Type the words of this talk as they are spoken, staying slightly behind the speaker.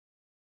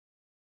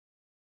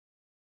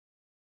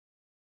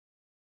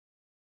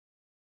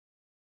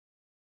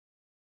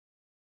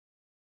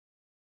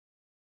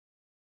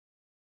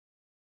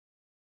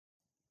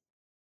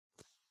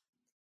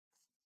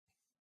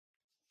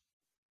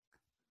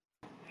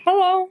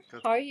Hello,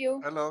 Kat- how are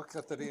you? Hello,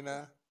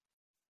 Katerina.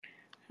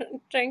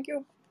 Thank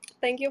you.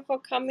 Thank you for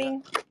Yeah.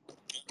 coming.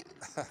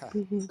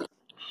 Mhm.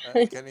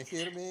 Can you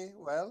hear me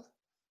well?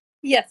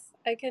 Yes,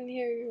 I can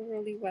hear you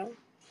really well.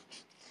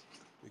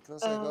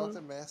 Because I got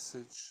a Um,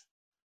 message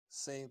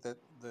saying that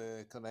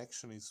the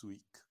connection is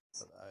weak,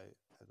 but I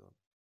don't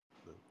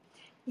know.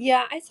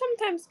 yeah, I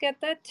sometimes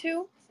get that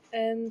too,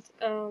 and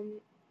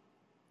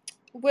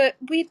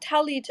we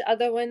tell each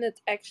other when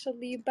it's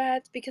actually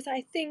bad because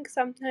I think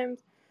sometimes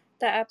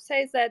the app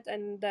says that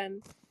and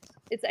then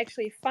it's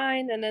actually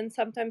fine, and then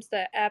sometimes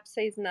the app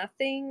says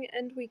nothing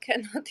and we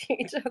cannot hear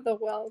each other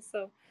well.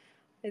 So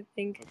I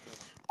think. Okay.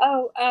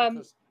 Oh,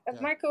 Because yeah.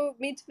 Marco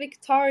meets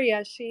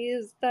Victoria. She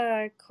is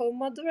the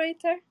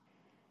co-moderator.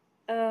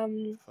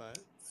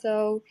 Fine.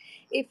 So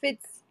if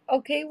it's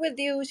okay with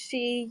you,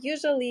 she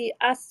usually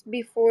asks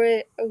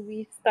before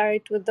we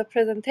start with the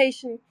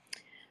presentation,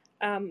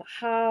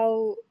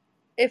 how,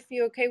 if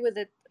you're okay with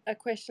it, a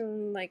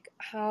question like,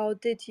 how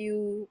did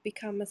you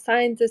become a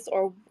scientist,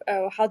 or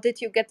how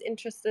did you get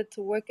interested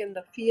to work in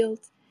the field?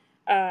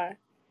 Uh,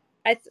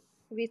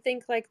 we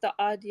think like the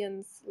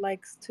audience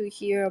likes to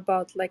hear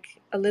about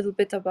like a little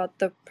bit about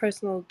the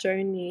personal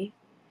journey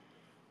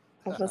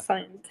of a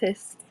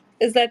scientist.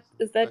 Is that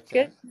Okay.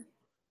 good?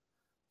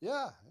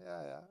 Yeah.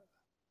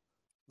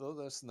 No,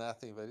 there's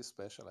nothing very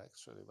special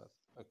actually, but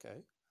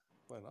okay.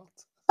 Why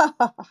not?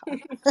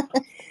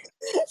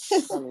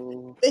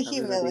 Hello, The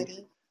everybody.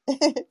 humility.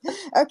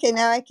 Okay,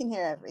 now I can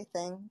hear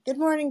everything. Good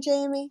morning,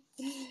 Jamie.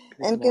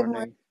 Good And good morning,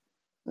 morning.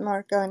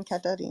 Marco and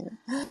Katarina.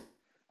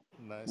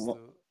 Nice to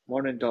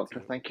Morning, meet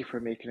Doctor. you. Thank you for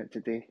making it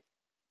today.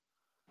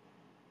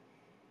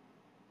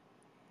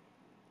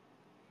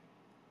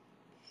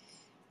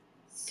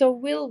 So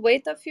we'll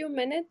wait a few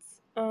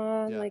minutes,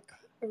 Yeah. like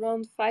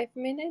around 5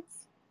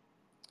 minutes.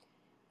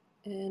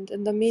 And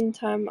in the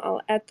meantime,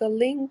 I'll add the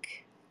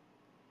link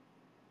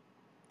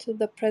to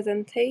the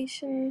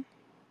presentation.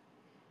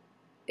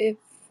 If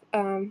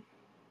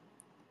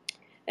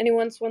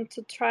anyone wants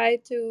to try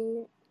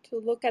to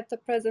look at the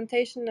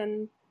presentation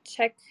and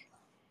check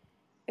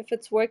if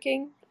it's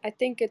working, I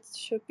think it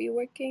should be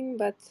working.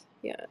 But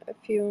yeah, if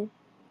you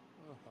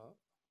Uh-huh.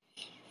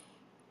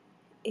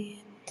 and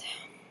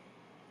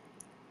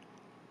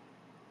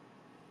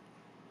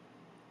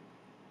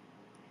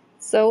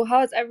so,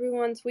 how's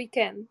everyone's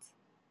weekend?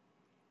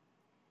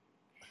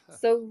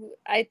 So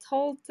I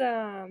told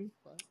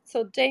Fine.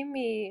 so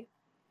Jamie,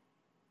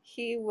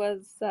 he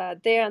was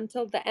there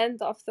until the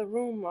end of the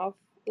room of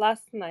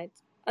last night.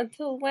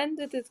 Until when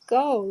did it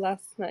go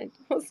last night?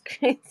 It was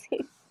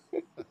crazy.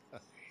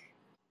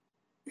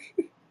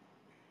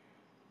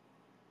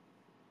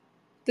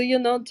 Do you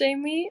know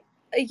Jamie?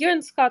 You're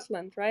in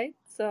Scotland, right?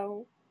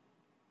 So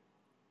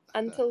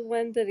until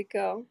when did it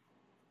go?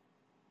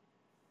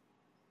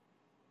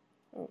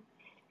 Oh.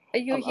 Are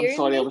you I'm hearing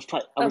sorry. I me? was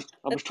trying. Oh, Was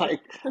that's trying.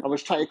 good. I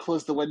was trying to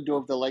close the window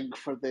of the link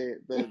for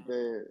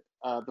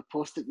the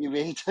post that you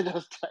made, and I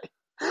was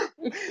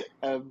trying.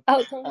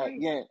 Oh, don't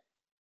worry. Yeah.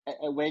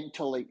 It went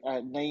till like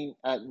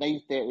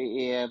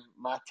 9:30 a.m.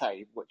 my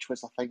time, which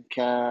was I think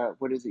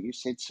what is it you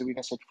said?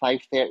 Serena said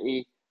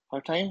 5:30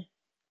 her time.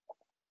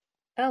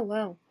 Oh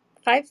wow,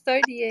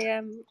 5:30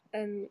 a.m.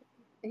 in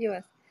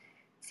US.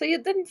 So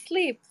you didn't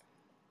sleep?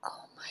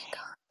 Oh my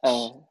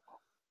Uh, gosh.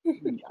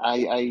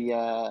 I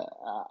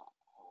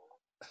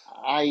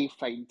I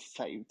find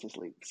time to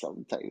sleep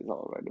sometimes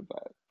all around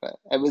about. But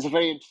it was a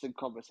very interesting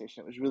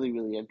conversation. It was really,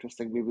 really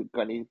interesting. We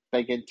got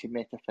big into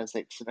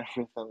metaphysics and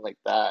everything like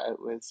that.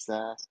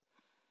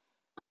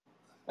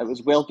 It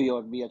was well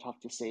beyond me, I'd have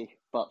to say,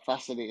 but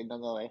fascinating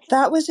nonetheless.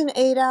 That was an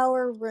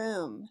 8-hour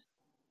room.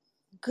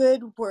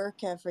 Good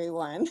work,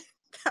 everyone.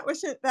 That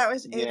was it. That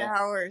was eight Yeah,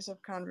 hours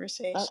of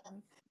that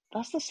conversation.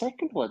 that's the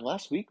second one.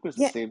 Last week was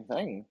the Yeah. same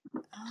thing.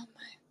 Oh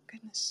my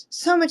goodness.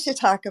 So much to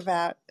talk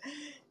about.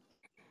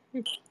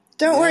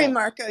 Don't worry, Yeah,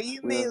 Marco.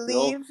 You we may were we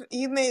all. leave.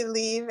 You may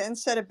leave and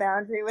set a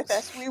boundary with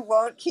us. We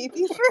won't keep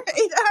you for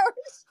 8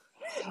 hours.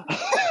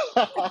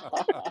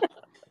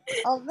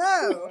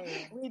 Although Yeah,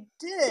 yeah. we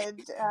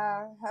did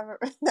have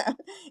a,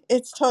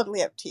 it's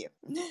totally up to you.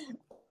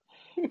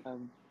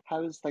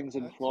 How's things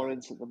in Okay.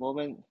 Florence at the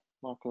moment,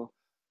 Marco?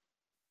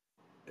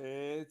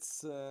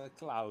 It's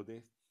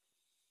cloudy.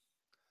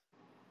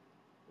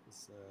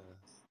 It's,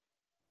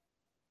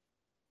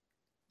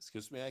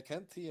 excuse me, I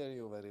can't hear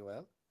you very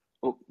well.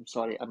 Oh, I'm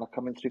sorry. Am I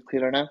coming through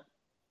clearer now?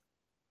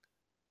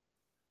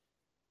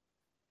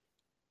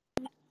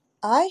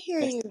 I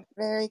hear Test. you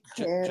very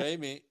clearly.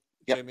 Jamie,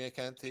 Yep. I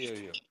can't hear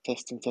you.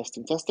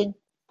 Testing.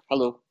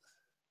 Hello.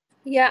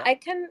 Yeah, Yeah, I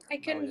can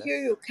now hear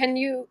you. yes. Can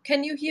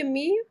you hear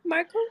me,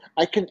 Marco?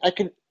 I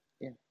can.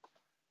 Yeah.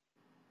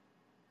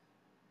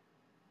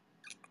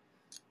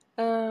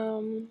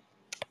 Um,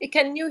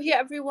 can you hear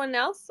everyone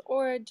else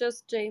or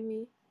just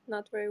Jamie?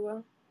 Not very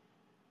well.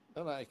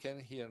 No, I can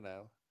hear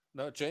now.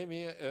 No,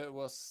 Jamie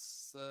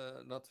was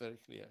not very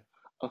clear.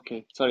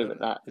 Okay. Sorry about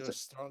that. You're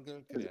stronger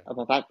and clear. Am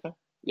I back now?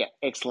 Yeah.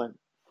 Excellent.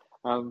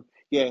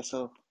 Yeah.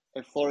 So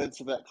in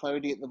Florence, a bit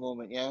cloudy at the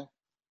moment. Yeah.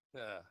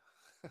 Yeah.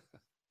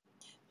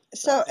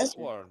 So,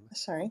 warm.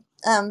 sorry,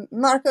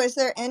 Marco, is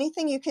there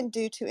anything you can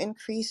do to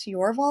increase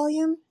your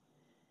volume?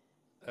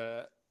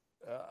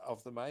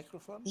 Of the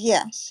microphone?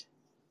 Yes.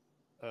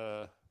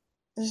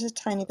 Just a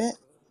tiny bit.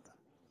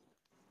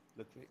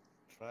 Let me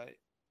try.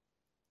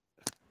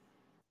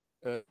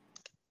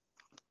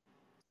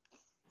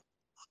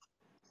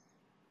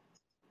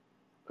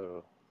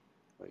 Oh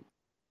my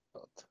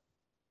God.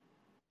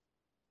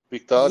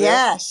 Victoria?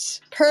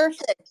 Yes,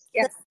 perfect.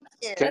 Yes,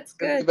 that's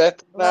Can good. be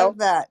better now? Love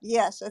that.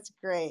 Yes, that's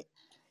great.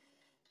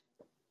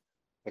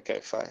 Okay,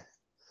 fine.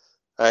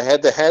 I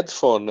had the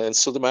headphone, and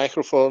so the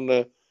microphone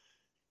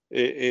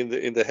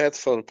in the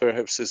headphone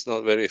perhaps is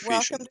not very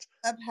efficient. Welcome to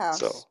Clubhouse.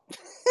 So.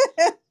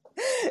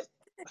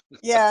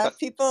 Yeah,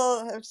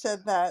 people have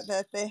said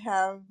that they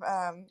have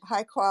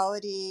high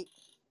quality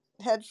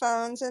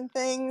headphones and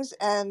things,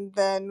 and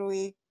then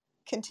we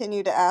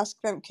continue to ask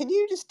them, can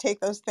you just take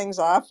those things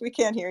off? We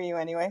can't hear you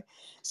anyway.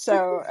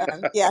 So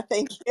yeah,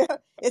 thank you.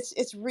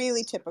 It's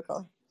really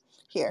typical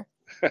here.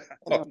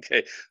 Anyway.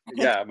 Okay,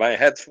 yeah, my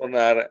headphones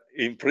are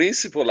in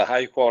principle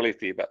high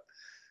quality, but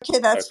okay,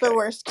 that's the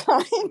worst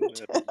kind.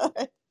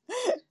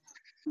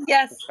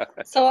 Yes,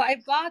 so I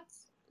bought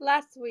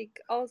last week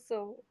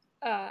also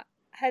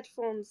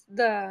headphones,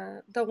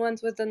 the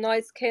ones with the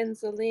noise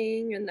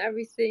cancelling and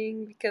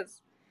everything,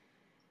 because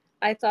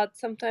I thought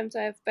sometimes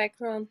I have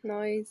background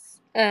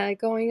noise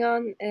going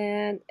on,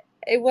 and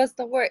it was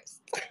the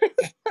worst.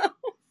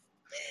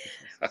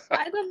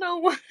 I don't know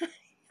why.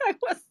 I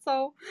was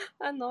so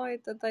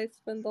annoyed that I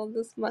spent all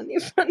this money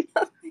for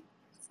nothing.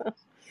 So.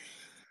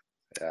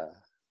 Yeah.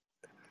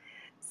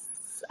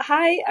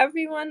 Hi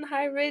everyone.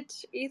 Hi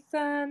Rich,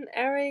 Ethan,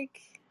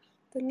 Eric,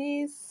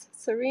 Denise,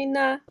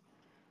 Serena.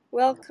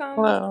 Welcome.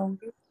 Hello.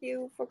 Thank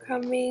you for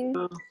coming.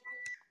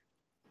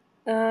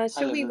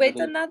 Should we everybody. wait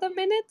another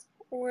minute,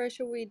 or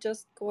should we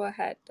just go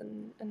ahead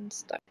and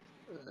start?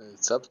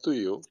 It's up to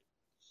you.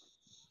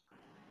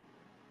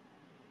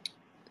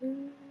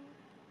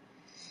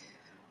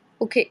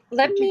 Okay,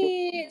 let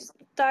me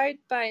start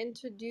by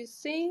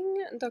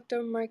introducing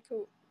Dr.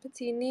 Marco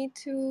Pettini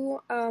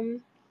to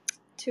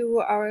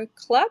our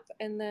club,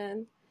 and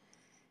then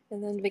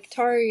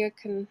Victoria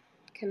can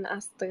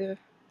ask the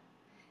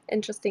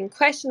interesting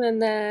question,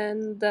 and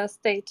then the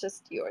stage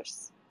is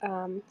yours.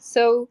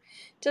 So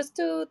just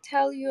to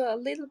tell you a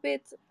little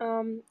bit,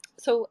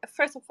 so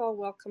first of all,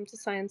 welcome to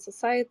Science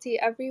Society,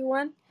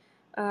 everyone.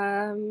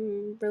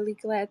 Really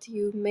glad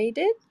you made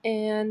it,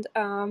 and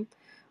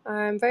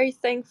I'm very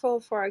thankful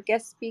for our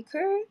guest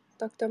speaker,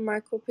 Dr.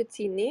 Marco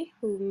Pettini,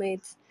 who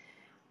made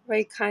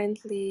very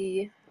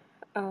kindly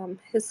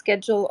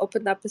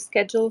opened up his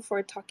schedule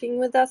for talking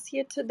with us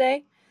here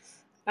today.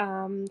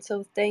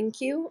 So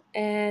thank you.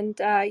 And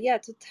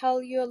to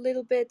tell you a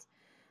little bit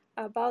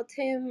about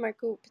him,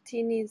 Marco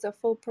Pettini is a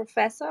full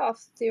professor of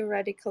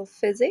theoretical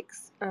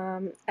physics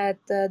at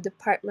the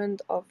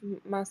Department of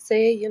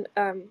Marseille,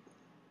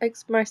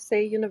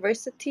 Aix-Marseille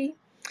University,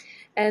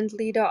 and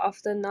leader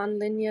of the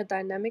Nonlinear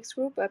Dynamics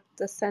Group at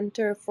the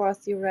Center for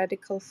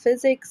Theoretical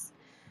Physics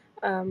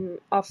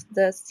of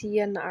the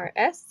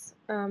CNRS.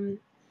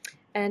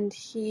 And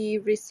he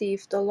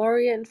received a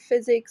laureate in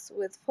physics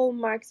with full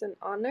marks and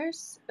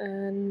honors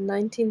in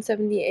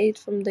 1978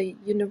 from the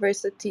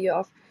University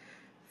of,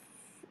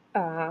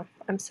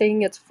 I'm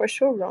saying it for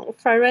sure wrong,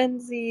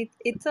 Firenze,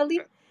 Italy,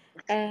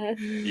 and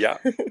Yeah.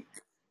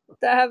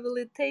 the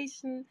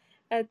habilitation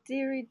at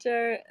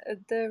Diriger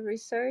de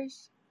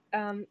Recherche,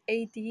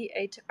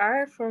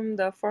 ADHR, from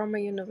the former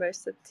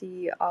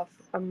University of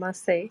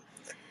Marseille.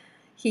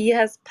 He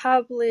has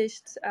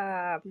published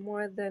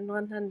more than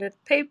 100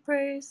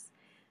 papers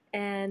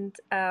and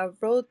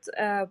wrote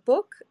a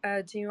book,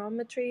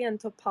 Geometry and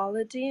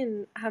Topology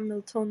in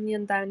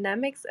Hamiltonian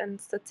Dynamics and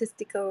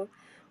Statistical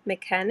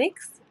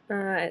Mechanics,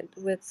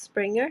 with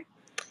Springer.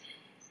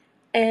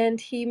 And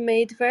he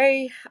made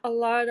a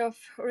lot of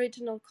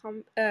original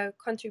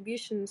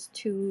contributions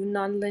to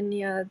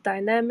nonlinear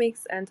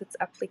dynamics and its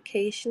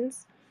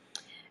applications.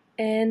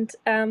 And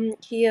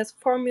he has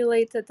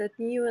formulated a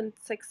new and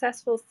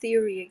successful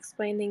theory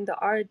explaining the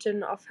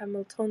origin of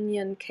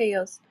Hamiltonian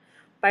chaos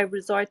by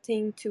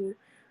resorting to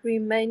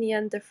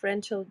Riemannian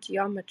differential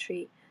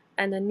geometry,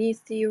 and a new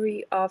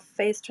theory of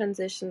phase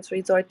transitions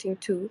resorting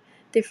to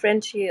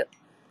differential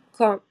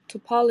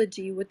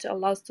topology, which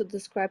allows to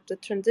describe the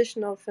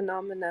transitional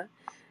phenomena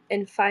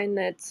in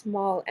finite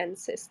small n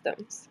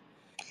systems,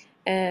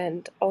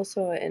 and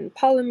also in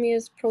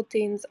polymers,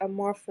 proteins,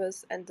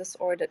 amorphous, and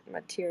disordered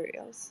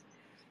materials.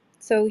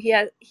 So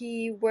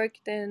he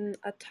worked in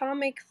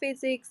atomic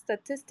physics,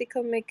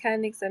 statistical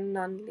mechanics, and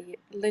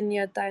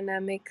nonlinear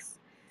dynamics.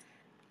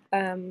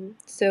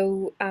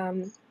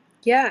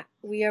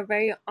 We are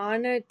very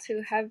honored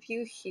to have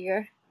you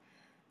here.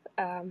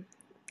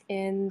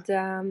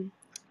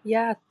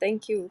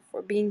 Thank you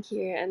for being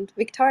here. And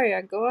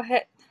Victoria, go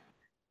ahead.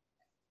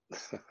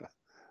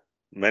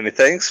 Many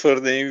thanks for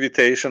the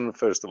invitation,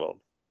 first of all.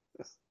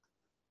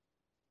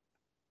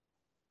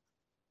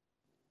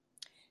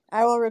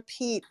 I will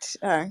repeat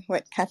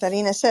what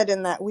Katarina said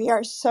in that we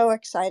are so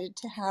excited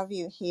to have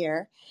you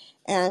here.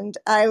 And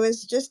I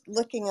was just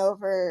looking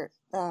over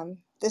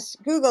this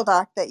Google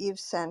Doc that you've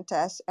sent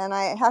us, and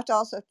I have to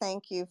also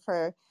thank you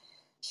for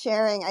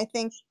sharing. I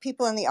think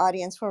people in the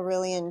audience will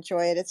really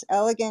enjoy it. It's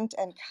elegant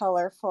and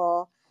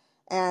colorful,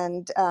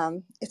 and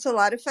it's a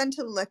lot of fun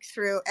to look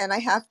through. And I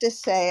have to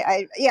say,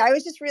 I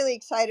was just really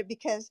excited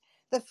because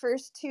the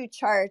first two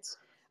charts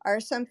are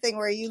something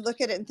where you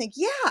look at it and think,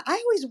 yeah, I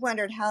always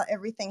wondered how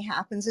everything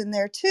happens in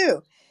there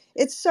too.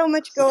 It's so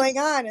much going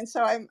on, and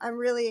so I'm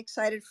really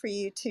excited for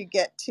you to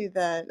get to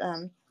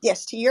the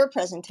to your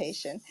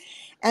presentation.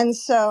 And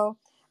so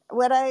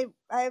what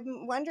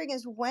I'm wondering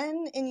is,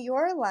 when in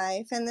your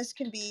life, and this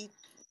can be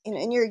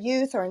in your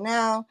youth or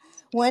now,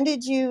 when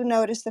did you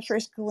notice the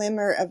first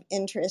glimmer of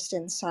interest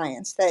in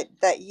science,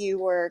 that you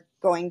were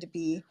going to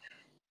be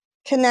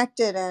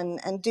connected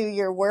and do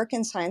your work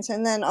in science?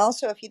 And then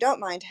also, if you don't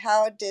mind,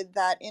 how did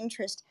that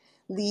interest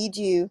lead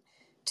you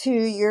to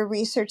your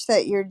research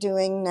that you're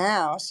doing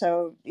now?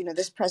 So,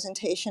 this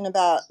presentation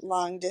about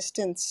long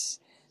distance,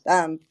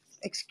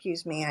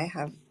 excuse me, I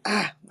have,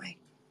 my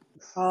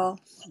Oh,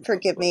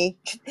 forgive me.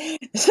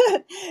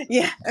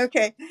 Yeah,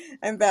 okay,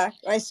 I'm back.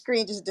 My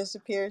screen just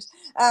disappears.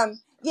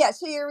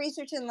 So your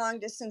research in long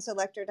distance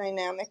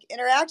electrodynamic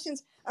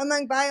interactions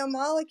among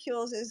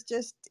biomolecules is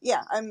just,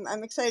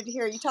 I'm excited to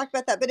hear you talk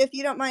about that. But if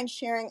you don't mind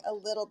sharing a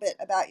little bit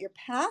about your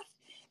path.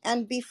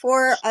 And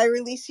before I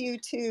release you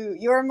to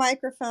your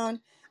microphone,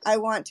 I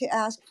want to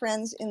ask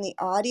friends in the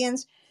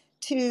audience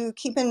to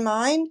keep in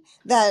mind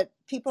that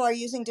people are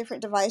using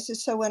different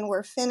devices. So when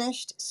we're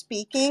finished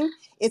speaking,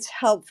 it's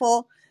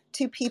helpful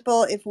to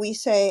people if we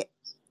say,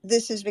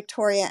 "This is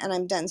Victoria and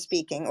I'm done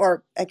speaking,"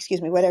 or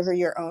excuse me, whatever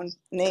your own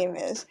name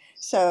is.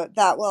 So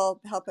that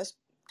will help us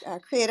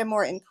create a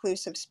more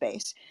inclusive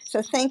space.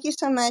 So thank you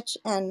so much.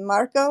 And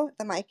Marco,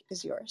 the mic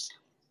is yours.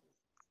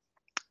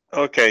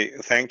 Okay,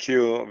 thank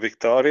you,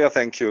 Victoria.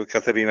 Thank you,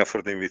 Katerina,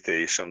 for the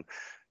invitation.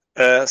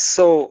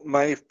 So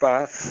my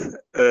path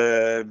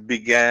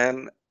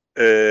began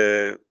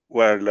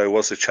while I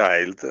was a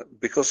child,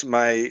 because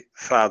my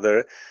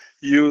father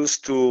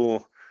used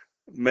to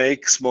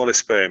make small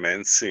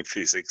experiments in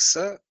physics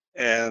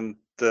and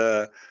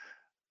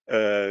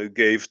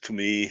gave to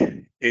me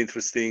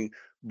interesting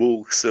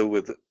books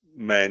with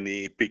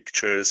many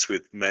pictures,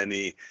 with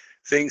many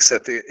things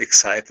that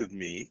excited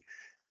me.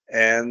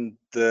 And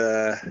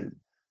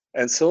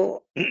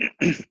so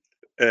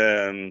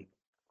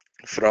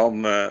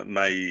from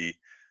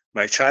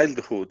my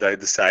childhood, I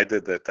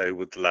decided that I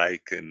would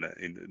like in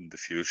the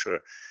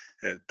future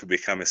to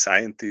become a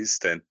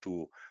scientist and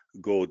to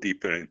go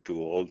deeper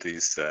into all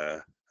this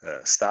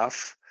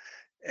stuff.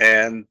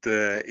 And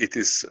it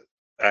is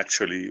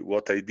actually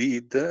what I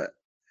did.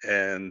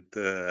 And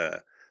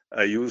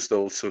I used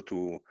also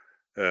to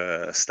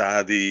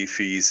study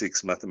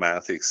physics,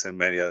 mathematics, and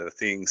many other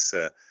things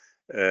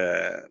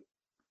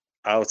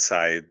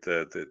outside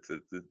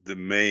the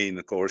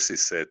main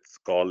courses at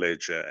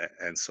college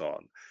and so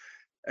on.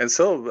 And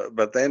so,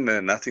 but then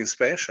nothing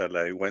special.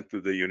 I went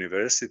to the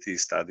university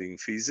studying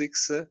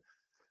physics,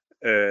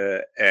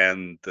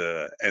 and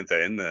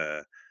then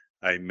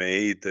I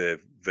made a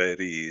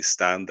very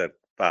standard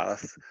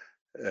path,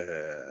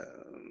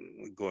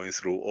 going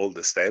through all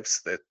the steps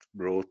that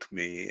brought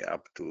me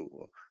up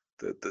to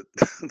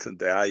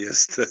the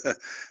highest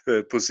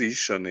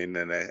position in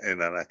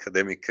an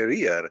academic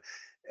career.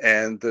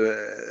 And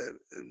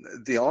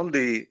the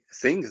only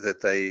thing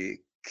that I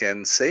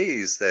can say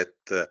is that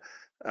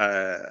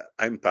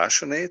I'm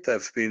passionate.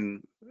 I've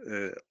been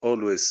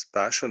always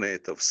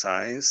passionate of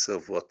science,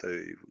 of what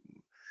I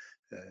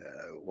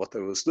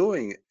was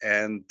doing,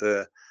 and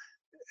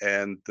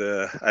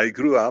I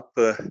grew up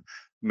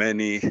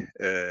many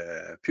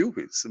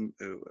pupils, and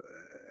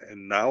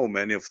now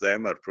many of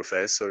them are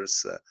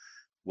professors.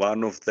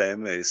 One of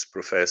them is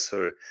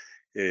professor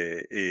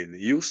in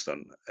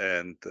Houston,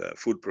 and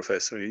full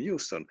professor in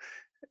Houston,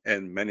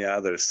 and many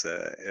others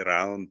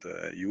around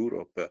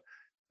Europe.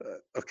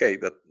 Okay,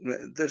 but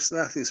there's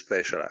nothing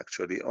special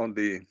actually,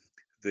 only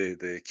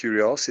the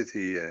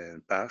curiosity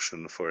and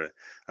passion for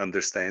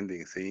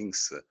understanding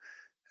things.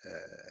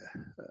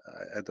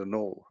 I don't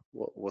know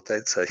what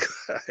else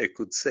I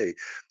could say.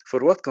 For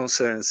what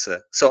concerns,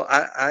 so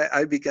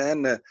I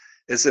began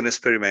as an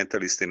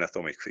experimentalist in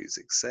atomic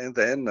physics, and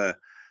then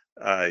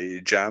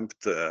I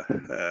jumped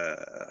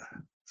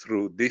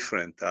through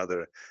different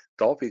other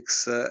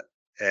topics,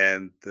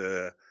 and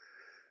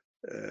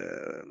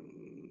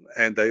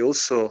I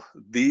also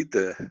did,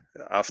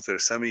 after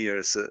some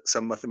years,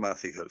 some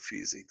mathematical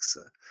physics.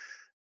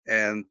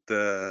 And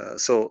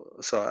so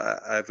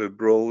I have a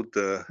broad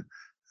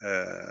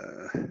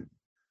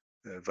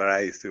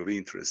variety of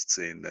interests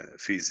in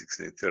physics,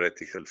 in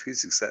theoretical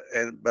physics.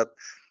 But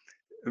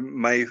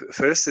my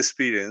first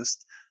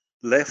experience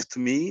left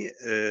me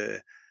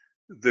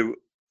the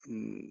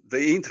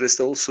interest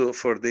also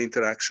for the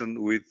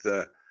interaction with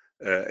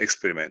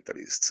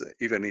experimentalists.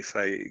 Even if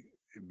I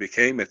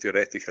became a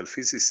theoretical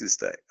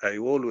physicist, I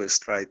always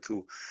try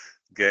to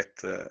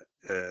get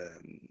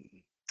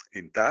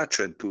in touch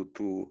and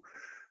to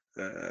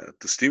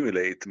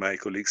stimulate my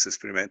colleagues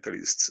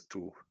experimentalists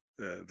to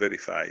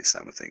verify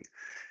something.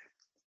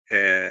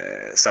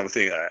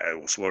 Something I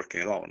was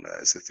working on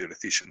as a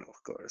theoretician,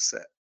 of course.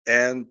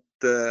 And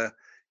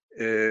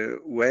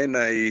when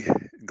I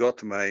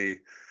got my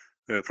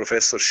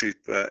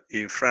professorship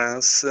in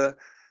France,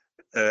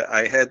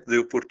 I had the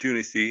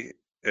opportunity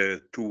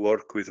to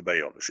work with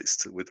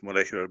biologists, with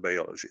molecular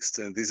biologists,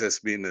 and this has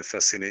been a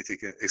fascinating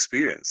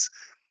experience.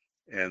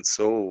 And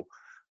so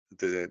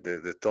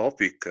the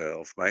topic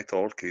of my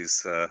talk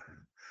is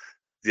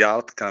the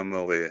outcome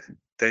of a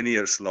 10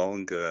 years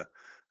long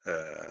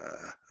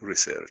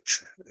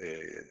research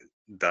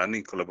done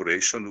in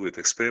collaboration with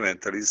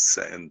experimentalists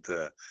and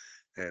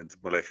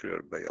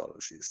molecular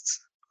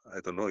biologists. I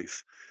don't know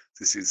if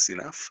this is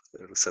enough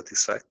or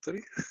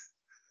satisfactory.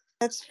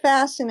 That's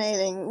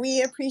fascinating.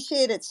 We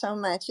appreciate it so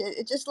much.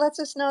 It just lets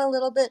us know a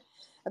little bit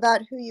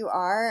about who you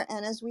are.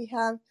 And as we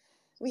have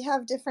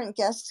different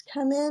guests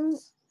come in,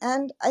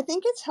 and I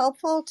think it's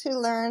helpful to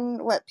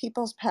learn what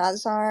people's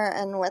paths are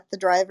and what the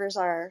drivers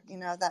are,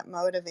 that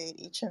motivate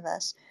each of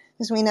us,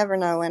 because we never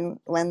know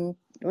when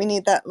we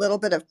need that little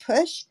bit of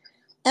push.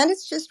 And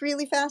it's just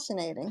really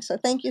fascinating. So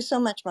thank you so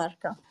much,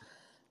 Marco.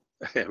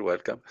 You're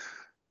welcome.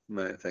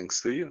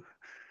 Thanks to you.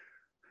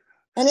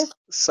 And if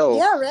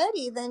you're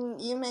ready, then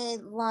you may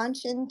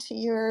launch into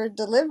your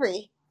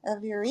delivery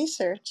of your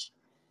research.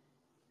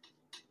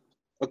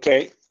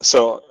 Okay,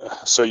 so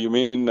you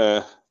mean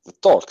the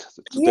talk,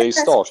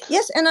 today's talk?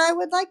 Yes, and I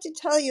would like to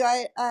tell you,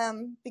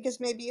 because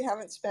maybe you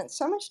haven't spent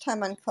so much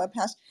time on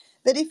Clubhouse,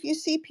 that if you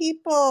see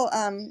people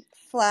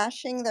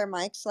flashing their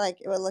mics,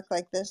 like it will look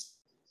like this.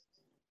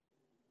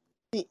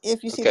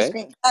 If you see the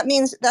screen, that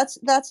means that's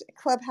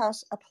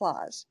Clubhouse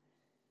applause.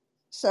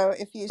 So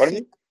if you see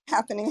that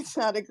happening, it's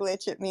not a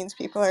glitch. It means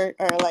people are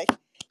like,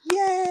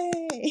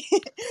 yay!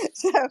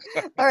 So,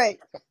 all right,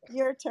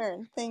 your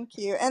turn. Thank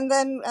you. And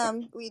then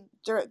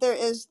there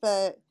is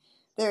the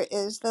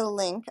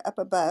link up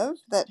above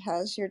that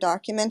has your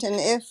document. And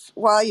if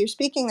while you're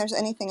speaking, there's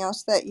anything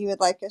else that you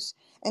would like us,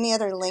 any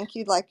other link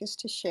you'd like us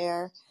to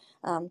share,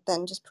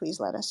 then just please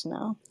let us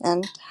know.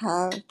 And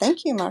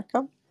thank you,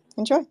 Marco.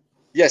 Enjoy.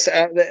 Yes,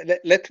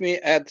 let me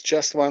add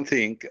just one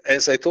thing.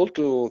 As I told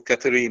to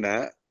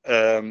Caterina,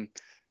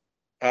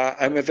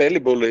 I'm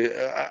available.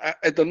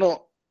 I don't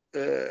know.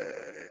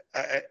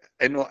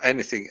 I know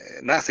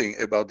nothing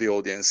about the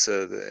audience,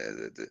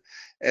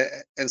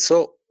 and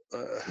so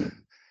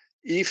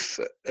if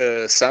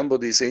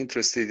somebody is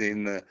interested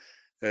in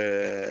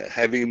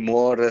having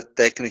more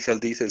technical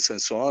details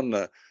and so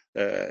on,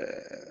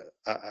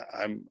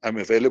 I'm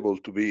available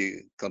to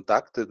be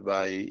contacted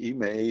by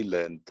email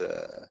and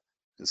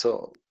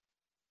so.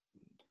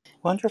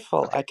 Wonderful.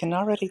 Okay. I can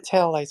already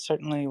tell I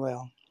certainly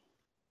will.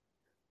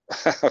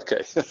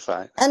 Okay,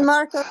 fine. And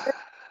Marco, there's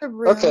a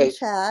room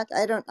chat.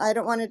 I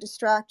don't want to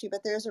distract you,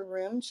 but there's a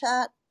room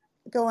chat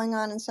going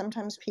on, and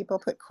sometimes people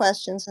put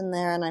questions in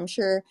there, and I'm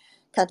sure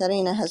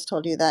Caterina has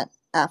told you that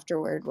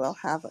afterward we'll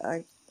have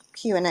a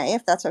Q&A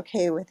if that's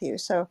okay with you.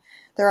 So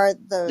there are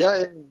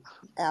those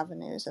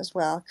avenues as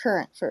well,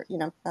 current for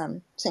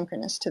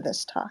synchronous to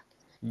this talk.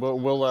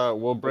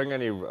 We'll bring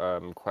any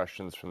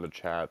questions from the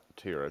chat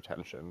to your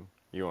attention.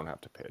 You won't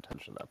have to pay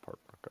attention to that part,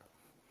 Marco.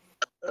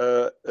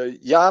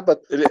 Yeah,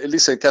 but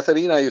listen,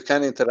 Caterina, you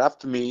can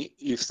interrupt me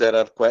if there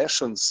are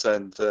questions,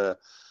 and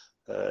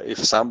if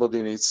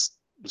somebody needs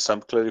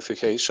some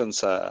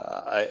clarifications,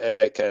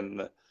 I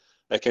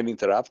can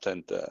interrupt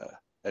and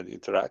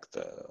interact.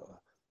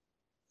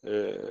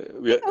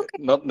 We are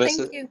not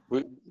necessarily.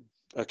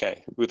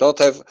 Okay, we don't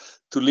have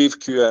to leave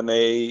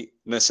Q&A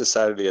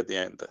necessarily at the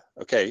end.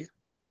 Okay.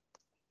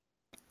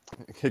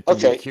 It can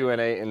be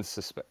Q&A in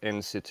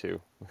situ.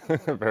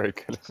 Very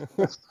good.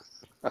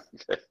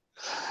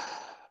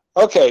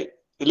 Okay.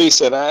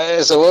 Listen,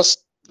 as I was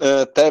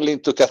telling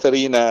to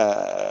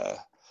Caterina,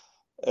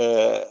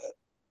 at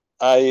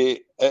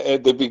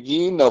the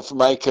beginning of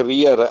my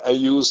career, I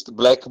used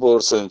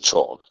blackboards and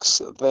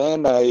chalks.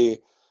 Then I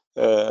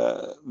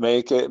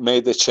made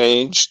a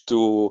change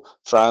to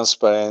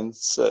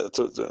transparents,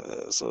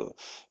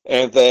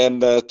 and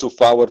then to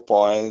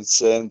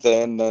PowerPoints, and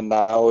then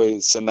now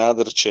it's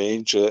another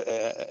change.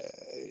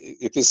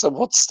 It is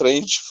somewhat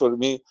strange for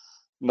me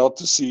not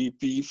to see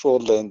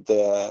people. And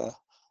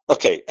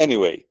okay,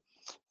 anyway,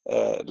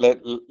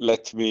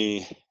 let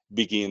me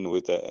begin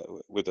with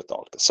the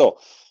talk. So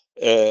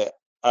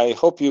I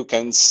hope you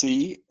can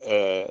see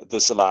the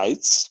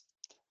slides.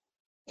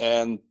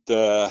 And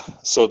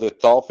so the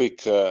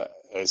topic,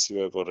 as you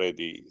have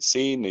already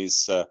seen,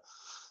 is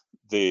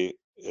the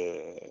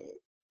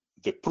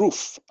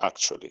proof,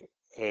 actually,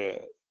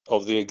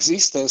 of the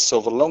existence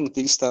of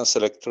long-distance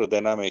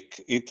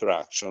electrodynamic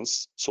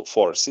interactions, so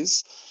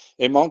forces,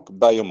 among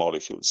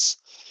biomolecules.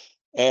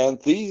 And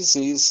this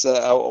is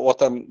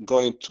what I'm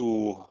going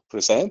to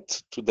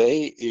present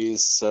today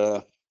is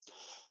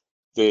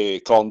the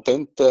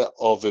content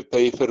of a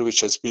paper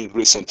which has been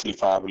recently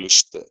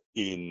published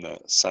in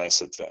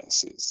Science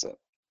Advances.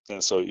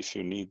 And so if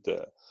you need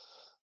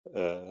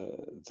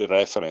the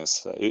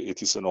reference.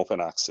 It is an open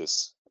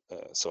access,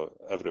 so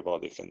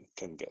everybody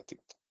can get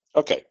it.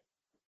 Okay.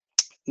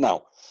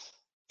 Now,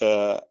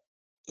 the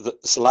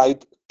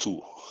slide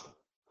 2.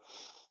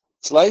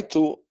 Slide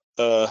 2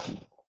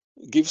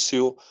 gives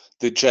you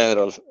the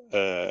general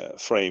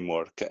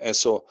framework, and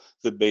so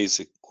the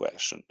basic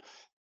question.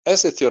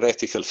 As a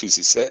theoretical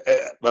physicist,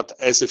 but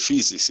as a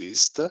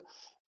physicist,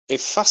 a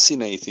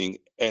fascinating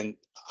and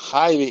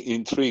highly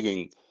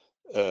intriguing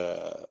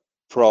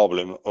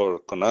problem or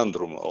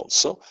conundrum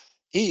also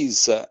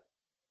is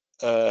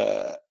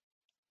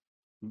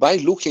by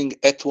looking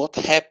at what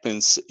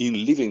happens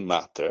in living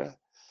matter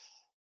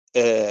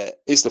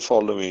is the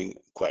following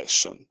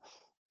question.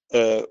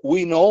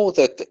 We know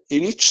that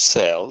in each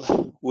cell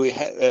we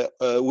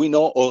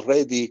know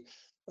already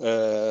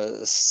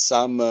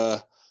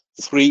some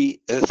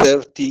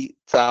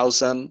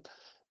 30,000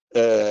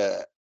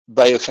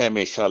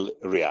 biochemical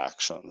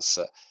reactions,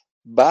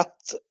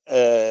 but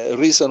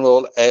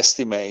reasonable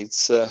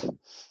estimates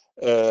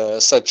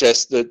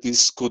suggest that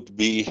this could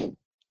be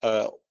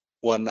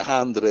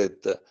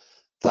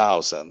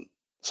 100,000.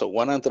 So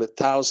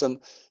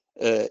 100,000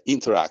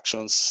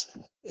 interactions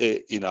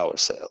in our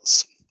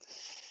cells.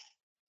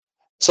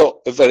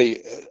 So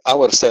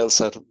our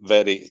cells are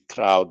very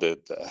crowded,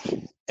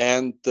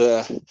 and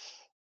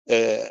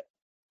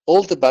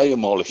all the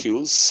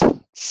biomolecules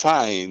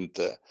find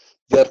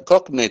their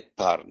cognate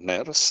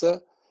partners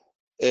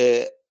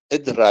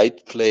at the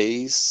right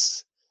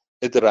place,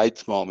 at the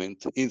right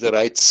moment, in the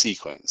right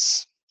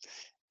sequence.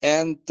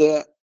 And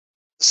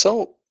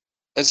so,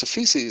 as a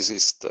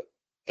physicist,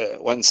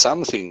 when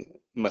something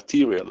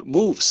material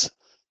moves,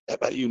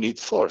 you need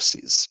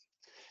forces.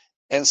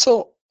 And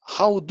so,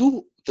 how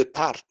do the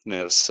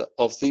partners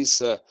of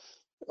these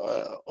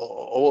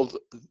all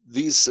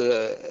these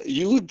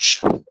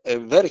huge,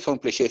 very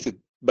complicated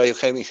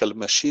biochemical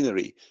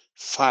machinery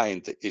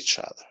find each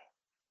other?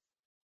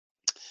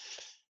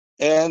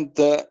 And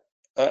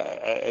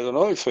I don't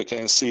know if I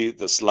can see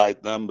the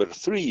slide number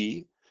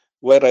 3,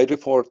 where I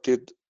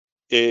reported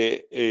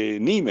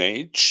an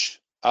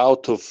image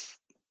out of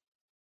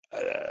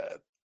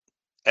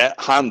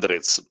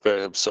hundreds,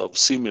 perhaps, of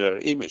similar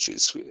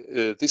images.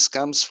 This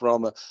comes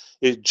from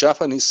a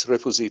Japanese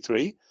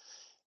repository,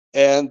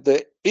 and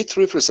it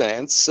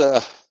represents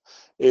a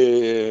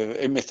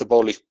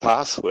metabolic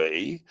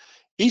pathway.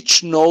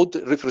 Each node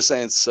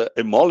represents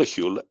a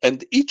molecule,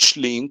 and each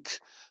link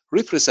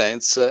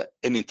represents an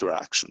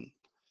interaction.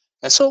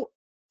 And so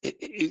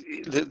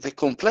the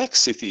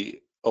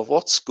complexity of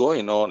what's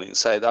going on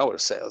inside our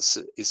cells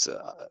is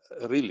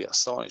really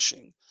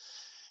astonishing.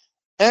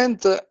 And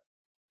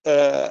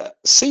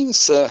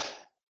since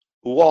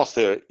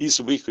water is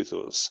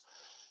ubiquitous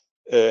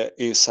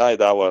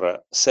inside our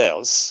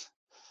cells,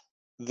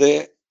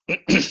 the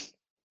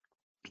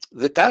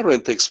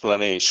current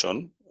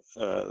explanation,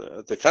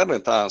 the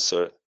current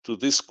answer to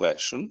this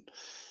question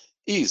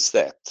is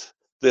that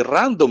the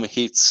random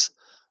hits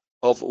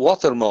of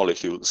water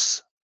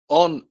molecules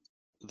on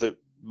the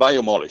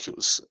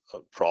biomolecules,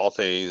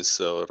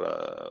 proteins or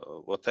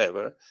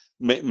whatever,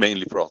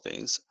 mainly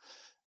proteins,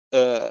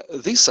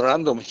 these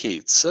random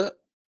hits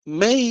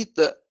make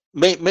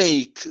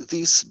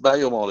these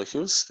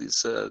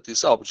biomolecules,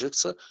 these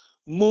objects,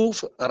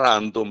 move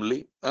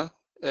randomly.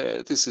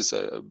 This is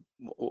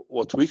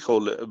what we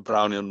call a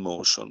Brownian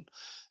motion.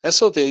 And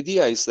so the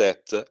idea is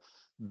that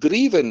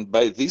driven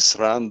by these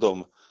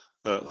random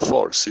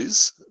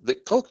forces, the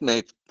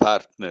cognate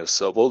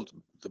partners of all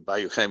the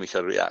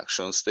biochemical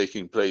reactions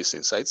taking place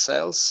inside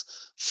cells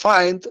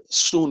find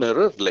sooner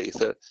or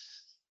later,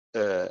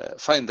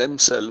 find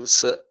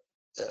themselves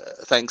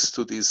thanks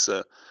to this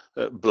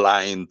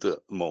blind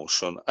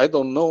motion. I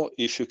don't know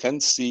if you can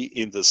see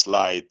in the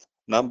slide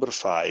number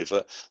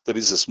 5, there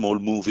is a small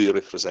movie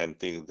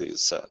representing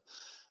this,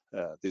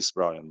 this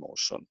Brownian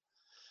motion.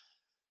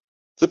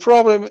 The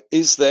problem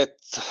is that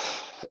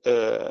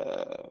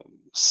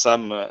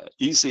some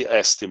easy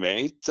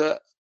estimate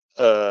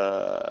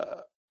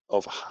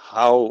of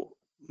how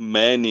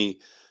many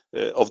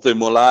of the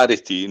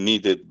molarity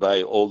needed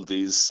by all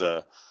these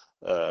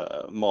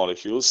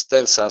molecules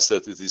tells us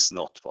that it is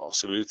not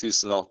possible. It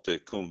is not a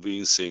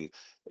convincing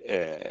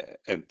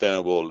and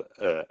tenable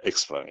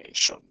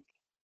explanation.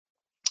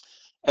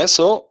 And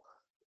so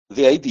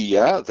the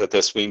idea that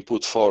has been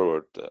put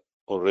forward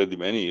already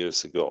many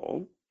years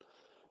ago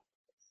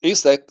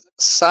is that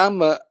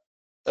some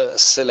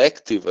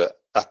selective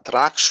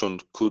attraction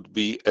could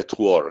be at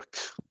work.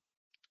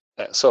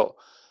 So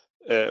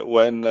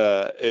when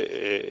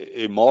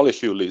a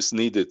molecule is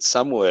needed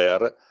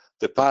somewhere,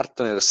 the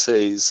partner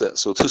says,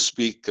 so to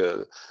speak,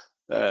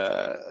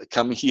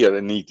 come here, I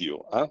need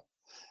you. Huh?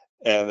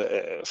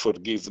 And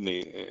forgive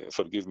me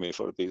for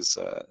this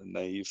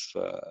naive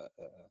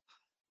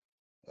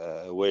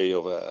way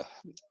of.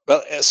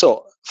 Well,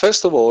 so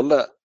first of all,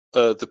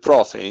 the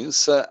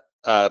proteins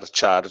are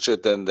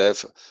charged and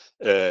have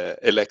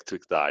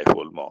electric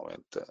dipole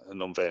moment,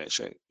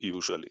 non-vanishing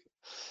usually.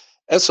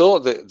 And so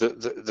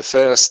the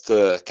first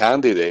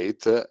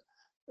candidate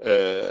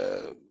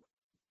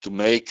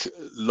make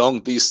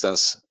long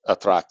distance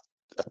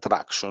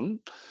attraction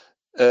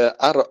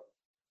are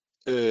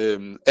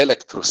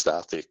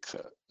electrostatic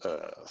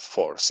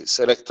forces,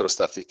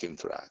 electrostatic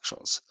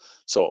interactions.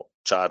 So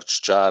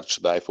charge,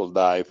 dipole,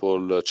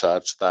 dipole,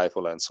 charge,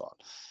 dipole, and so on.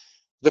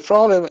 The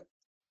problem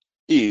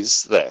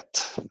is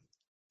that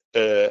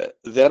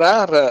there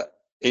are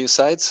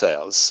inside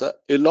cells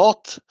a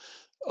lot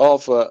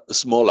of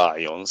small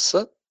ions,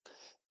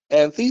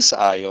 and these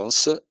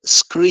ions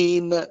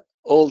screen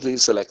all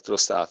these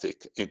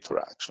electrostatic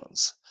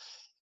interactions.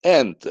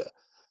 And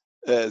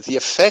the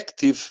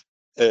effective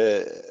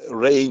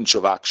range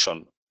of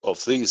action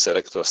of these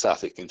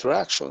electrostatic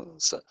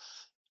interactions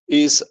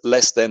is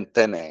less than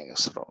 10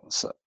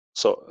 angstroms.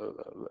 So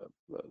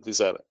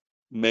these are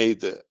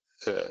made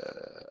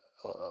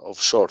of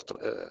short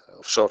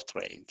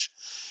range.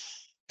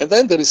 And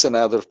then there is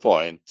another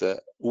point.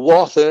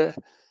 Water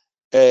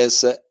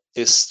has a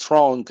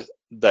strong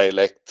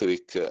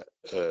dielectric,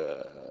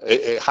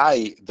 a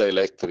high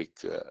dielectric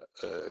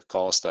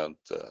constant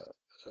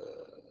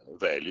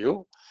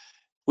value,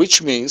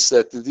 which means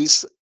that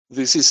this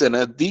is an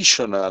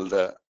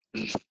additional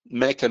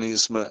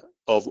mechanism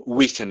of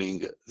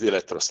weakening the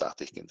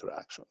electrostatic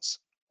interactions.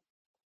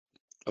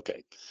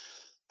 Okay,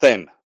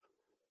 then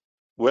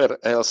where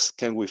else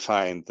can we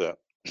find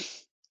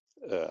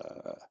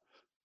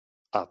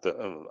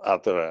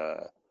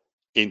other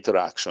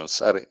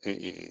interactions,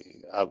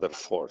 other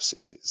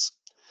forces?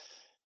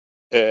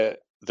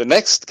 The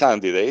next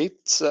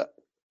candidates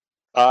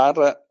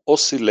are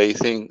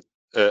oscillating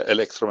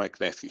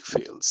electromagnetic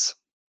fields.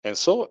 And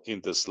so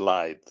in the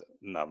slide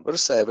number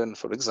 7,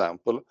 for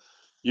example,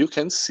 you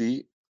can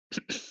see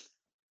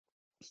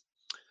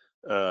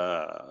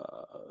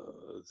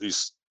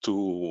these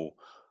two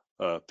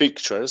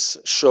pictures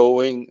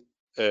showing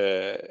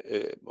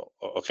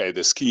okay,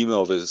 the scheme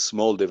of a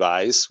small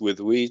device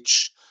with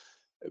which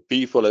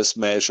people has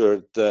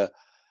measured the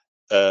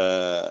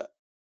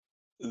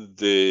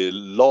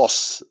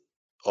loss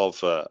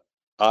of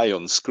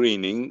ion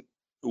screening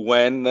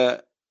when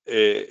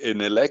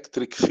an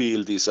electric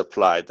field is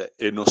applied,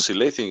 an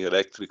oscillating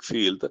electric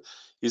field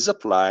is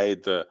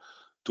applied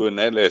to an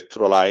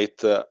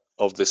electrolyte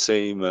of the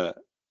same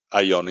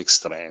ionic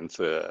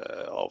strength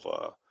of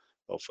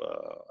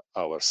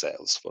our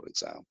cells, for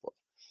example.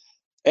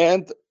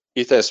 And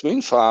it has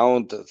been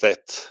found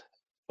that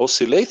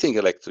oscillating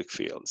electric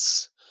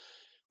fields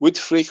with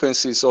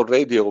frequencies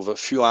already of a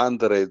few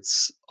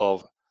hundreds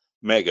of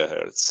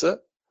megahertz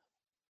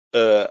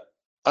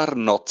are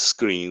not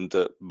screened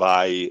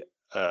by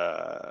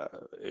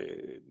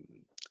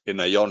an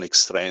ionic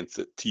strength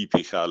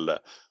typical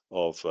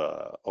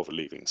of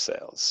living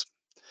cells.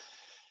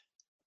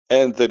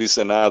 And there is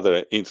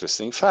another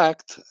interesting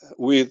fact.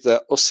 With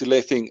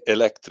oscillating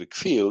electric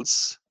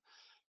fields,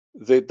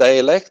 the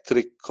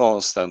dielectric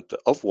constant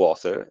of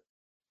water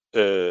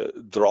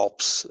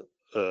drops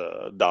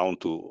down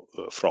to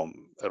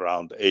from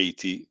around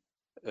 80,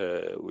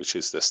 which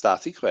is the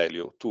static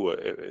value, to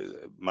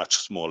a much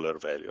smaller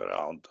value,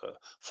 around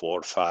 4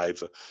 or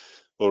 5,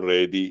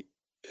 already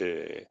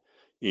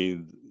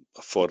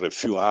for a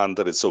few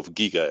hundreds of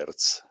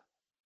gigahertz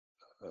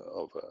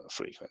of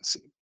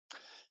frequency.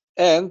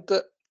 And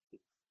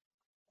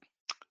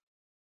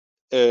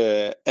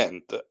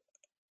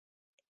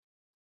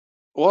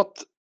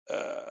what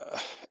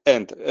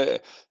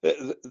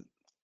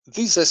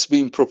this has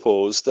been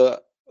proposed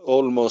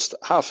almost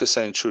half a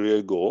century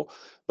ago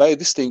by a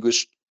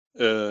distinguished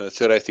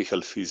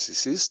theoretical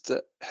physicist,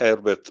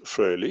 Herbert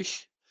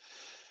Fröhlich,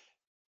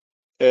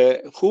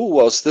 who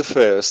was the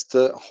first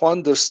who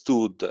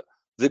understood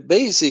the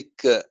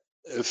basic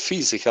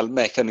physical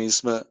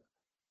mechanism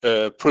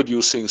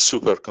producing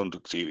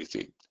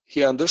superconductivity.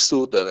 He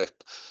understood that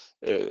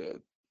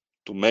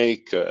to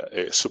make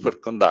a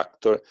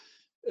superconductor,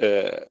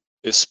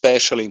 a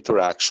special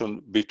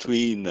interaction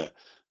between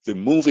the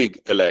moving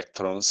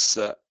electrons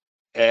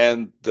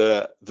and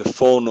the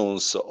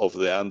phonons of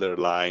the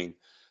underlying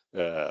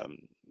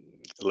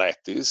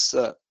lattice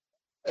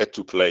had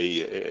to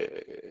play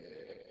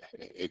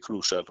a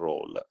crucial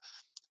role.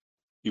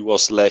 He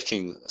was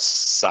lacking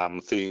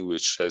something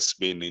which has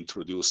been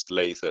introduced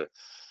later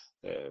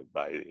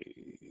by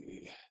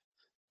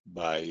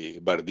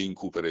Bardeen,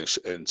 Cooper,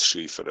 and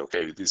Schiffer.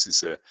 Okay, this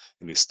is an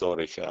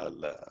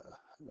historical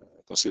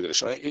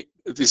consideration.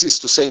 This is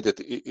to say that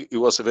he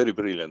was a very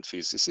brilliant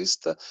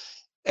physicist,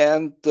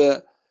 and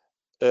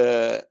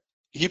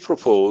he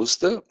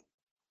proposed an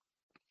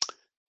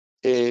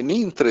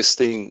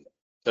interesting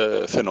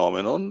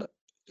phenomenon,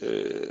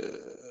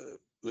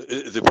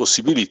 the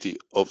possibility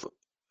of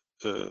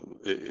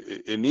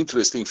an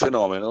interesting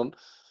phenomenon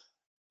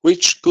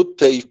which could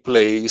take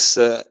place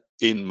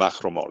in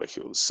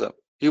macromolecules.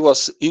 He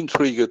was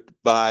intrigued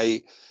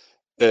by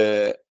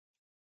the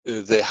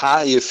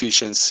high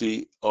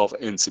efficiency of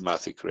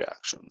enzymatic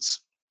reactions.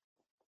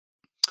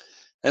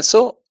 And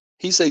so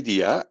his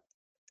idea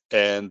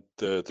and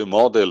the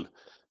model,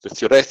 the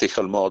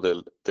theoretical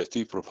model that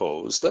he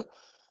proposed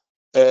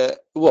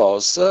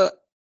was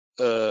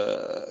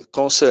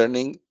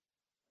concerning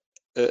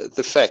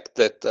the fact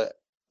that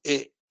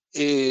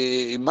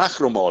a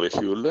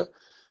macromolecule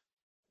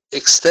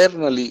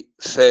externally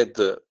fed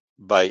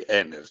by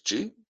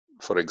energy,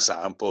 for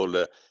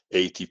example,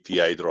 ATP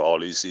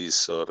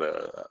hydrolysis or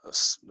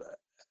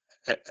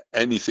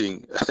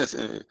anything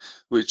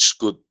which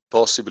could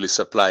possibly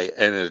supply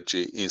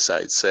energy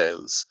inside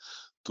cells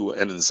to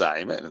an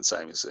enzyme. An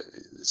enzyme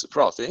is a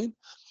protein.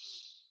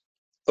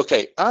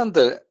 Okay,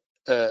 under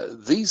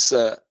this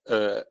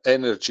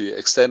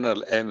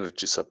external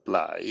energy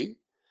supply,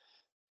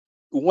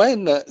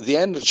 when the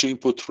energy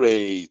input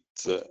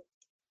rate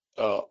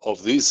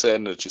of this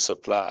energy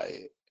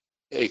supply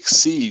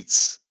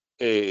exceeds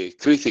a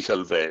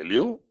critical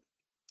value,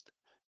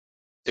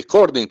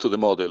 according to the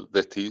model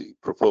that he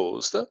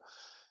proposed,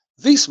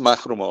 this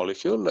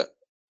macromolecule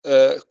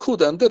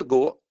could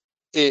undergo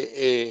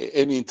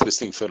an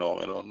interesting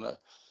phenomenon,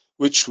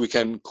 which we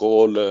can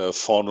call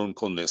phonon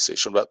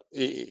condensation. But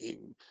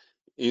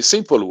in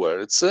simple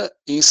words,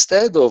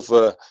 instead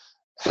of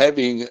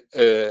having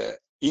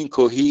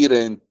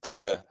incoherent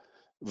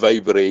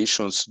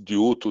vibrations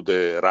due to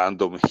the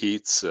random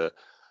hits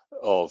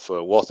of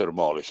water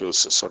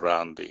molecules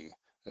surrounding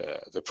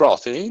the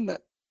protein,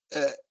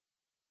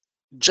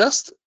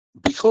 just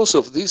because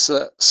of this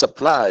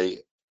supply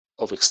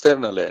of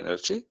external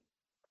energy,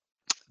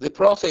 the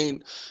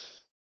protein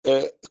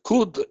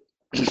could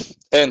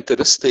enter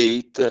a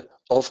state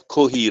of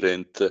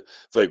coherent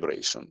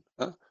vibration.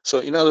 So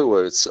in other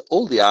words,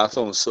 all the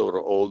atoms or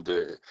all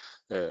the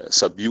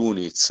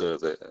subunits,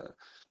 the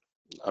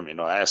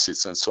amino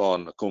acids and so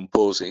on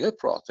composing a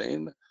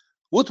protein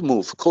would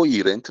move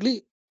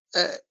coherently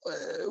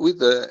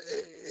with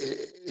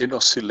an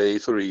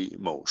oscillatory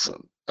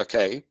motion,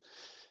 okay?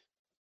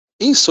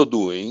 In so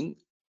doing,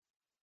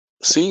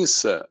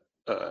 since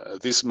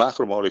these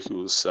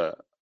macromolecules,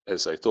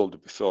 as I told you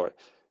before,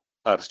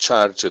 are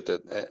charged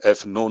and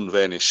have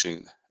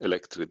non-vanishing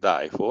electric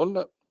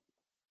dipole,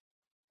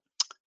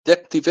 the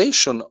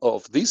activation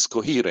of this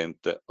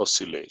coherent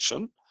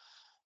oscillation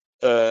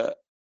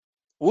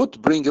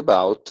would bring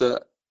about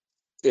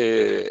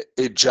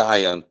a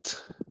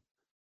giant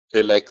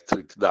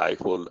electric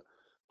dipole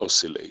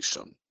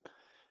oscillation.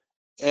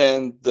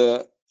 And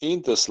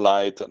in the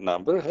slide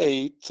number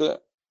 8,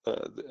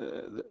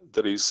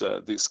 there is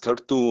this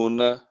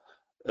cartoon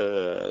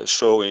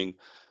showing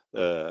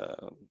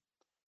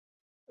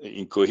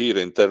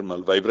incoherent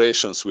thermal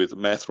vibrations with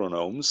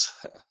metronomes,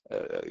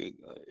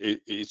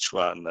 each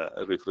one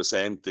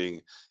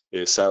representing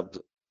a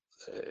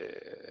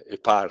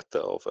part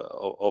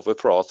of a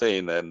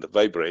protein and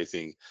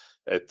vibrating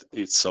at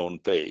its own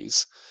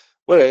pace.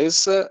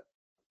 Whereas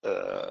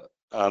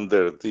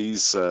under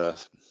this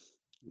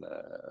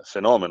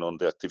phenomenon,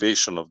 the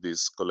activation of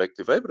this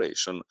collective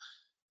vibration,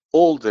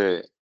 all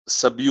the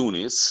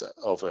subunits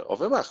of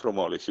a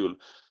macromolecule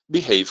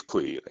behave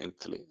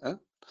coherently.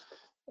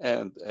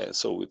 And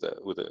so with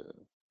a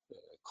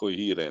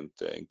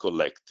coherent and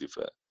collective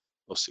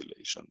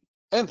oscillation.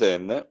 And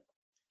then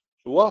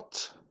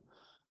what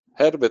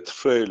Herbert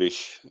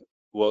Fröhlich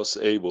was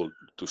able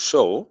to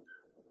show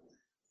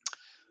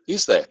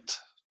is that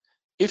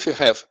if you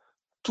have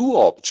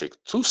two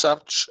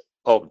such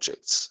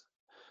objects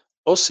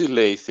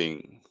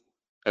oscillating,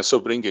 and so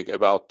bringing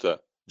about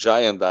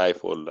giant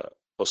dipole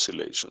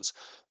oscillations,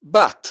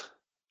 but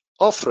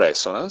of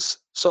resonance,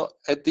 so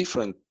at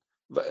different,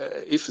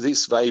 if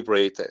these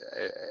vibrate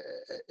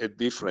at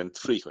different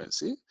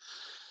frequency,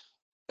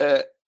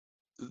 the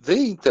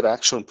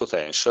interaction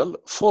potential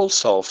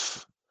falls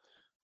off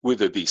with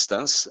the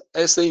distance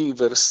as the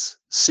inverse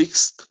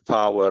sixth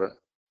power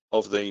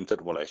of the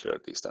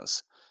intermolecular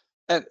distance.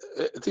 And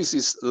this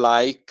is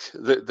like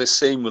the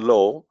same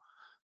law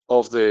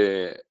of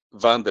the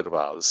van der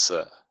Waals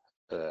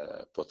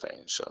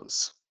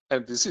potentials.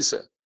 And this is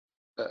a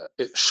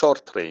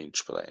short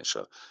range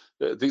potential.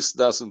 This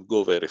doesn't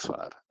go very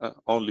far,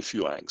 only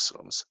few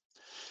angstroms.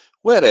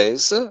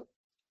 Whereas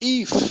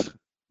if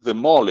the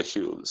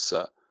molecules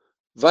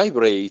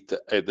vibrate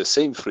at the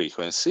same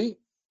frequency,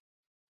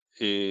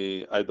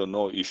 I don't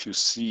know if you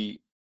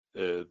see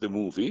the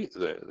movie,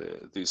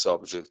 this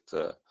object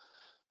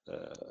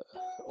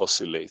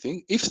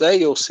oscillating. If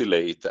they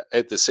oscillate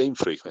at the same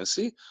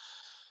frequency,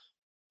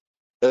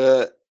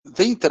 the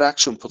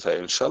interaction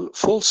potential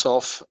falls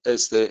off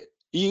as the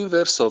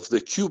inverse of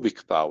the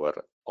cubic power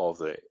of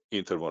the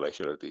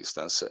intermolecular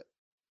distance.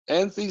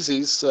 And this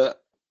is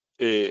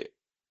a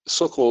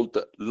so-called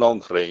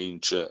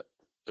long-range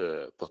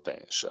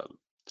potential.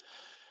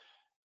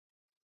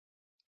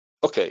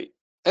 Okay,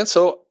 and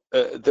so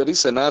there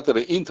is another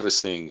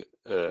interesting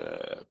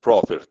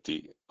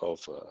property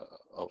of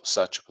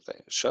such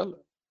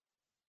potential.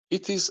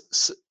 It is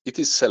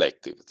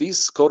selective.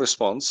 This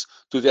corresponds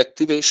to the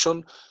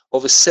activation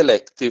of a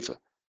selective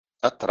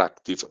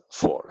attractive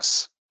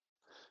force.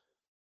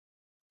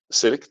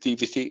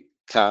 Selectivity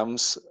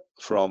comes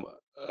from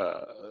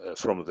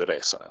the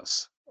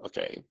resonance.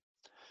 Okay.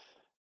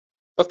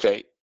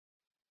 Okay.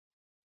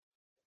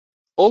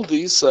 All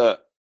these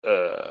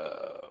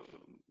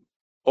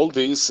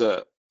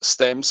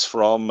stems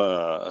from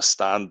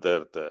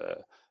standard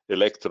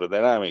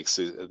electrodynamics.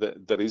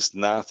 There is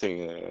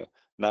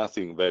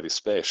nothing very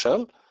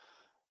special,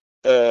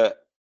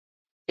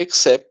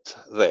 except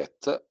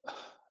that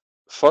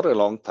for a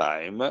long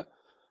time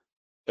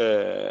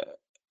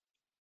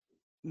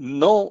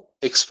no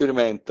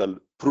experimental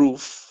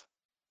proof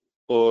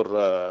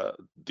or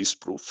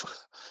disproof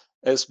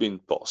has been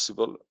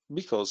possible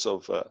because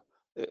of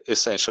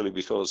essentially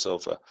because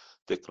of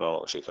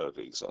technological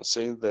reasons.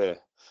 In the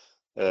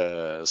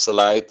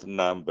slide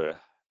number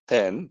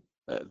 10,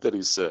 there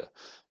is a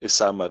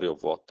summary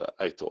of what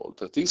I told.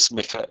 This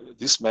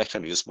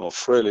mechanism of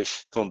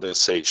Freilich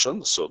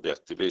condensation, so the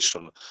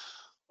activation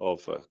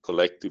of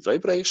collective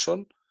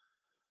vibration,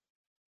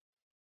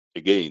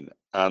 again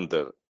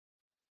under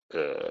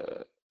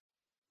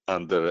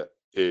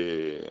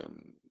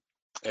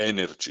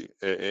energy,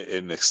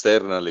 an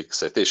external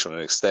excitation,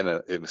 an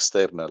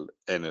external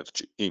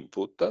energy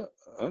input,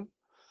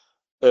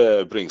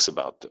 brings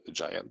about a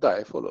giant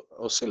dipole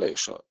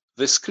oscillation.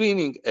 The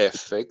screening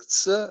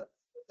effects are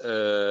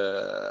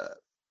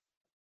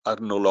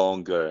no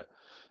longer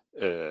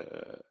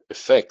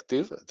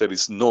effective. There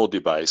is no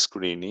device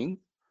screening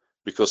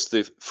because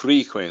the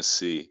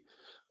frequency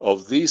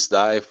of these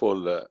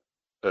dipole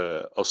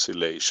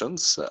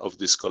oscillations, of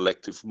these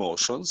collective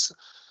motions,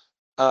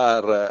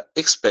 are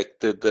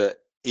expected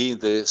in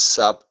the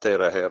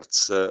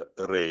sub-terahertz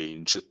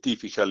range,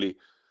 typically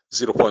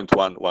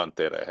 0.11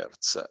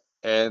 terahertz.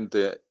 And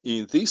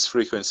in this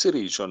frequency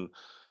region,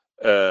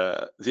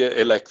 the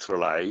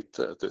electrolyte,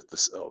 the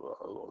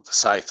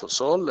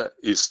cytosol,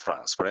 is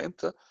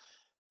transparent,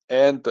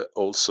 and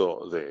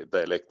also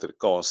the electric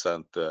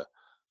constant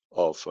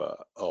of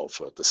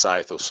the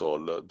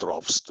cytosol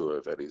drops to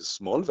a very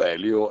small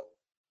value,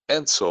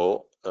 and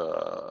so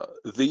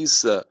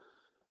these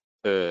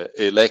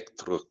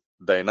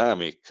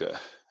electrodynamic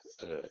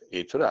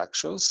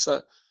interactions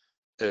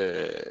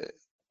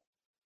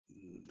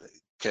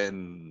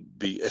can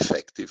be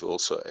effective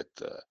also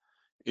at,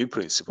 in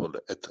principle,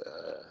 at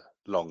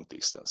long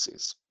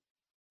distances.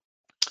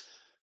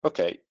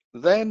 Okay,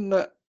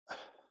 then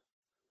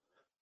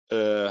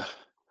Herbert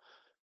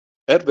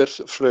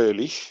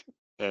Freilich,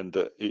 and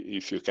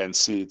if you can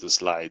see the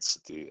slides,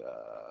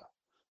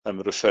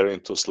 I'm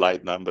referring to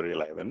slide number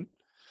 11.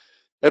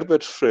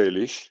 Herbert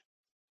Freilich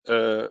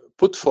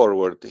put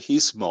forward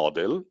his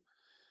model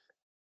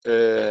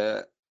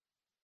in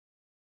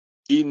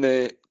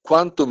a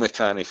quantum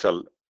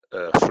mechanical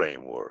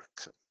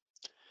framework,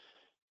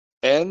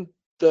 and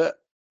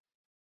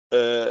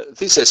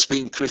this has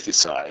been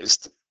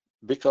criticized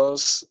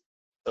because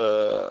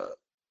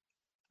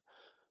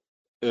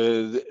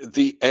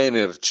the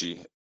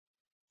energy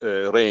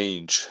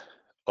range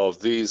of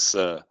these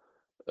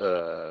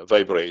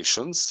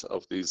vibrations,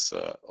 of these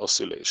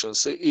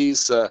oscillations,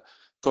 is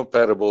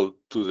comparable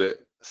to the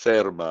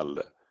thermal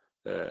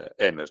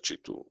energy,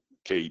 to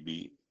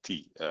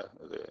kBT,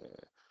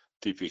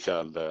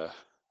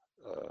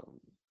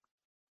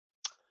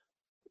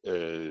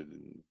 the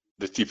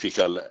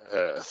typical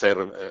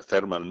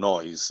thermal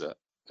noise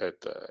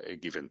at a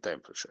given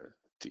temperature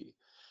T.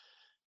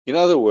 In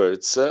other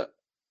words,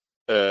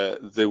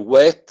 the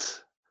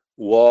wet,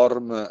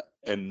 warm,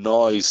 and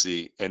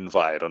noisy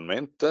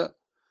environment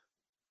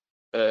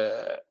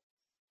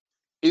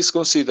is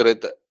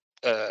considered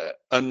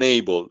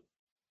unable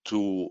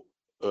to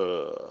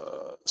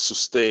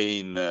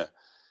sustain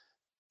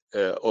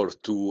or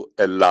to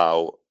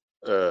allow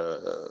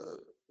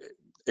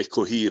a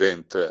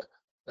coherent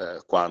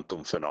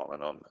quantum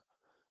phenomenon,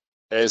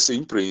 as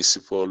in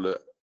principle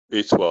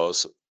it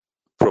was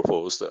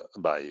proposed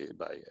by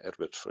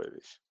Herbert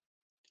Freilich.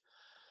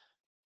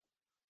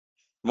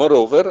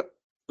 Moreover,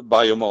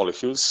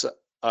 biomolecules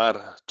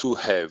are too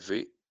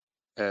heavy,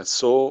 and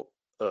so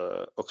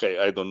okay,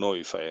 I don't know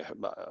if I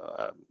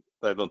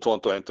don't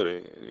want to enter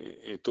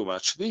in too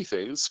much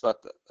details,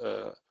 but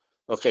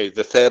okay,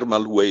 the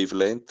thermal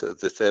wavelength,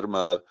 the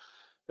thermal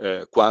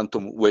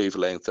quantum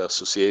wavelength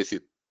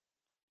associated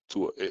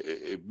to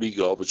a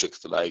big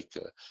object like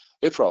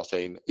a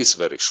protein is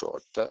very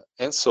short,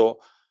 and so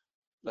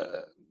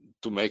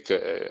to make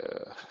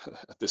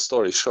the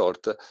story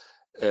short,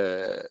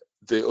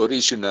 the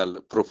original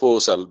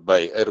proposal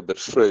by Herbert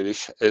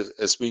Freilich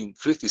has been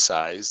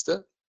criticized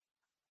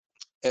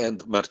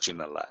and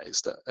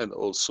marginalized, and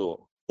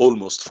also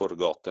almost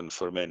forgotten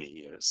for many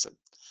years.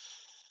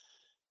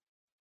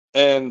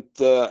 And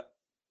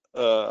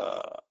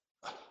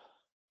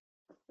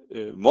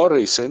more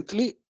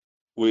recently,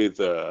 with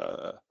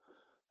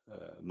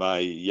my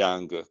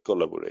young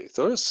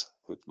collaborators,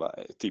 with my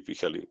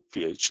typically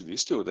PhD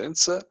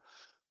students,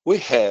 we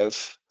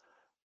have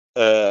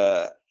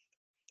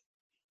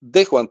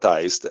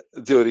dequantized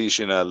the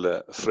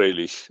original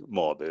Freilich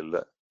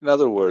model. In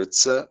other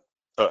words,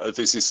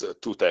 this is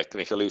too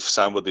technical. If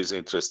somebody is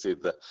interested,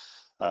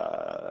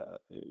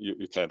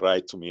 you can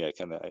write to me. I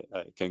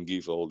can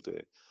give all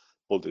the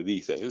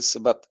details.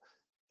 But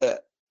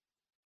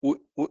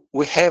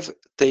we have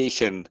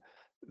taken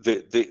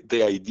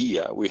the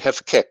idea. We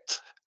have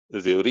kept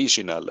the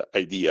original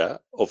idea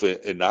of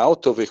an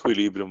out of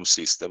equilibrium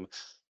system.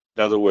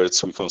 In other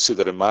words, we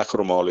consider a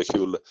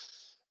macromolecule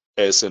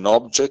as an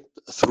object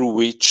through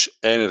which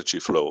energy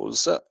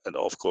flows, and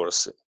of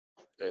course,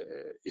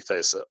 it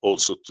has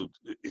also to,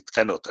 it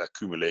cannot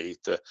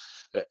accumulate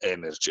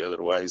energy,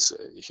 otherwise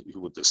it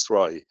would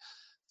destroy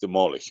the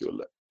molecule.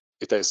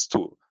 It has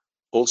to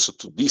also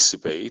to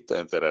dissipate,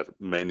 and there are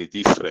many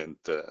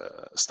different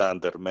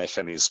standard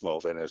mechanisms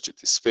of energy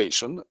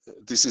dissipation.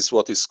 This is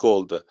what is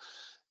called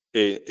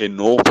an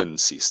open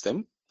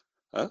system,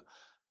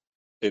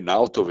 an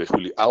out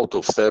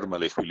of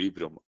thermal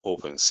equilibrium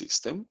open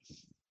system.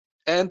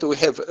 And we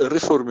have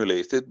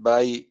reformulated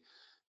by,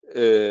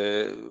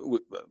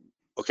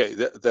 okay,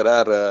 there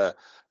are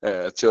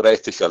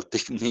theoretical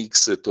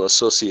techniques to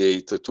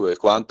associate to a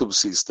quantum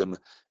system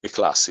a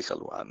classical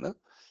one.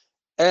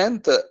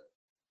 And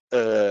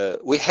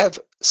we have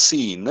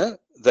seen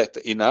that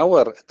in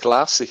our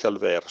classical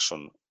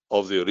version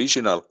of the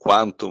original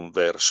quantum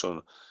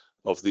version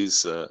of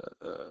this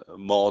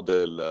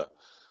model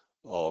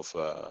of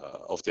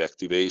the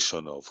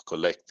activation of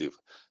collective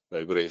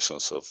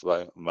vibrations of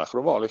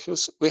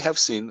macromolecules, we have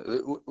seen,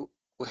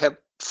 we have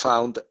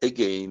found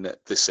again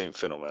the same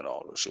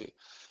phenomenology.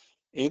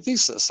 In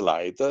this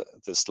slide,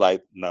 the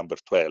slide number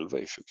 12,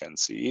 if you can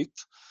see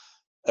it,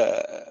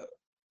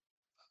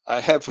 I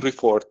have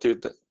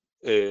reported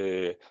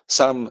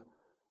some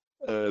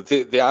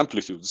the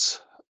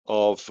amplitudes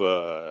of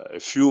a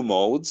few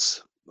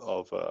modes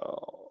of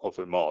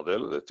a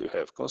model that you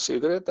have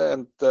considered,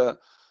 and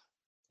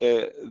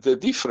the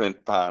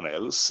different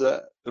panels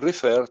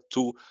refer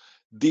to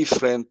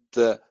different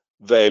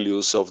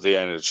values of the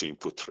energy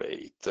input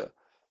rate.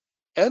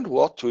 And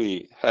what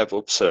we have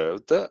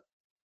observed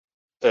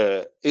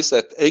is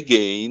that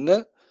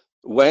again,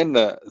 when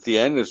the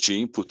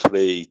energy input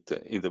rate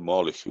in the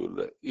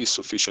molecule is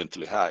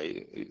sufficiently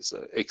high,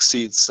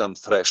 exceeds some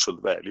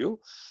threshold value,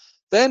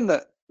 then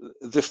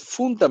the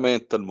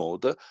fundamental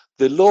mode,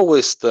 the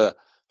lowest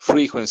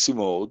frequency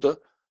mode,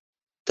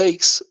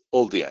 takes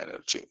all the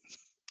energy.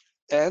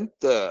 And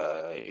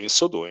in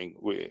so doing,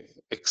 we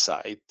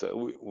excite,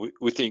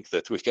 we think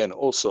that we can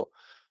also,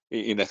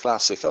 in a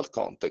classical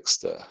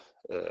context,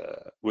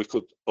 we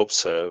could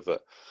observe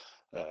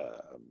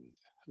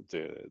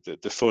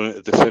the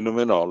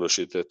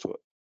phenomenology that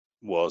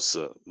was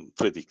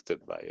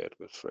predicted by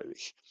Herbert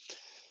Friedrich.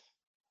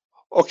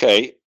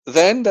 Okay,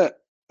 then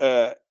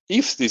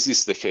if this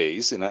is the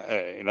case, in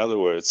other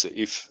words,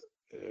 if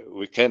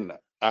we can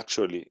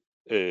actually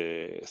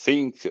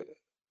think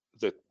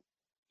that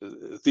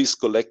these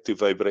collective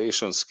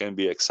vibrations can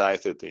be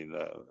excited in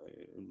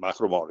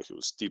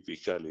macromolecules,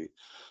 typically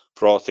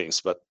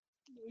proteins, but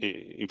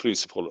in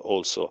principle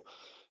also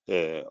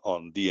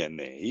on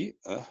DNA.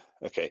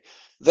 Okay,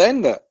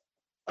 then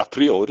a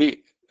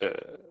priori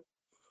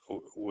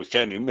we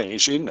can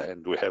imagine,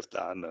 and we have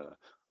done,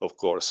 of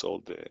course, all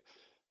the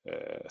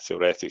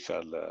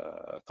theoretical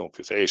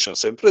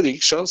computations and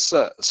predictions.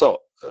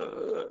 So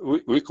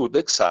we could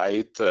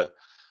excite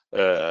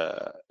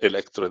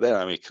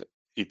electrodynamic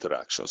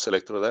interactions,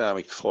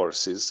 electrodynamic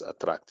forces,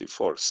 attractive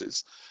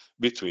forces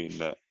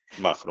between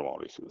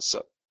macromolecules.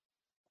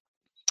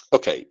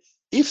 Okay,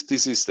 if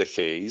this is the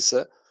case,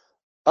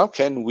 how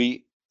can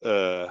we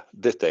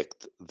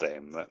detect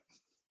them?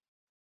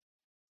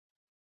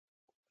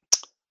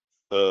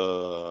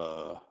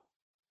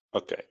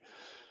 Okay,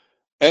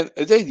 and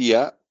the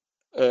idea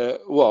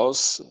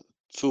was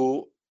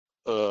to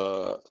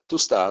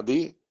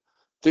study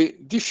the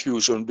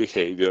diffusion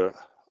behavior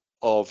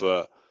of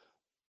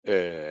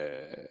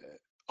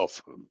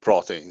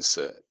proteins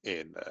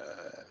in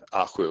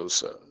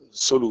aqueous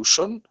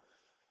solution,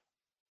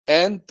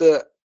 and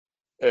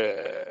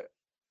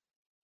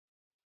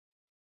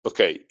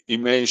okay,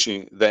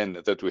 imagine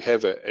then that we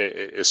have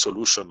a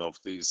solution of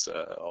this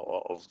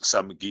of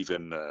some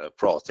given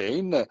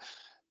protein,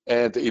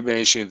 and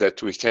imagine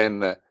that we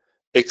can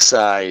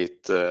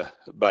excite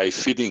by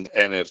feeding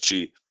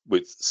energy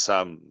with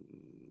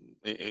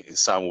in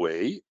some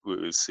way. We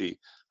will see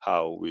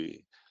how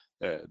we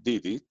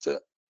did it,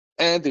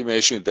 and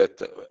imagine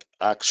that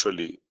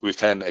actually we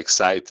can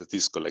excite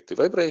these collective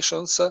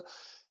vibrations,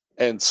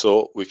 and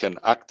so we can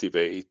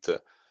activate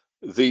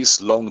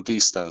these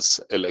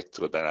long-distance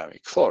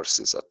electrodynamic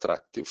forces,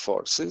 attractive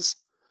forces.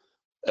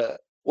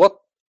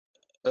 What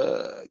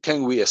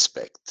can we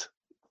expect?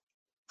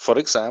 For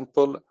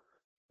example,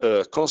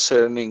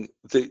 concerning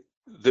the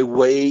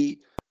way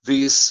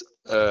this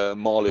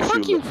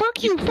molecule.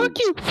 Fuck your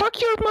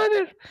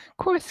mother.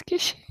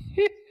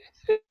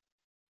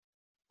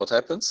 What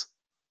happens?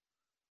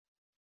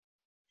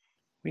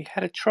 We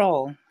had a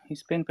troll.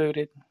 He's been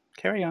booted.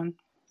 Carry on.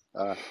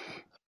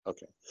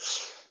 Okay.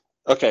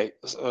 Okay.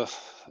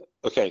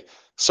 Okay.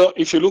 So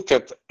if you look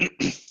at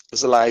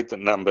slide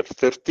number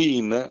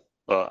 13,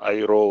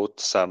 I wrote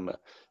some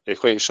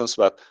equations,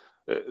 but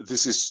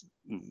this is,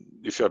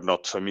 if you're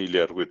not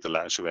familiar with the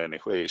Langevin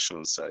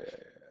equations,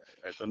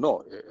 I don't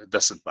know, it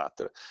doesn't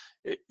matter.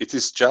 It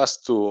is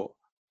just to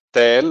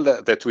tell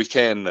that we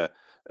can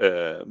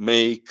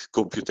make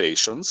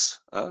computations,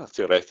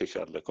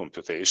 theoretical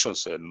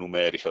computations and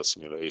numerical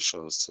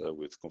simulations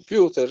with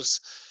computers,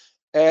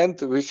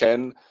 and we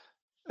can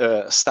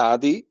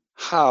study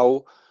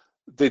how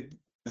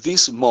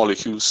these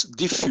molecules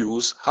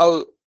diffuse,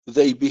 how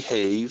they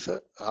behave,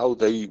 how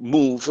they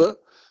move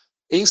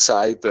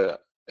inside a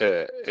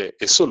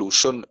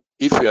solution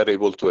if we are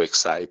able to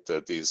excite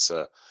these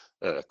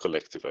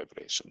collective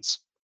vibrations.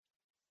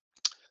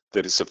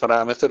 There is a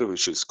parameter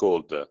which is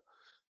called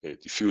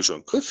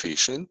diffusion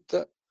coefficient,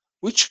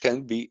 which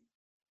can be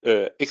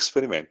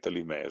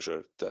experimentally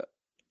measured.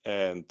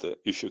 And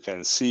if you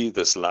can see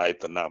the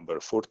slide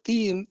number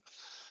 14,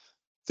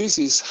 this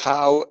is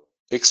how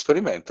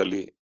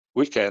experimentally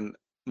we can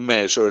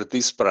measure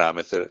this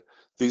parameter,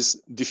 this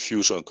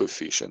diffusion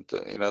coefficient.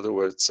 In other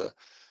words,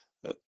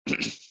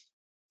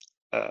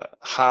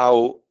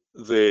 how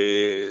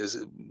the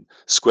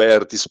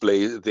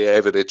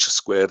average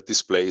square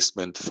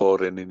displacement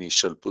for an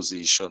initial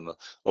position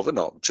of an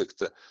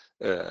object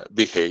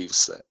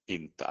behaves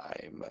in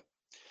time.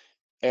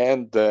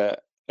 And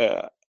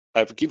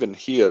I've given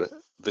here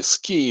the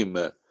scheme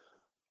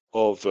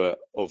of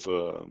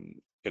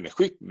an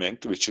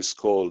equipment which is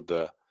called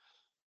the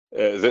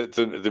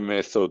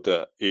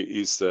method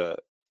is the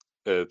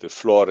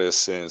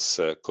fluorescence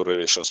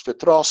correlation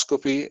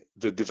spectroscopy.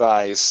 The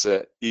device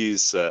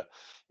is a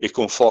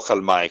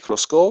confocal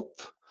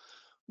microscope,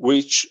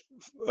 which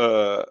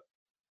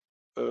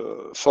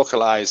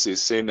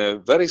focalizes in a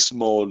very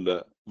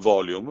small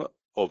volume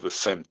of a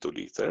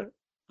femtoliter,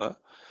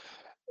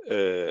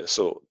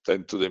 so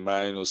 10 to the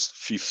minus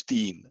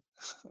 15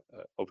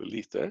 of a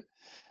liter,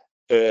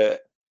 a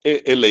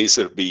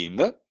laser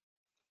beam.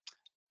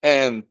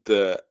 And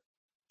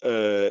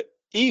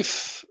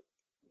if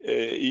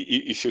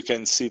you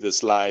can see the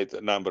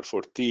slide number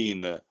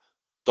 14,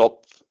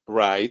 top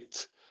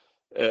right,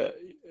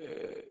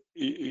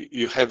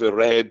 you have a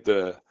red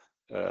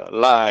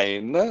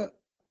line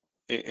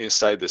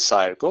inside the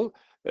circle.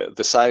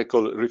 The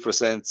circle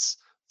represents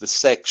the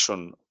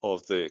section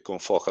of the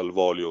confocal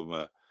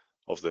volume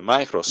of the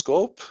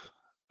microscope,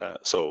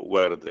 so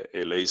where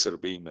a laser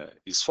beam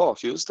is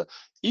focused.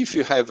 If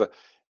you have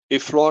a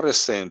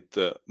fluorescent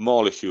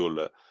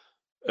molecule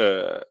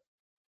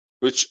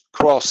which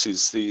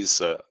crosses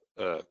this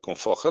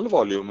confocal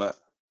volume,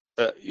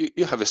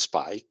 you have a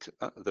spike.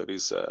 There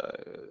is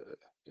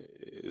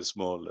a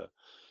small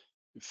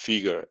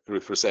figure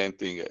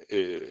representing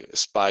a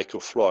spike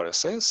of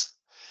fluorescence.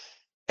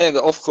 And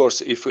of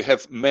course, if we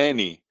have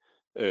many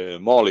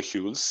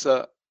molecules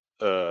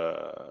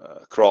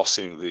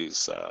crossing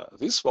this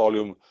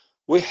volume,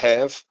 we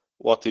have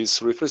what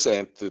is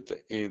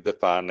represented in the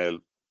panel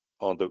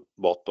on the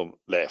bottom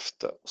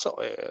left, so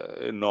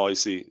a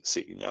noisy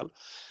signal.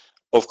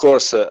 Of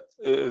course,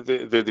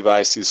 the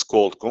device is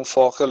called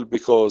confocal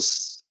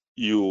because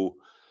you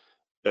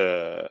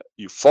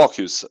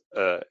focus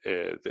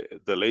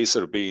the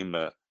laser beam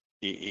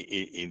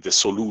in the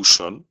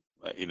solution,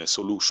 in a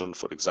solution,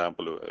 for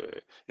example,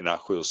 an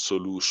aqueous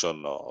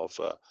solution of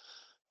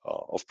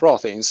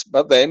proteins,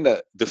 but then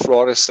the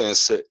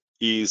fluorescence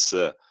is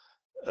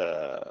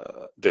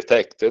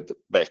detected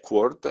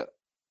backward,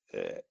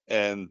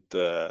 and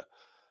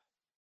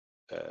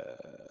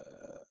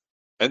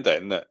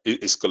then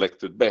it is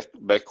collected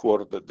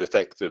backward,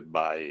 detected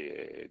by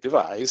a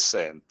device,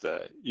 and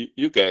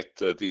you get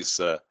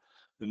this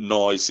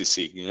noisy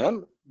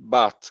signal.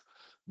 But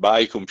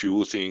by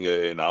computing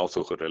an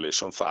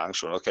autocorrelation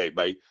function, okay,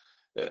 by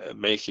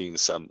making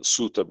some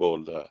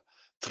suitable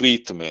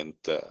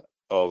treatment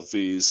of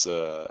this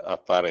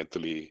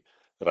apparently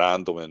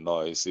random and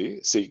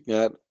noisy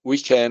signal, we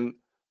can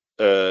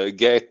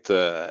get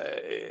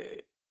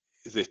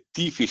the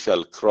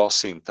typical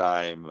crossing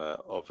time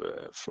of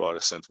a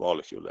fluorescent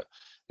molecule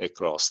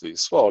across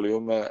this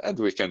volume, and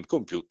we can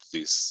compute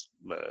this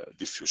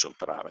diffusion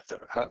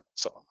parameter.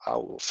 So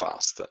how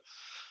fast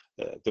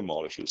the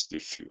molecules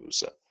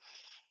diffuse.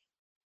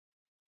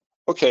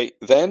 Okay,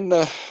 then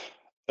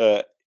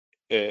the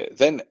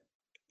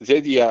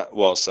idea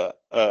was,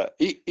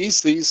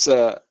 is this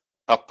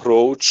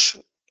approach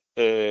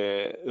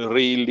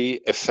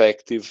really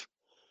effective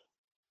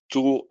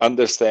to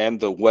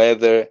understand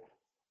whether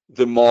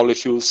the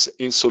molecules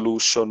in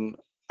solution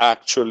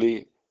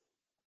actually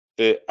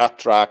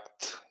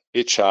attract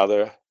each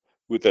other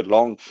with a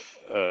long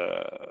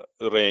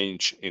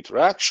range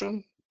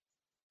interaction?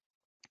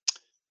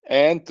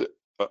 And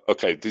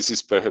okay, this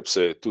is perhaps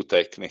a too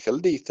technical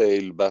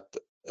detail, but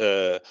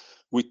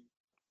we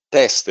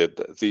tested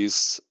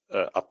this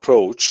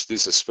approach,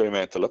 this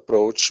experimental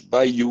approach,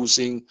 by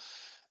using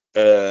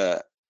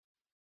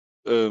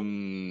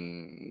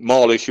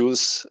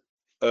molecules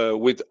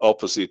with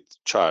opposite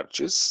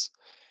charges,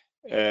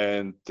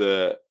 and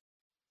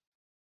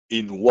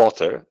in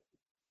water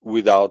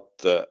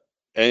without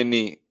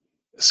any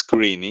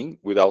screening,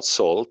 without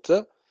salt,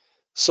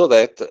 so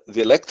that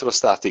the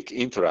electrostatic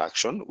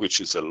interaction, which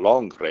is a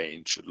long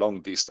range,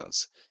 long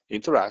distance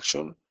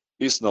interaction,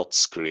 is not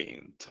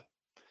screened.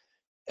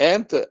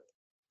 And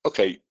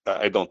Okay,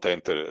 I don't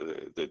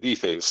enter the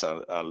details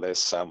unless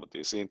somebody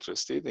is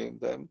interested in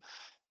them.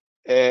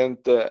 And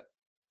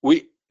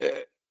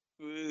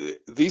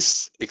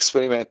this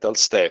experimental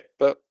step,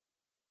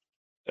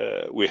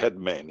 we had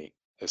many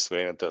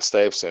experimental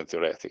steps and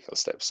theoretical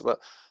steps, but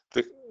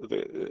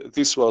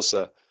this was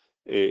an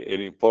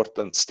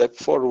important step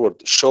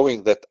forward,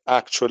 showing that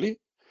actually,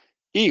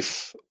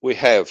 if we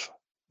have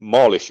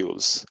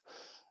molecules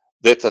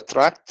that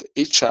attract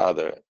each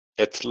other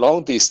at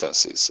long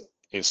distances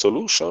in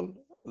solution,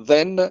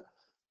 then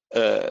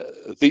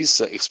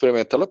this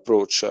experimental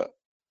approach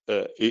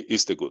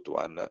is the good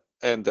one.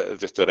 And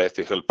the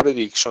theoretical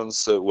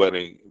predictions were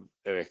in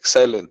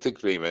excellent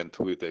agreement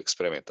with the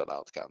experimental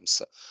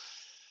outcomes.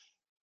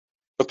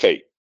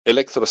 Okay,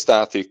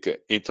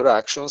 electrostatic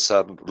interactions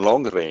are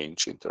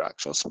long-range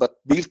interactions, but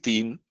built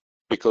in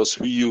because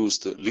we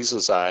used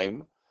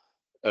lysozyme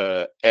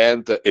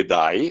and a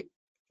dye,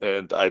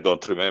 and I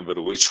don't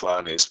remember which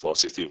one is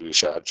positively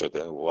charged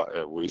and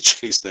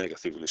which is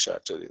negatively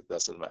charged. It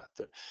doesn't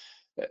matter.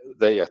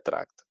 They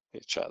attract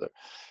each other.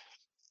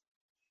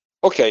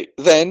 Okay,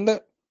 then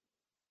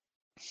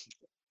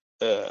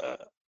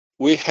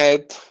we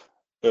had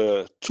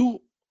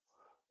two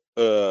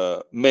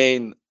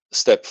main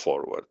step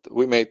forward.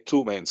 We made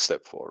two main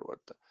step forward.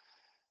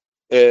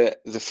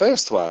 The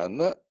first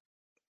one,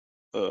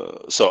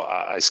 so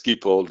I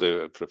skip all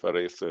the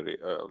preparatory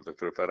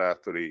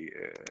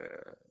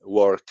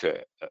work,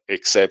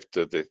 except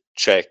the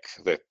check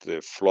that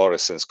the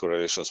fluorescence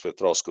correlation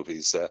spectroscopy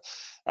is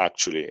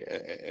actually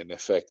an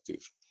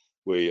effective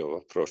way of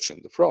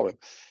approaching the problem.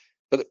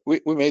 But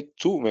we made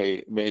two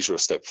major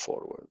steps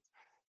forward.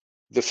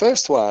 The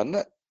first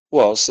one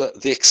was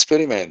the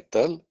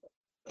experimental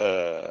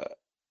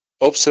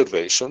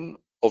observation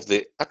of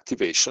the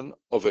activation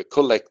of a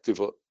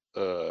collective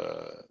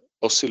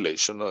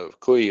oscillation, of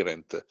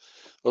coherent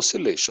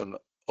oscillation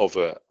of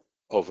a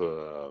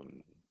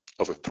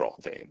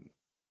protein.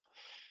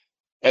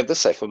 And the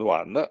second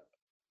one,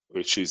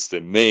 which is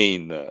the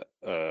main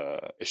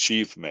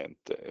achievement,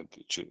 and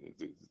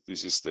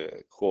this is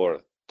the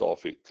core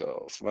topic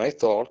of my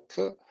talk,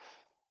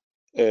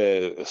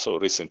 so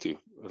recently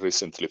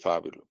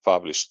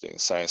published in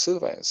Science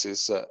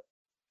Advances,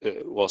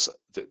 was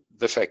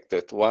the fact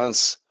that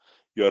once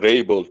you are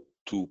able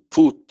to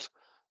put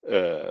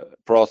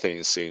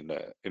proteins in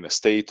a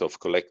state of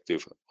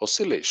collective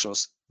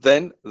oscillations,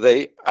 then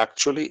they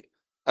actually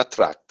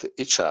attract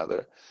each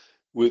other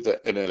with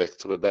an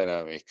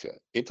electrodynamic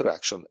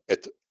interaction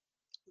at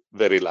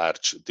very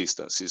large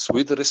distances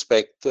with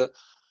respect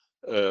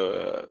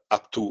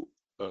up to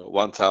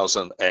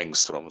 1000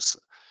 angstroms,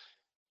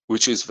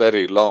 which is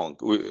very long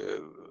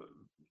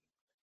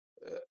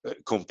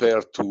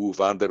compared to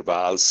van der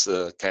Waals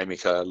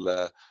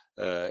chemical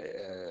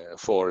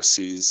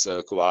forces,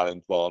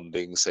 covalent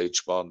bondings,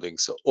 H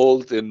bondings, all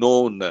the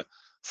known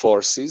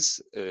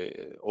forces,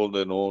 all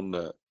the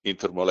known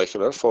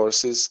intermolecular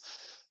forces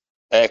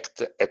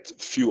act at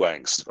few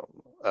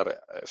angstrom, are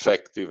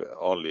effective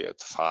only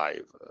at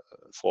 4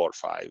 or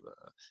 5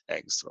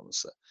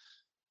 angstroms.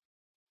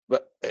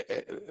 But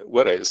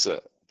whereas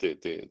the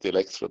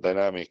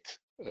electrodynamic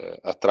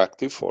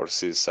attractive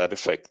forces are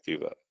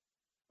effective,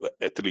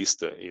 at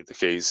least in the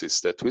cases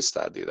that we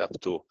studied, up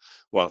to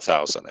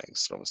 1000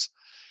 angstroms.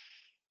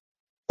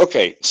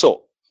 Okay,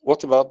 so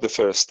what about the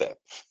first step?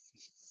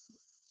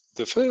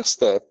 The first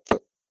step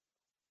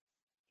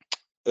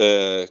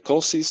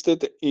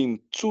consisted in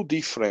two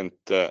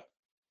different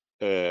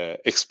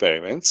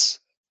experiments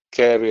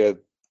carried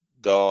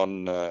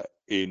on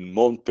in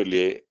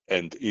Montpellier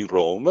and in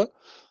Rome.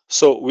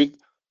 So with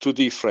two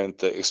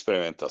different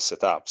experimental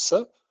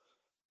setups.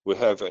 We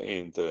have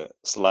in the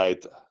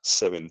slide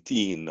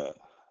 17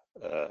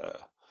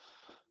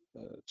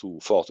 two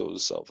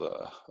photos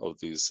of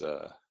these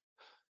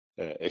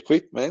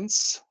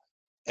equipments,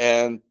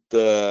 and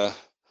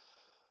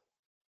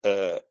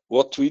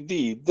what we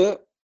did,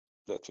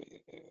 let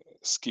me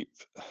skip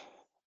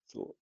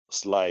to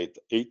slide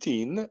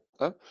 18,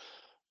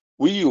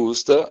 we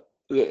used the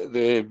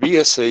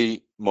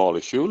BSA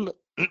molecule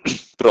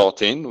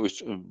protein,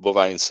 which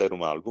bovine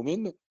serum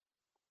albumin,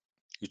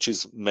 which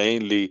is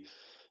mainly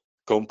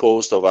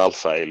composed of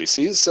alpha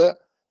helices.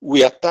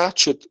 We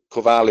attached,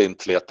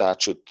 covalently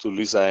attached to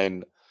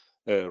lysine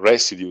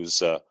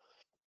residues,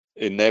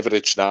 an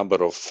average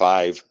number of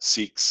 5,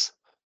 6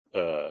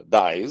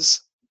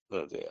 dyes,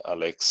 the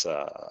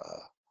Alexa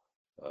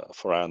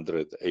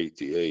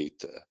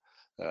 488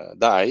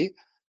 dye.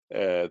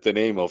 The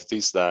name of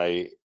this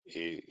dye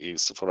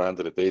is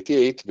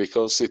 488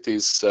 because it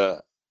is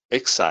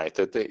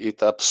excited,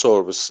 it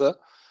absorbs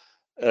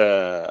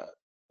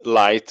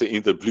light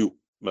in the blue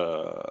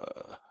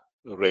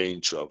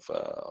range of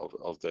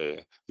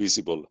the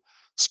visible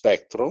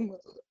spectrum,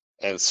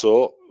 and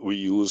so we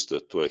used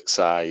to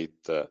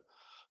excite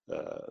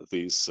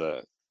this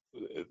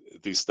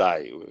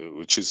dye,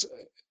 which is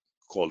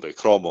called a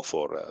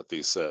chromophore.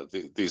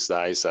 These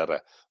dyes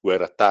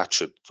were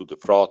attached to the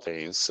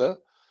proteins, so,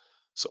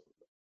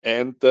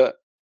 and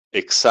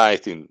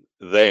exciting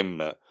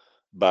them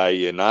by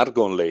an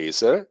argon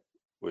laser,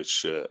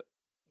 which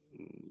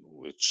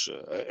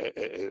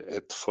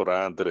at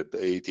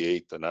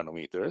 488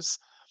 nanometers,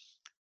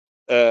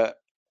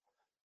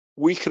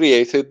 we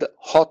created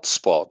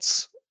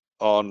hotspots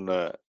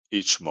on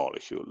each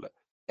molecule.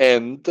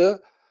 And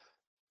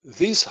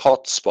these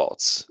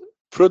hotspots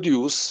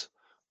produce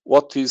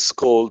what is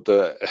called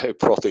a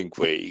protein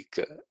quake.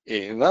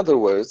 In other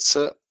words,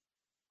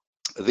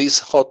 these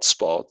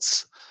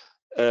hotspots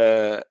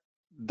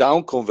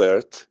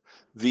down-convert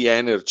the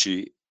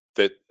energy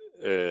that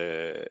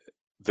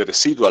the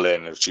residual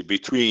energy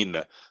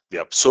between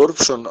the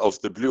absorption of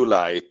the blue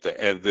light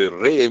and the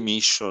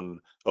re-emission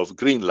of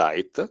green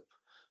light,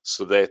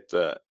 so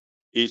that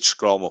each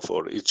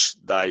chromophore, each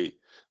dye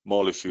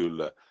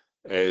molecule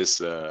has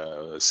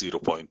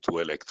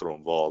 0.2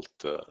 electron volt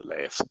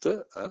left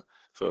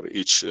for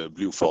each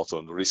blue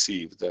photon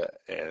received,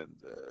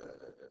 and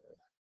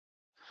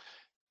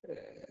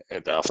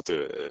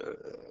after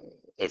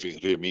having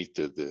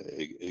re-emitted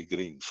a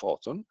green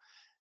photon.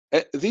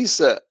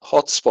 These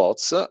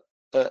hotspots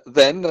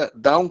then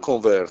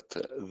down-convert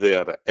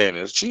their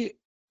energy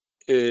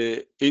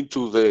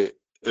into the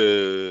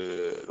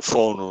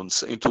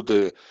phonons, into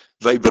the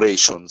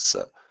vibrations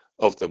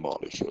of the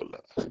molecule.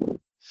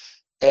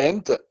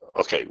 And,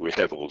 okay, we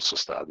have also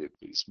studied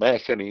this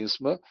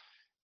mechanism,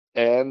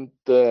 and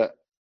the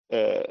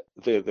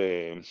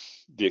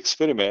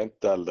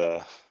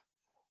experimental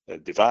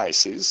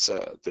devices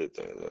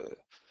that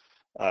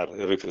are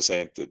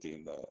represented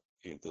in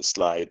the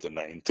slide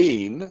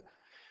 19.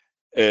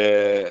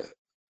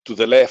 To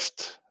the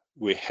left,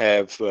 we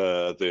have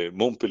the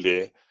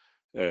Montpellier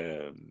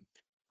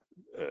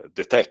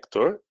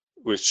detector,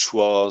 which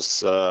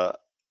was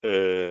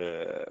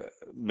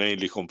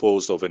mainly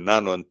composed of a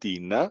nano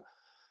antenna.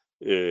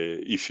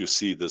 If you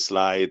see the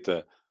slide,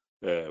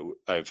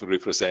 I've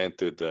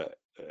represented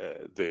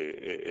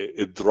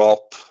a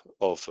drop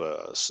of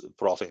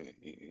protein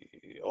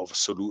of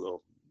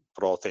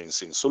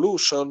proteins in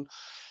solution,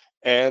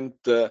 and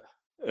the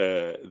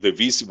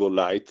visible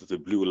light, the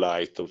blue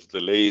light of the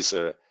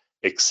laser,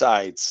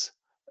 excites,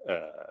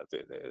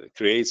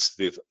 creates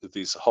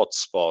these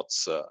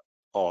hotspots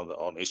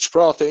on each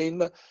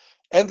protein,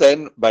 and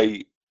then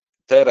by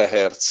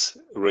terahertz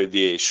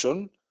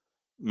radiation,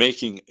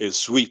 making a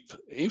sweep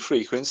in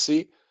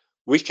frequency,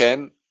 we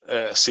can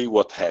see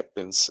what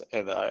happens.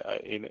 And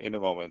in a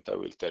moment, I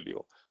will tell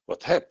you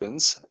what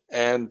happens.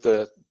 And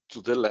to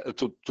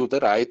the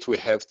right, we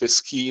have the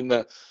scheme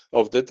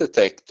of the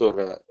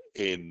detector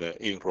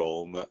in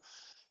Rome.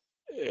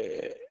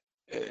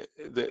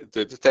 The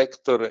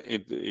detector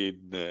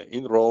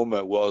in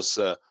Rome was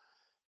a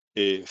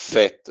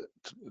FET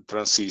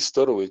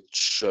transistor,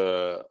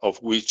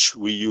 of which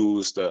we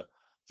used a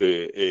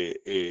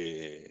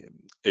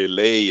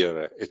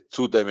layer, a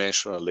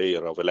two-dimensional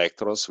layer of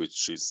electrons,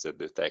 which is the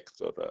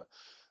detector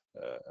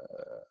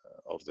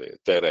of the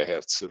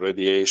terahertz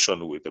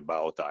radiation with the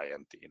bow tie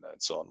antenna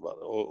and so on. But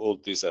all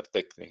these are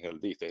technical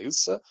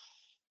details.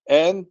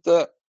 And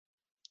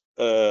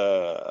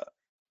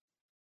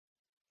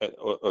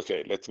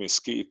okay, let me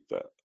skip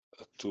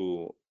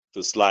to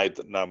the slide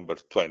number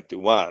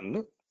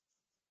 21.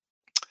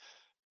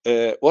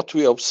 What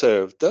we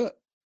observed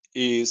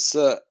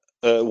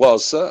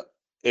was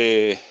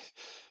a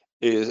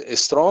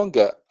strong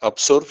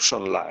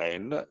absorption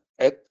line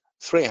at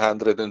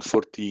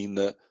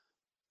 314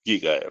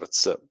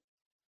 gigahertz.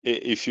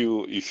 If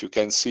you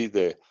can see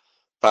the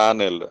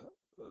panel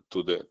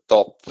to the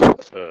top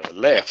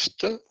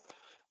left,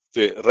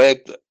 the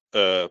red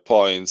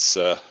points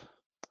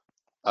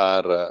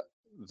are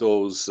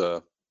those.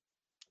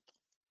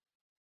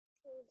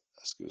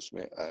 Excuse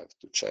me, I have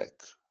to check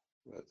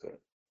whether.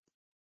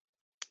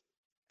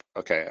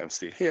 Okay, I'm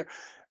still here.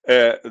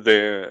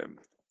 The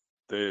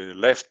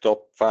left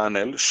top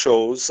panel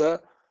shows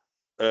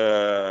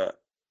a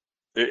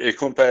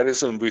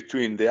comparison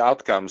between the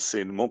outcomes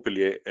in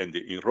Montpellier and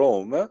in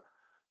Rome.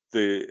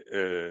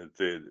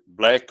 The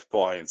black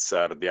points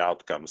are the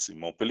outcomes in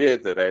Montpellier.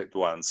 The red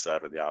ones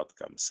are the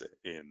outcomes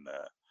in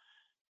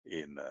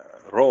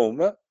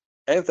Rome,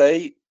 and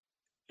they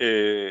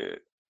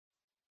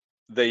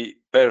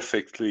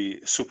perfectly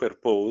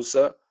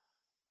superpose,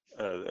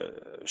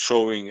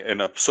 showing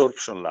an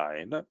absorption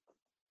line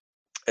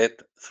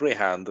at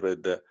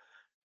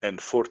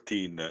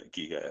 314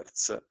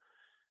 gigahertz.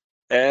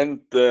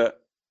 And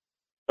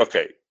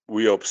okay,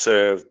 we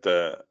observed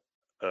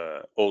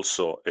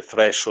also a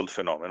threshold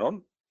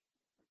phenomenon.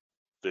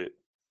 The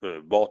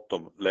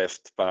bottom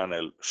left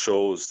panel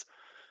shows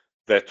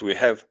that we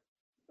have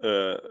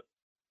to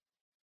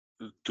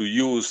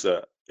use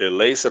a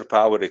laser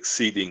power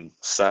exceeding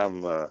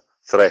some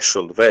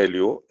threshold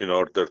value in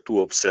order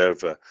to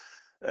observe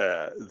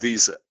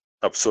this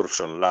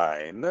absorption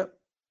line.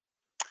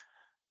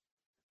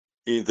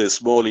 In the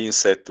small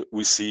inset,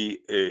 we see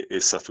a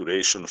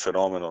saturation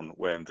phenomenon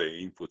when the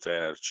input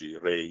energy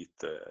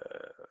rate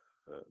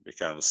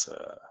becomes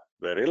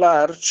very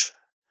large.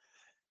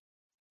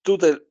 On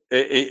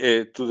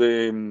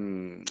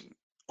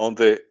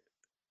the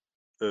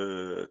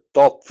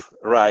top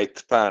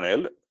right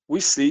panel, we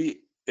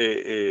see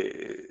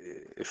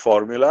a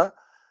formula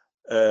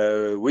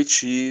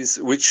which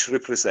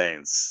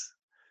represents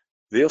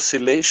the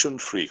oscillation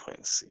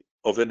frequency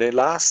of an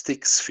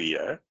elastic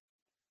sphere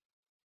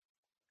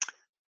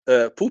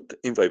put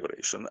in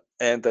vibration,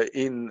 and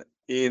in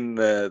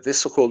the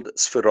so-called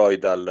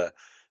spheroidal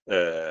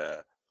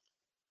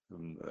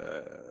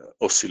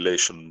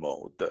oscillation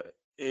mode,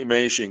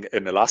 imaging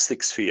an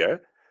elastic sphere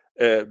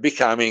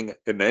becoming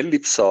an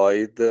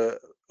ellipsoid,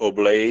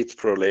 oblate,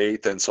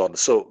 prolate, and so on.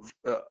 So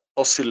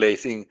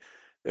oscillating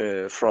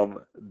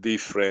from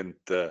different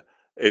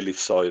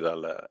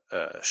ellipsoidal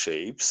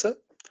shapes.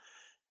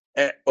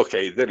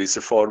 Okay, there is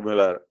a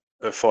formula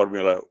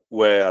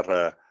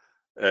where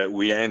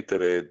we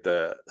entered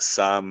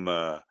some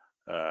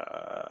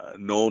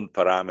known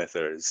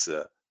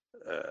parameters,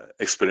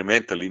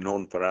 experimentally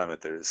known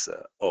parameters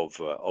of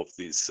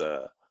this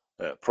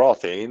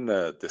protein,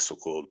 the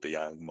so-called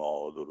Young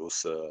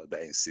modulus,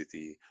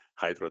 density,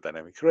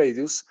 hydrodynamic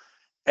radius,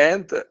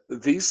 and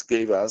this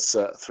gave us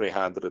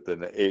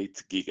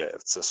 308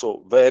 gigahertz,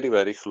 so very,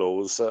 very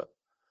close to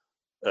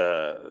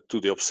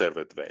the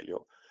observed value.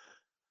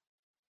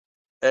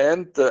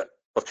 And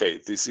okay,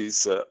 this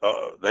is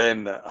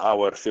then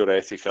our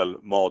theoretical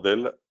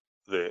model,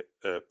 the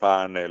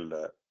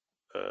panel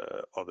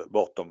on the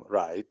bottom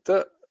right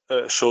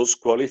shows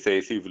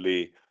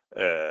qualitatively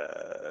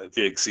the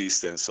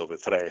existence of a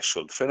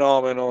threshold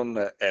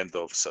phenomenon and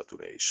of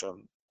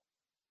saturation.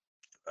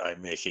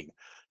 I'm making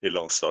a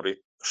long story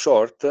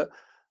short,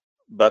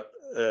 but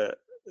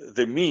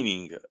the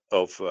meaning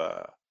of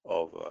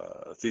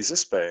these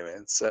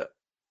experiments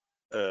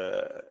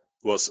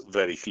was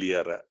very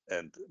clear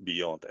and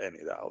beyond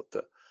any doubt.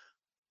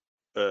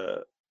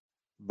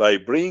 By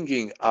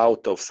bringing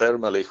out of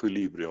thermal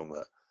equilibrium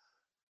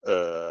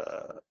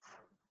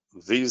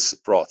these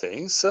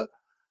proteins,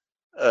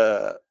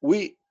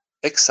 we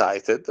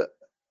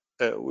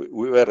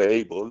were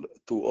able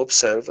to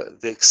observe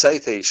the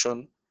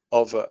excitation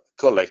of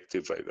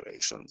collective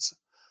vibrations.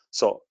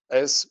 So,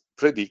 as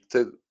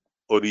predicted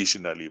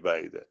originally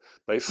by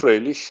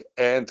Freilich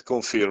and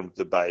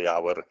confirmed by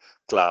our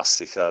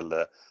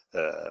classical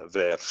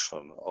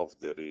version of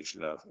the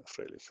original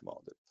Freilich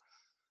model.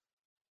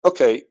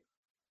 Okay,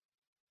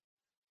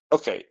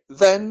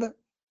 then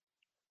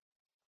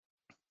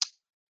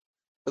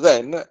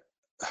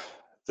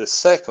the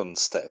second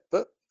step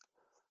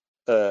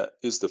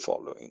is the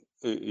following.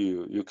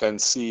 You can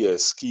see a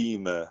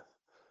scheme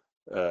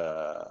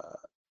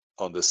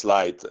on the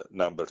slide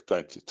number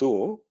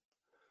 22.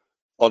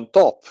 On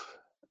top,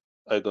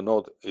 I don't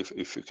know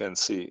if you can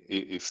see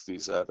if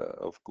these are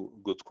of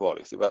good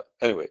quality, but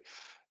anyway,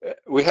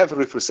 we have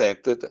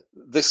represented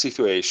the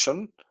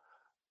situation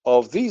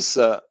of these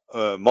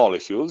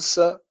molecules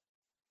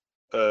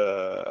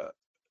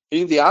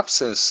in the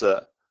absence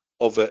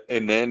of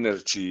an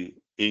energy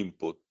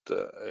input,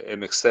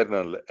 an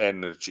external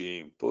energy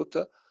input,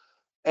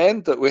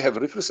 and we have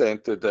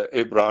represented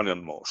a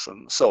Brownian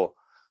motion. So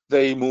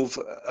they move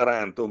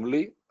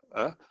randomly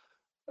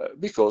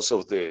because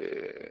of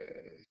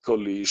the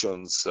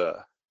collisions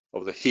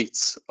of the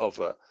hits of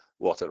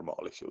water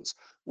molecules.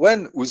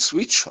 When we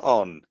switch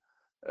on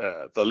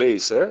the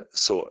laser,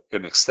 so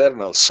an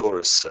external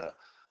source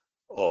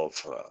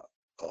of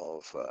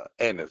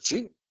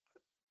energy,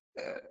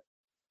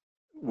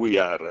 we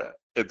are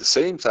at the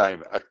same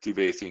time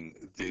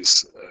activating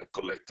these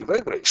collective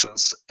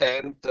vibrations,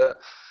 and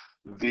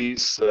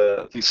this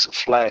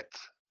flat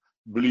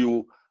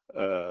blue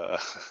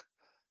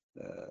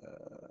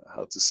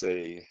how to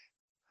say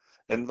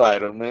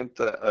environment,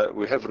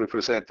 we have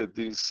represented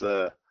this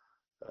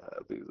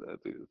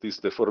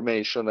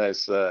deformation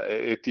as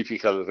a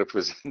typical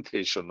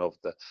representation of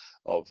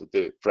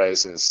the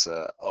presence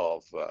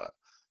of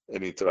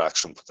an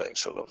interaction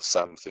potential of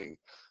something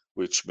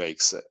which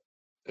makes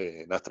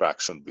an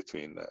attraction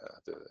between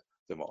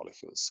the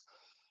molecules.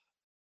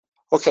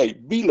 Okay,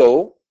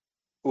 below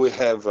we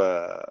have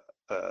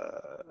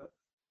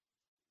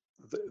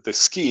the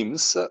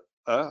schemes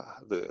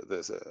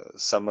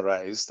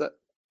summarized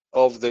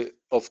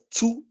of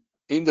two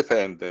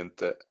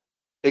independent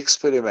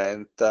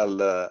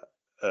experimental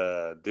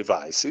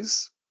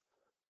devices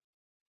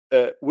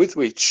with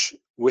which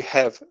we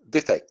have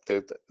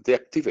detected the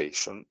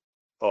activation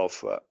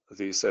of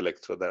these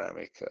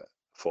electrodynamic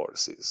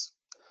forces.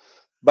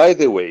 By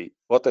the way,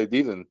 what I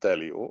didn't tell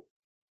you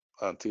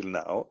until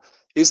now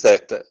is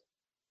that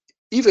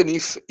even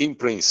if in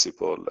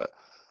principle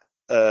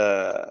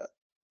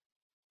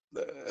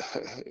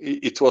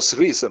it was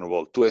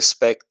reasonable to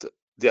expect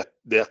the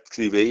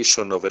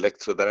activation of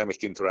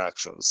electrodynamic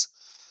interactions,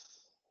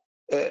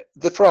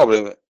 the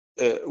problem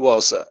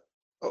was,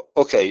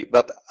 okay,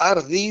 but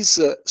are these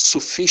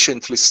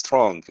sufficiently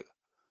strong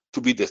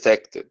to be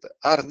detected?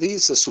 Are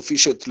these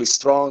sufficiently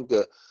strong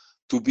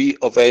to be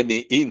of any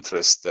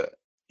interest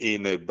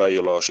in a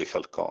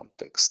biological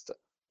context?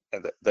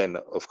 And then,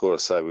 of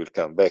course, I will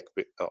come back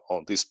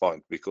on this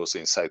point, because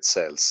inside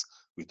cells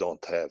we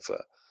don't have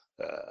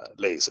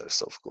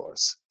lasers, of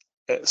course.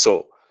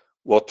 So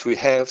what we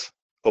have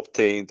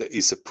obtained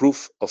is a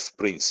proof of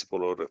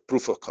principle or a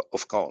proof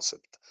of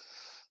concept.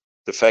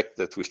 The fact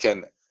that we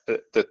can,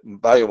 that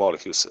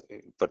biomolecules,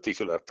 in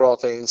particular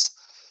proteins,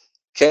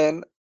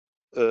 can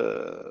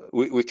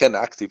we can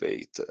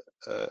activate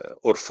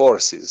or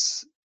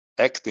forces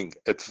acting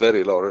at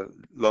very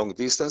long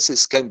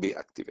distances can be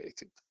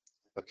activated.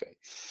 Okay.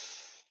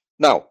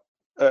 Now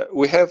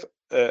we have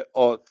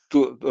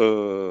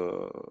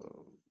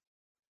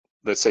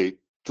let's say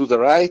to the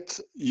right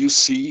you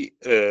see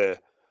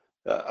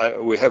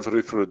we have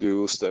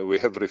reproduced the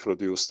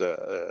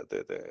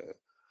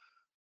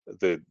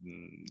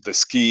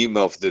scheme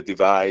of the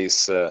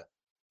device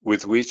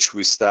with which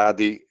we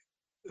study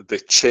the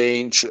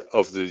change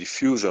of the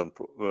diffusion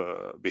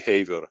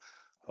behavior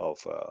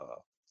of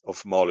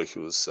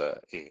molecules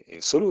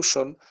in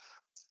solution,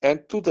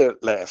 and to the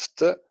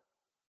left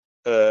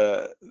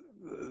there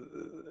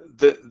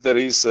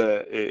is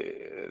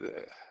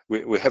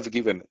we have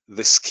given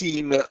the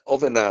scheme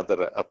of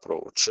another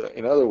approach.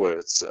 In other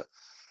words,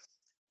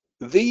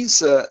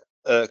 these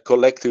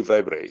collective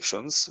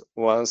vibrations,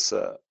 once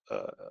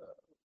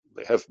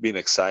they have been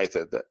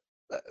excited,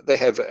 they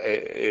have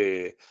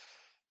a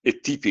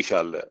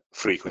typical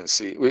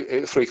frequency,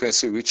 a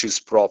frequency which is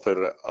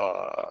proper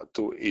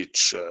to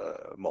each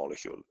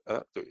molecule.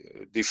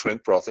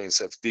 Different proteins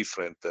have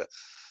different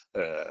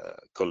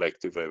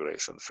collective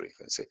vibration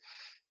frequency.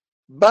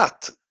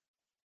 But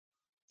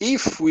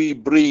if we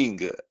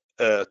bring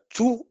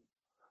two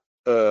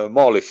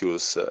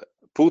molecules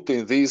put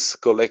in this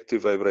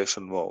collective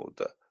vibration mode,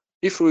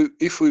 if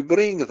we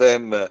bring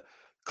them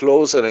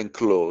closer and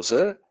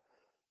closer,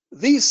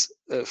 this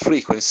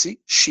frequency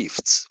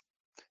shifts.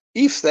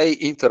 If they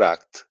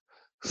interact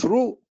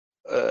through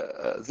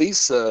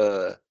this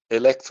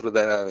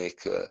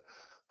electrodynamic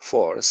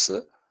force,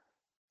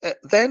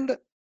 then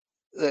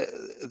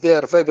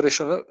their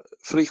vibrational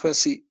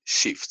frequency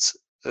shifts.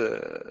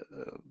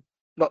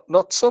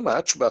 Not so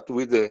much, but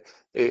with a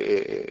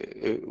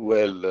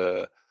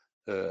well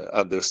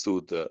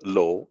understood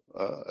law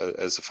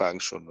as a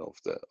function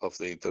of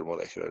the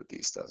intermolecular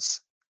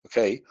distance.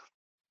 Okay.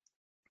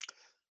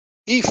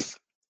 If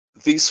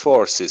these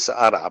forces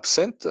are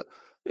absent,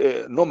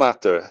 no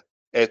matter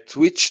at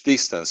which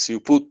distance you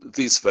put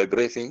these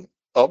vibrating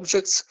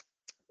objects,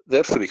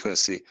 their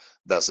frequency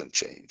doesn't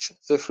change.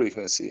 The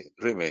frequency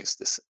remains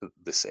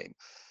the same.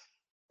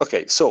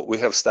 Okay, so we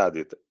have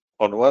studied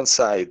on one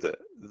side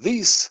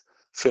this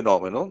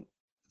phenomenon,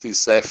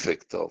 this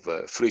effect of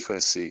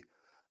frequency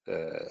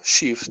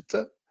shift,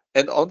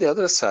 and on the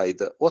other side,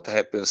 what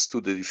happens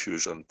to the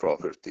diffusion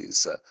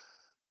properties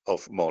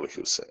of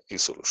molecules in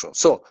solution.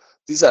 So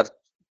these are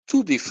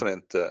two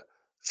different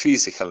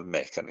physical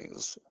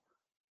mechanisms,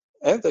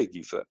 and they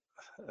give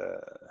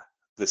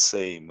the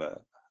same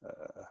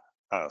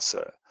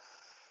answer.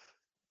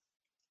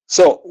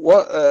 So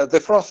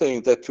the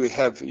protein that we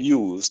have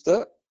used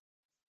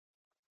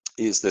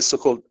is the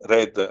so-called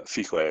red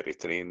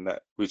phycoerythrin,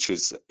 which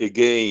is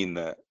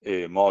again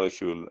a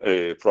molecule,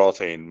 a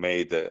protein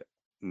made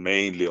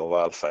mainly of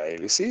alpha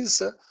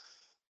helices.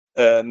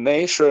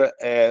 Nature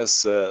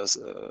has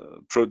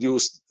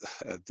produced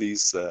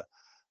this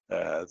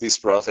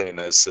protein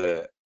as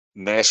a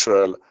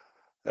natural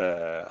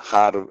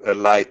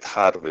light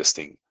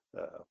harvesting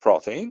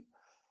protein.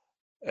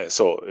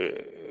 So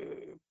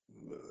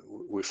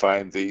we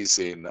find these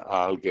in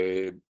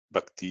algae,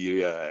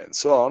 bacteria, and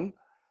so on.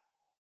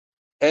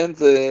 And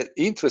the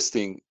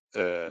interesting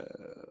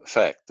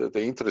fact,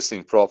 the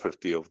interesting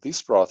property of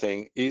this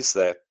protein is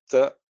that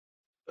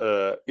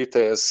it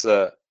has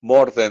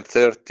more than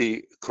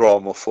 30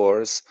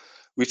 chromophores,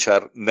 which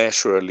are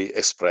naturally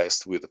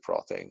expressed with the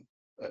protein,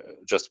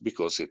 just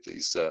because it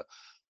is a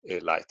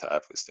light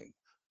harvesting.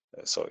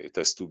 So it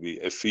has to be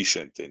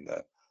efficient in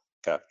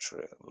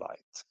capturing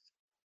light.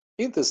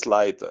 In the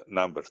slide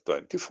number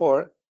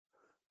 24,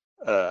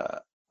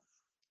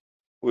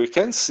 we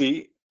can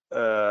see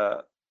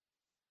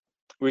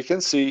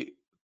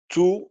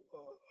two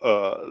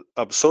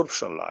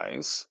absorption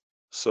lines,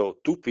 so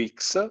two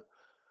peaks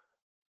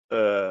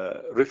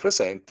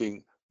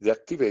representing the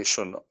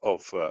activation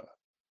of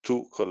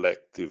two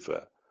collective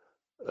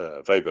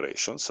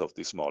vibrations of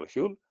this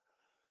molecule.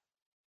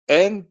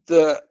 And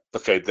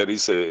okay, there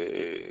is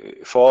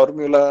a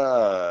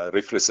formula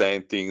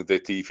representing the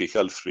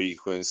typical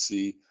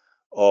frequency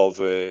of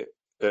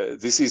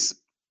this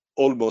is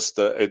almost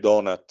a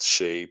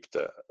donut-shaped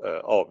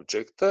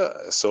object,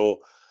 so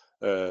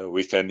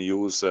we can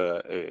use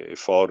a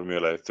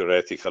formula, a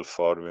theoretical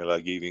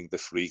formula, giving the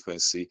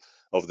frequency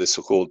of the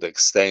so-called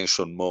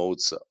extension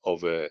modes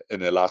of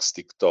an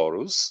elastic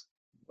torus.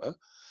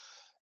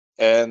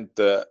 And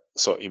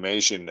so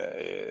imagine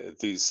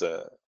this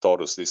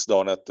torus, this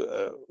donut,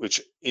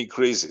 which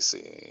increases.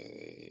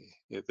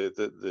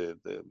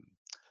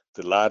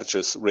 The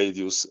largest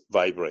radius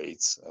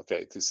vibrates.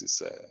 Okay, this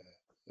is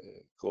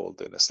called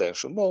an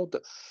extension mode.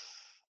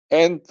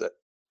 And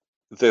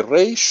the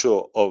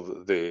ratio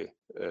of the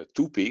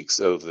two peaks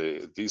of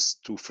these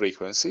two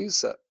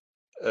frequencies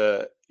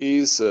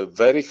is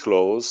very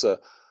close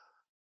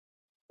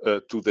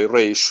to the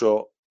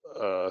ratio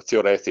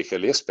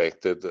theoretically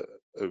expected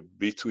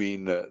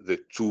between the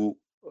two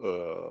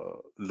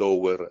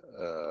lower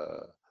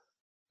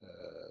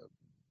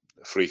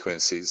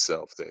frequencies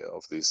of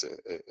these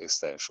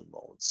extension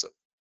modes.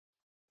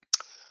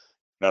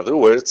 In other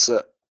words,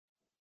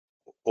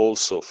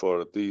 also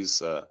for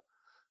these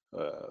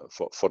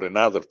for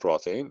another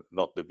protein,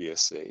 not the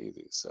BSA,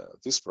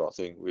 this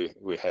protein,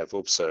 we have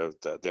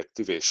observed the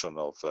activation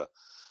of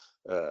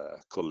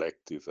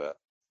collective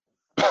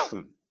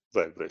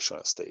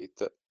vibrational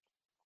state.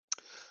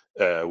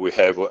 We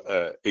have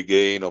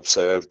again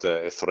observed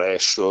a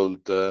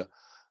threshold in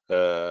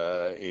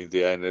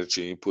the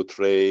energy input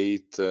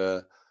rate.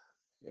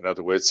 In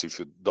other words, if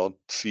you don't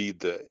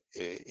feed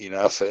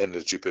enough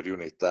energy per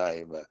unit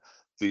time,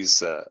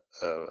 this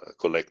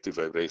collective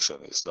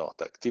vibration is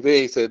not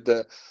activated.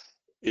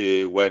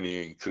 When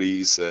you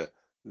increase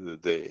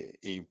the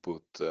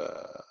input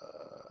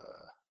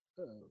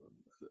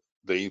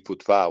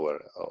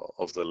power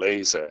of the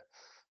laser,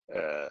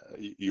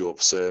 you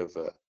observe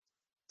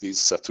this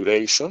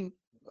saturation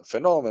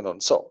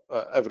phenomenon. So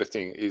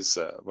everything is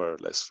more or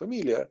less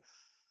familiar.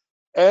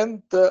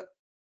 And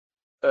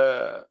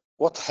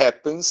what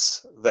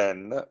happens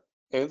then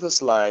in the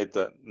slide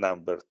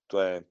number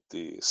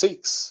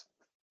 26?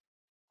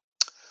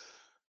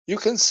 You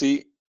can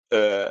see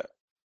to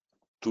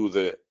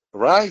the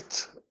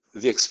right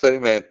the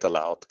experimental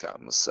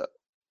outcomes.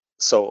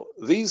 So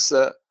these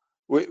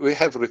we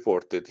have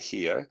reported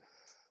here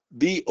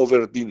d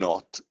over d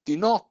naught. D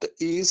naught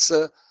is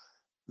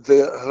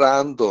the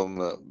random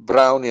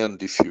Brownian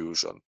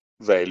diffusion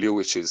value,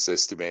 which is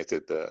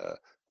estimated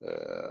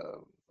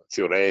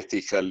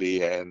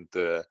theoretically and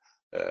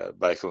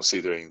by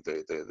considering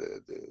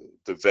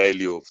the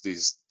value of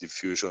this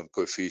diffusion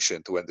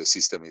coefficient when the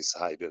system is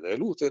highly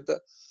diluted.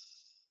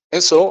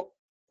 And so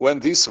when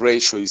this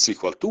ratio is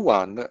equal to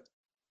 1,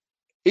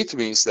 it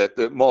means that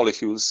the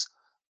molecules,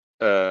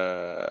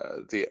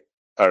 the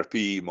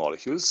RPE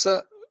molecules,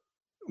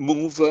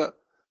 move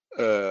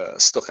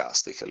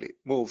stochastically,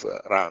 move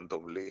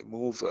randomly,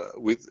 move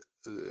with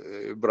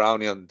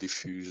Brownian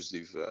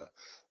diffusive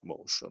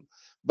motion.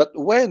 But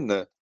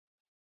when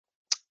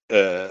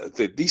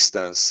the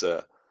distance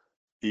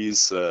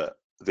is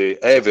the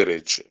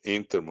average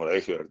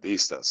intermolecular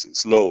distance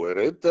is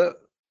lowered,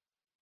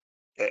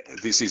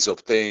 this is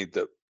obtained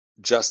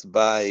just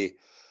by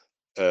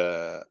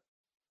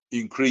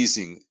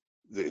increasing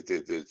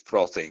the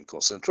protein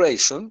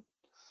concentration,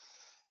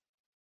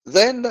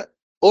 then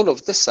all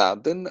of a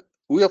sudden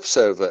we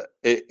observe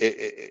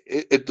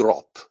a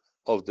drop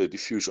of the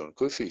diffusion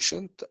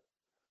coefficient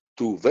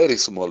to very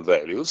small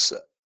values,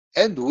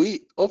 and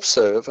we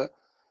observe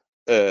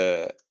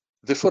the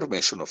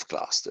formation of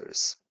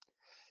clusters.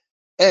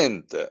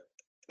 And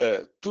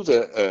to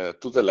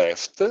the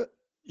left,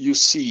 you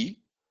see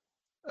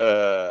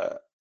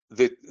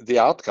the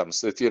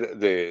outcomes,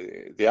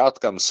 the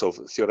outcomes of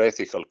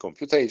theoretical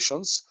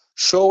computations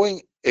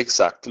showing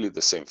exactly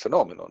the same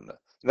phenomenon.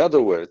 In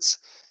other words,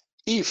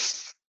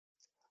 if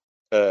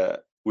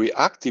we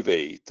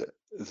activate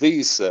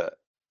these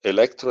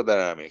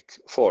electrodynamic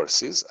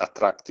forces,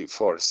 attractive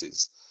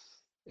forces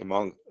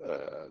among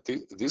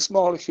these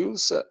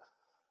molecules,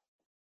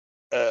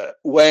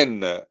 when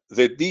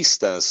the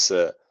distance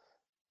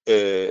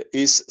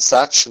is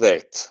such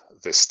that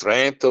the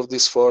strength of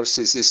these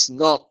forces is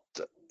not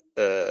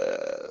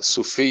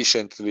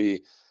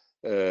sufficiently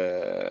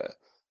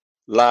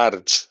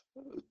large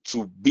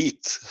to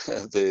beat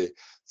the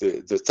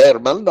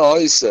thermal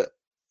noise,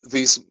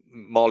 these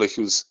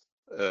molecules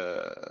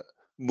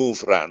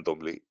move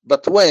randomly.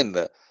 But when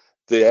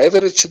the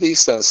average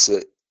distance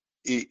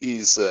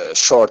is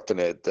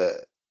shortened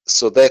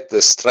so that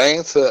the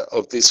strength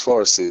of these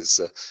forces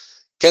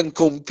can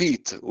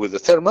compete with the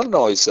thermal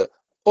noise,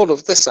 all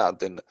of a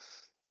sudden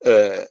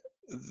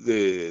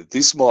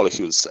these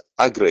molecules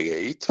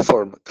aggregate,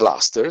 form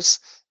clusters,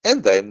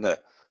 and then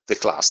the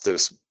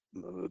clusters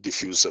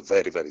diffuse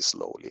very, very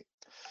slowly.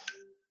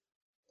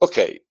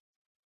 Okay,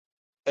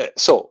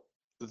 so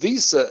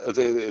these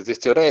the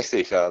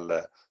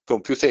theoretical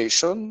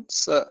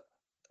computations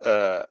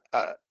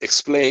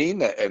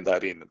explain and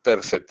are in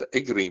perfect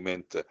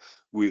agreement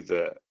with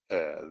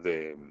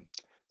the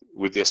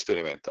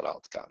experimental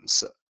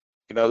outcomes.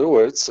 In other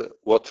words,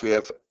 what we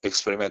have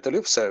experimentally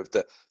observed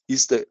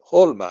is the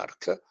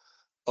hallmark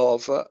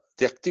of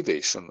the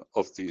activation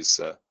of these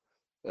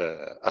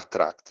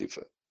attractive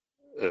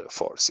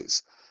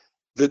forces.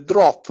 The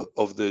drop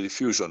of the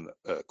diffusion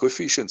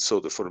coefficient, so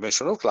the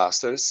formation of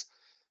clusters,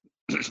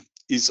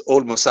 is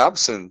almost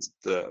absent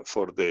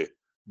for the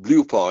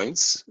blue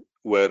points,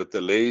 where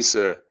the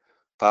laser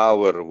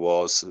power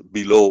was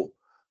below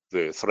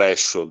the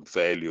threshold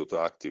value to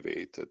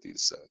activate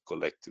these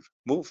collective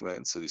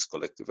movements, these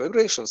collective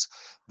vibrations.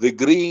 The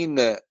green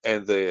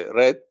and the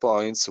red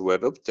points were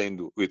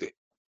obtained with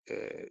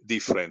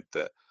different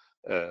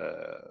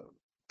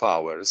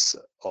powers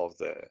of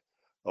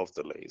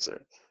the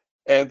laser.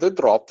 And the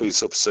drop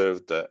is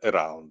observed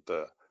around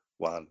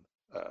 1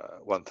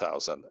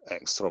 1000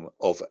 angstrom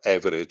of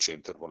average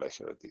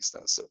intermolecular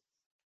distance.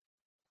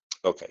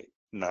 Okay,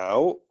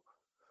 now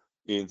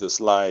in the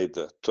slide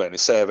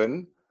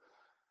 27,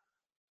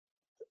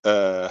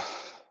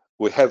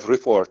 we have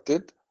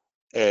reported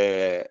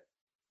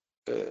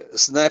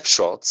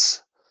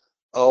snapshots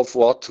of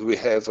what we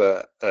have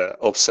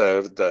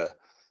observed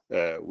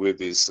with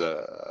this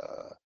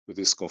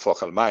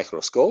confocal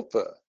microscope.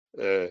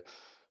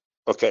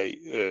 Okay,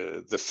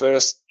 the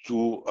first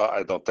two,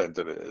 I don't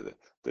enter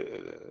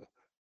the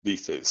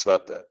details,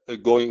 but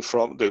going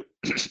from the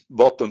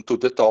bottom to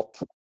the top,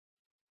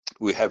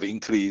 we have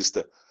increased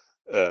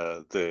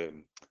the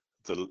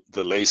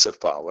laser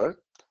power,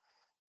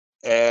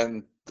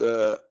 and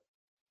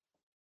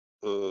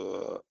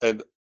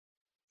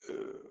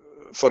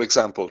for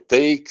example,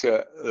 take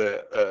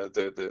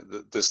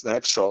the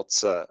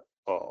snapshots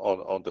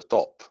on the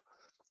top.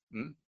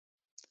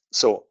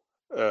 So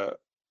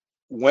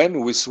when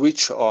we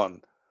switch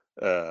on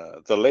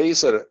the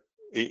laser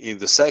in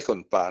the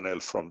second panel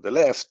from the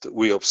left,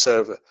 we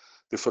observe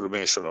the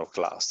formation of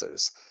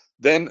clusters.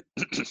 Then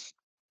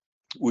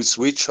we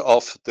switch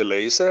off the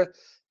laser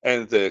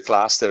and the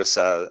clusters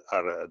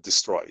are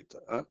destroyed.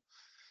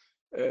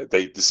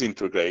 They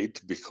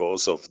disintegrate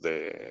because of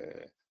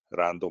the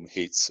random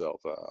hits of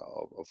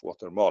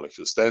water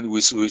molecules. Then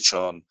we switch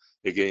on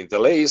again the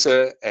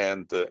laser,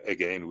 and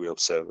again we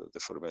observe the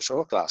formation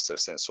of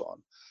clusters and so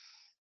on.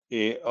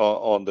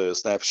 On the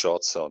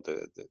snapshots on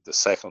the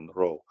second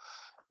row,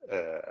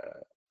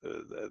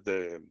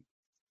 the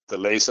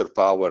laser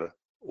power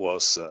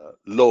was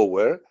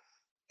lower,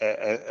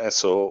 and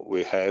so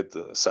we had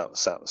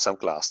some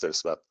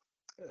clusters, but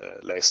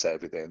less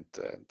evident.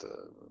 And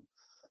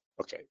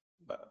okay,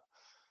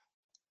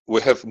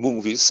 we have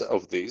movies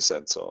of this,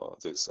 and so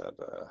these are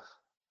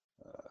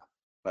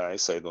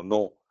nice. I don't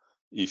know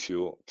if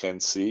you can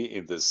see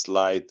in the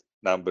slide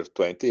number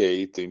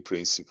 28. In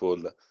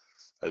principle,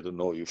 I don't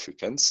know if you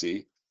can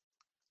see.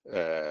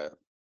 To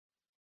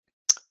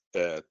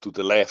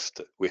the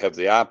left, we have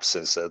the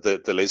absence.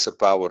 The laser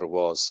power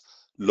was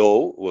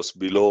low, was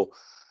below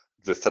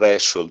the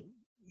threshold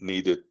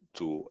needed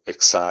to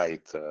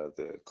excite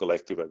the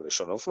collective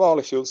vibration of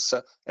molecules,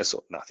 and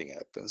so nothing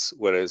happens.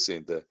 Whereas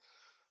in the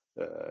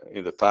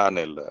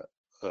panel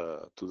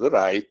to the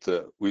right,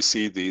 we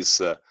see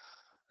these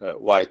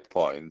white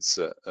points,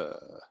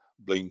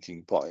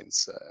 blinking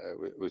points,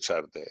 which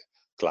are the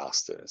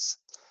clusters.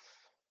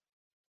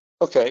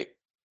 Okay,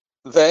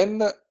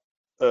 then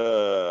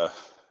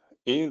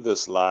in the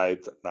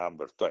slide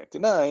number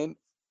 29,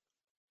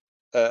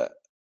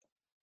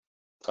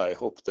 I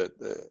hope that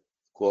the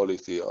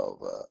quality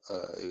of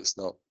is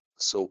not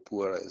so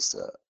poor as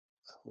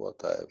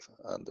what I have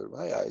under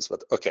my eyes,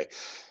 but okay.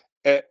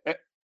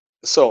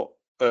 So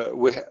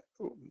we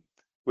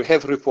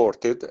have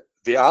reported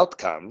the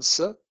outcomes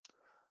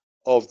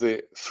of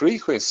the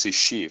frequency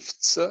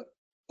shifts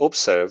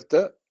observed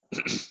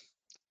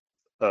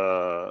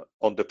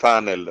on the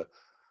panel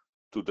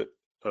to the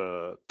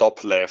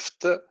top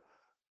left.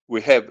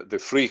 We have the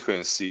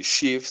frequency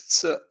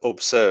shifts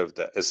observed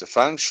as a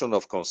function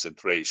of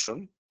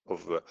concentration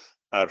of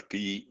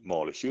RPE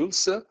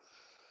molecules,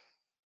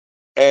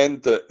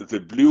 and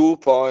the blue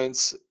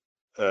points,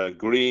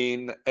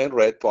 green and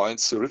red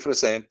points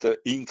represent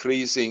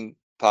increasing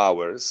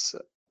powers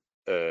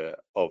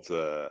of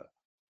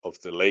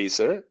the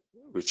laser,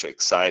 which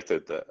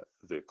excited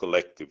the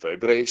collective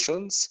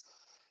vibrations,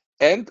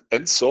 and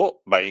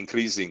so by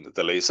increasing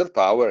the laser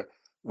power,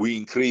 we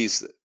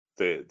increase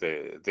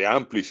the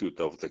amplitude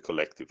of the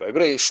collective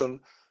vibration,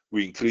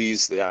 we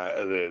increase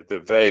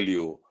the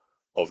value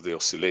of the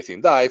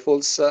oscillating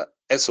dipoles,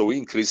 and so we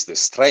increase the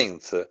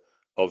strength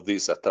of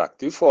these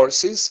attractive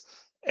forces,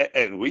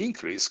 and we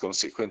increase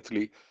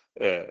consequently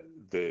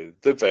the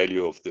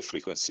value of the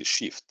frequency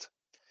shift.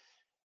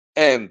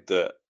 And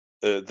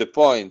the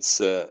points,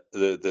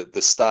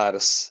 the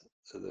stars,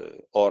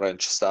 the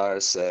orange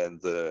stars, and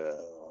the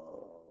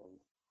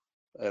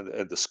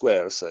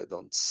squares, I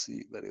don't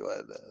see very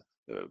well.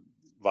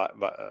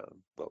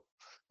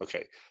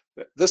 Okay,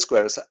 the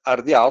squares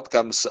are the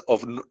outcomes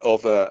of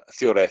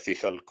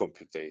theoretical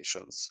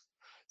computations.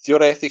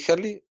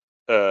 Theoretically,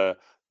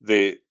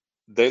 the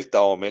delta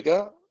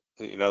omega,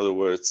 in other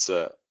words,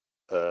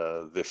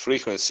 the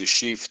frequency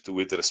shift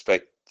with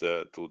respect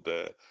to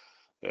the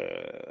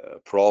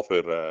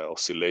proper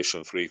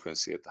oscillation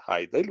frequency at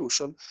high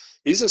dilution,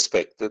 is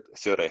expected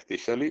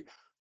theoretically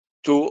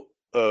to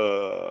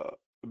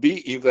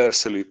be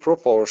inversely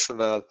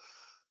proportional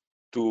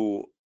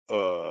to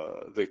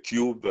the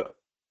cube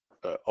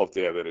of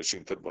the average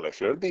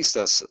intermolecular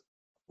distance,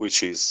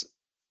 which is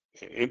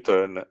in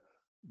turn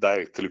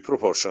directly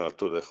proportional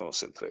to the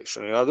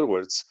concentration. In other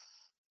words,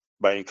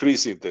 by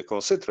increasing the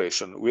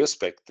concentration, we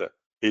expect a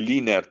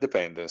linear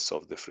dependence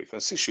of the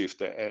frequency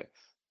shift.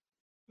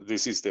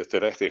 This is the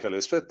theoretical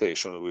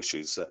expectation, which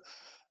is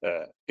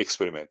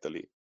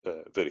experimentally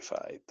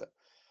verified.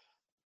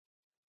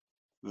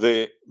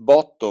 The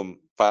bottom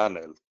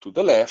panel to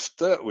the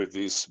left with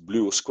these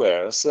blue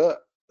squares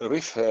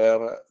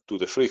refer to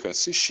the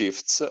frequency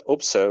shifts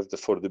observed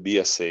for the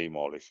BSA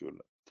molecule.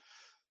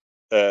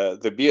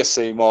 The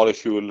BSA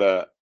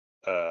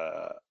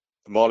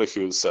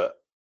molecules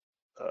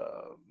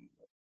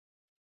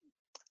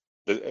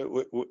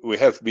we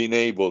have been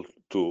able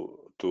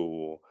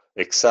to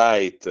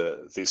excite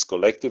these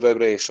collective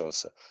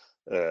vibrations,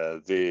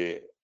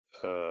 the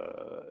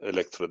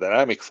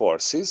electrodynamic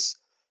forces,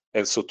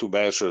 and so to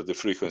measure the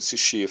frequency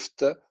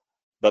shift,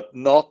 but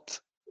not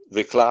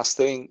the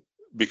clustering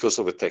because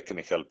of a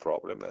technical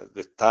problem.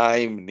 The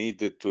time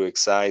needed to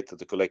excite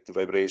the collective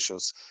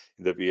vibrations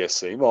in the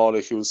BSA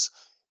molecules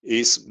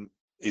is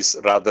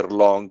rather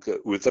long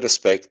with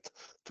respect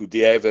to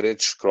the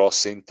average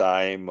crossing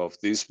time of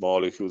these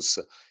molecules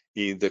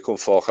in the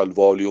confocal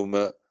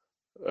volume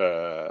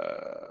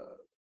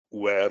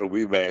where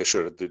we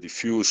measure the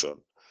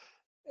diffusion.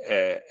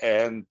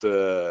 And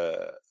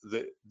the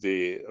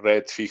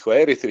red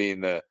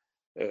phycoerythrin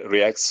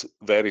reacts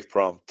very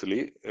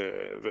promptly,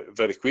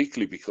 very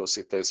quickly, because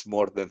it has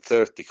more than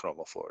 30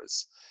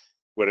 chromophores,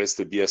 whereas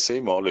the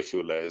BSA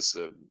molecule has,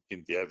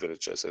 in the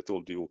average, as I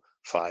told you,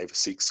 5,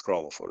 6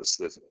 chromophores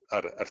that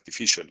are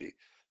artificially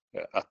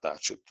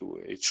attached to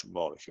each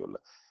molecule.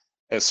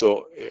 And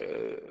so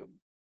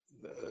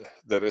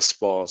the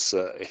response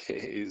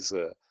is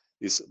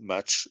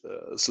much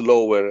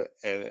slower,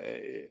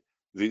 and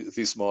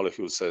these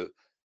molecules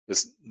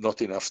there's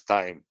not enough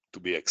time to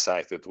be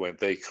excited when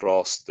they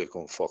cross the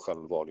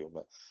confocal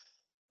volume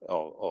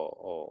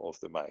of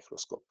the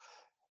microscope.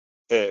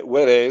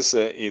 Whereas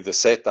in the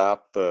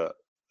setup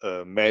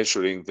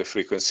measuring the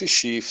frequency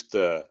shift,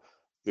 the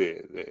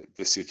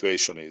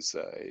situation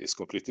is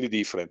completely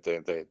different,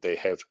 and they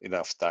have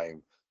enough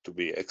time to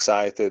be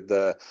excited,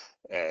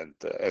 and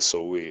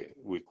so we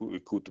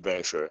could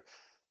measure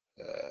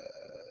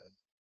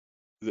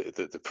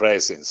the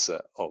presence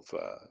of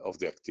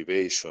the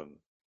activation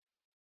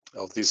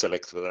of these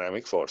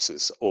electrodynamic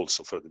forces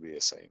also for the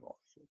BSA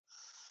molecule.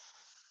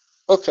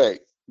 Okay,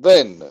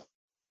 then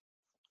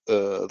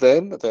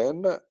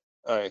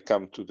I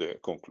come to the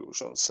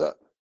conclusions,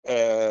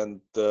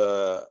 and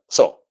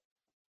so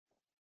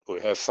we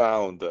have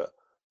found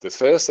the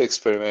first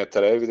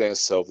experimental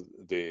evidence of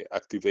the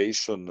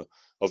activation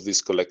of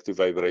these collective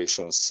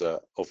vibrations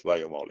of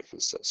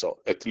biomolecules. So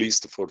at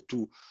least for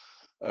two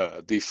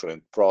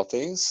different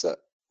proteins,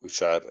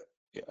 which are,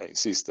 I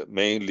insist,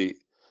 mainly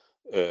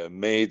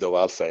made of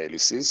alpha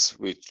helices,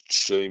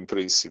 which in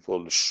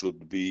principle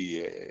should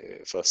be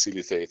a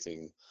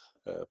facilitating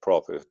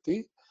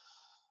property.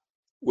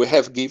 We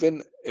have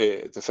given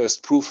the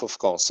first proof of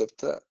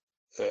concept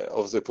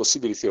of the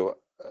possibility of,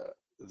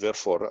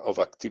 therefore, of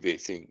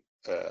activating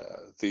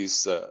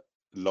these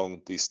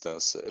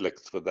long-distance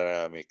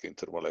electrodynamic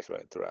intermolecular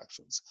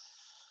interactions.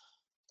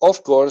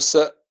 Of course,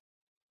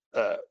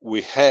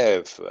 we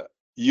have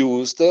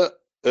used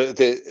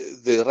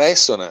the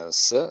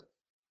resonance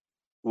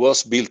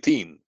was built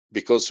in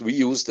because we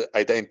used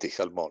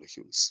identical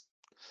molecules.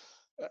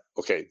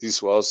 Okay,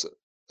 this was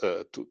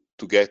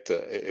to get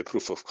a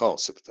proof of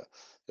concept,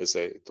 as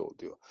I told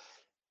you.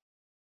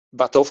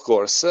 But of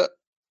course,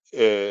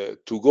 to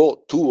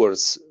go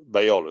towards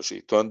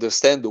biology, to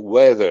understand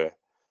whether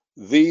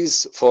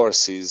these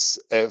forces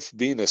have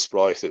been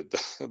exploited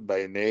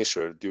by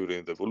nature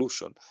during the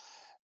evolution,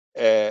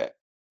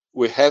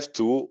 we have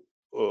to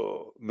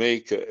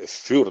make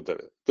further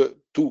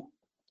two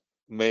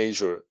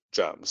major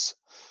jumps.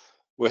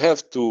 We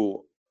have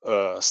to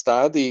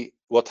study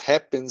what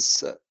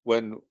happens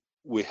when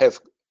we have,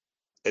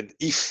 and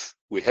if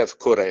we have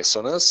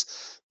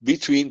co-resonance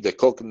between the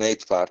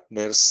cognate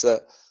partners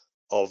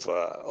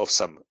of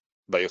some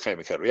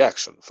biochemical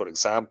reaction. For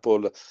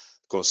example,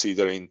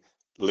 considering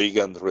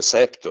ligand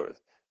receptor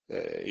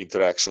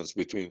interactions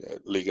between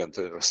ligand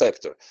and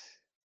receptor,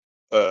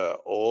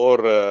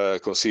 or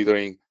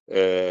considering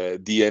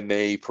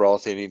DNA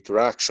protein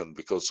interaction,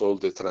 because all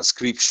the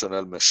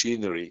transcriptional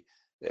machinery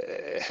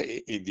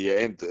in the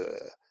end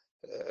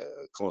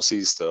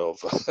consists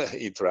of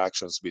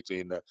interactions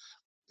between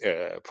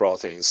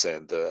proteins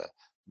and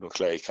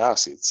nucleic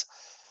acids.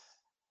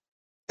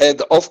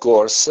 And of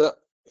course,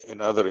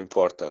 another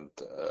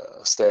important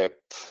step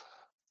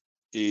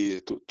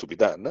to be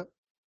done,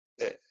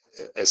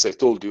 as I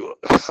told you,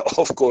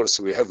 of course,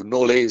 we have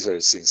no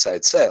lasers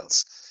inside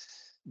cells,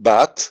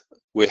 but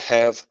we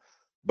have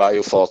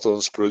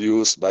biophotons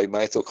produced by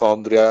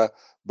mitochondria,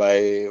 by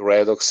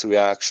redox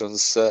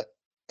reactions,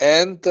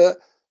 and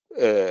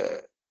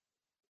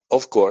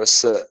of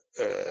course,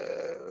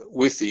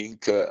 we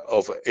think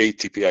of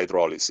ATP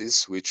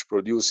hydrolysis, which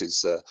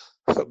produces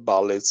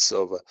bullets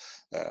of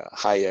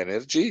high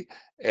energy,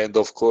 and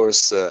of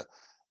course, the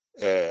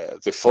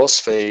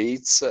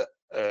phosphates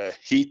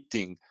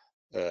hitting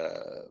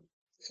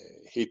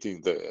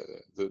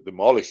the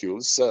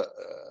molecules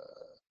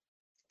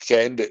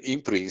can,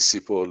 in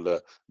principle,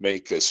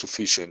 make a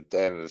sufficient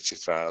energy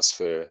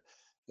transfer,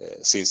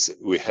 since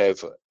we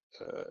have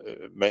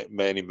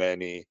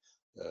many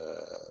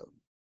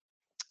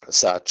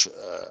such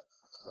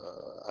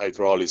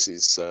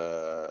hydrolysis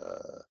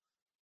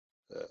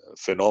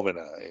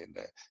phenomena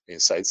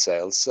inside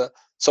cells.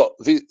 So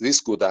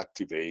this could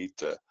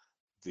activate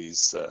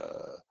these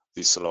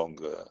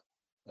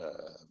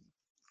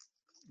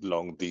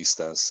long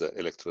distance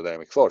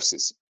electrodynamic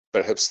forces.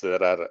 Perhaps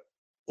there are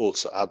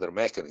also other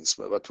mechanisms,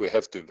 but we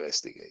have to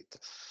investigate.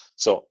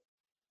 So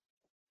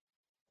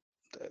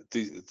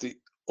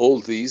all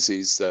this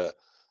is a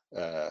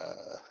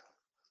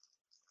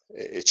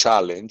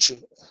challenge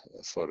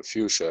for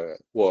future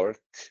work,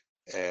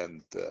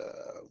 and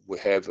we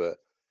have a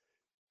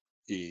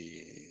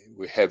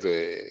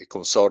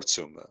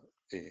consortium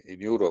in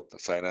Europe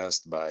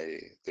financed by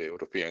the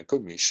European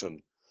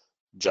Commission,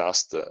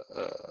 just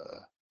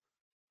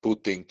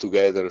putting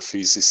together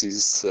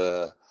physicists,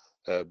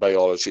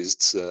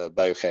 biologists,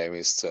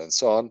 biochemists, and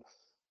so on,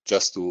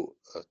 just to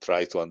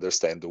try to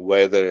understand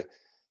whether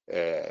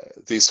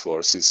these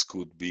forces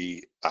could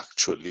be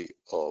actually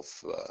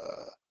of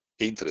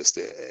interest.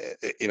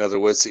 In other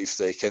words, if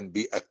they can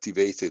be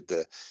activated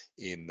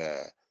in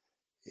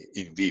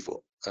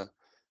vivo.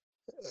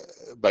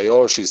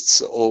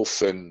 Biologists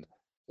often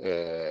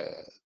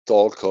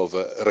talk of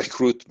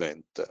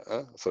recruitment,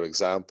 for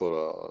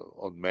example,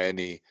 on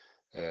many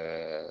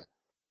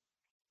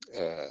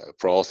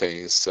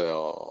proteins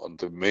on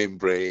the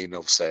membrane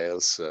of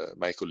cells.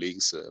 My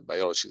colleagues,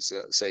 biologists,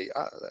 say,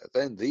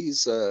 then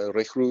these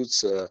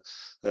recruits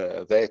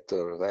that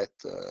or that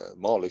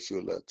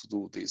molecule to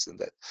do this and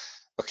that.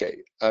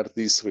 Okay, are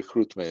these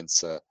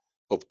recruitments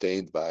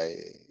obtained by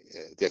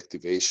the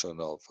activation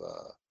of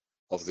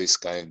this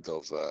kind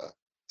of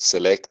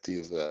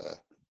selective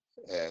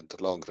and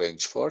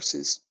long-range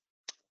forces?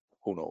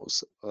 Who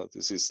knows?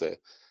 This is the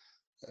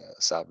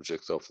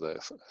subject of the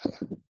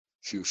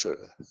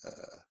future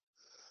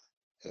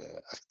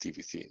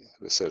activity,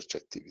 research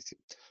activity.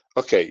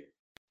 Okay,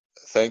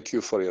 thank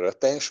you for your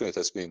attention. It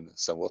has been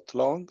somewhat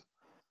long,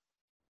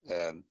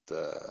 and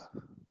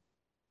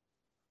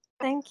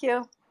Thank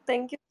you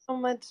so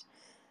much.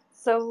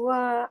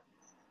 So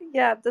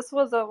yeah, this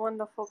was a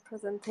wonderful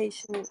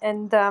presentation,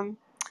 and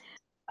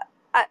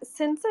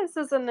since this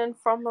is an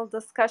informal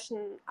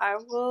discussion, I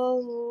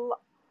will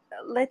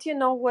let you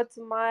know what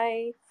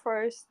my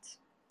first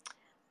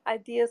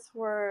ideas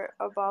were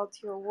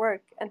about your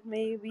work, and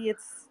maybe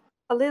it's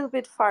a little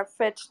bit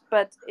far-fetched,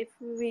 but if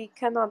we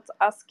cannot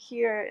ask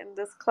here in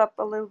this club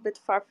a little bit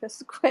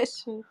far-fetched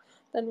question,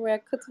 then where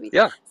could we?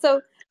 yeah.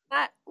 So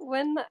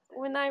when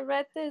I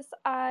read this,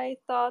 I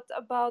thought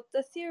about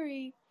the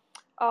theory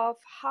of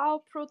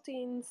how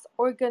proteins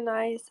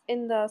organize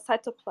in the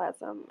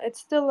cytoplasm. It's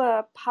still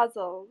a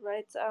puzzle,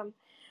 right?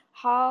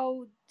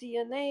 How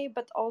DNA,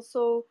 but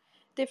also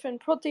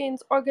different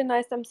proteins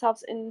organize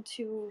themselves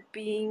into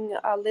being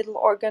little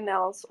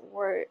organelles,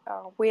 or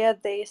where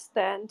they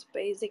stand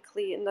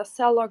basically in the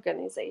cell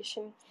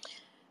organization.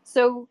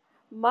 So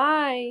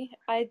my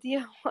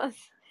idea was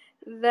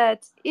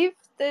that if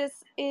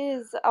this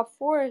is a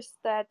force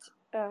that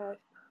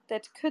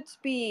could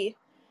be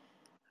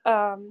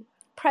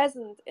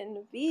present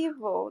in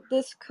vivo,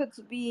 this could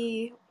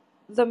be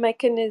the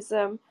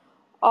mechanism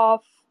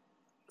of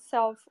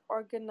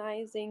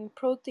self-organizing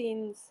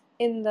proteins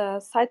in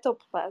the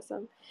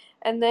cytoplasm.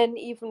 And then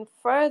even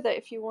further,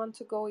 if you want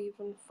to go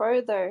even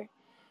further,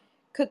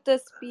 could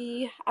this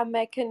be a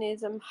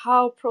mechanism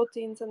how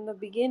proteins in the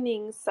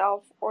beginning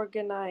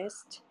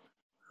self-organized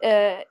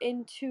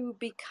into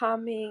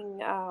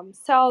becoming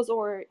cells,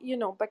 or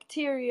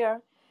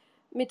bacteria,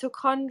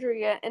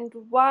 mitochondria? And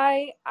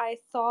why I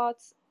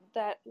thought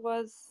that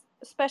was,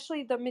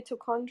 especially the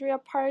mitochondria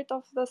part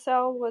of the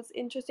cell, was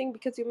interesting,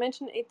 because you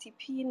mentioned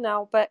ATP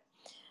now, but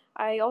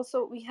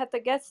we had the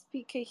guest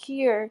speaker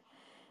here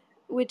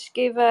which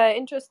gave an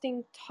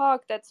interesting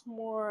talk that's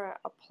more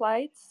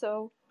applied.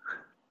 So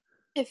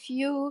if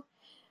you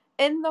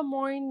in the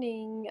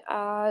morning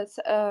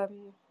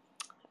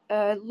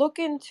look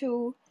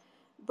into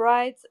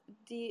bright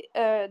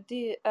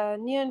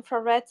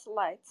near-infrared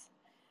lights,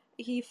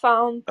 he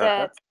found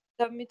that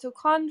the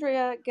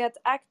mitochondria get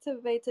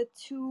activated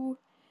to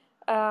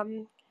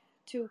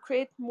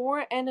create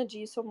more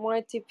energy, so more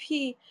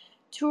ATP,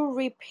 to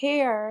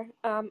repair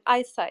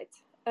eyesight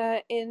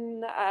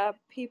in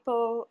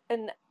people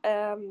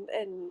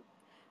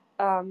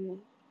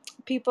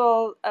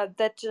people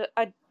that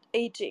are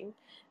aging,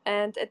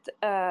 and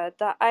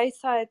the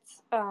eyesight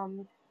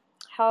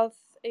health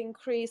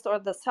increased, or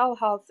the cell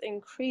health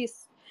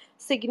increased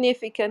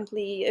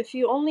significantly if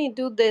you only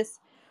do this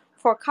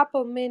for a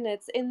couple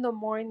minutes in the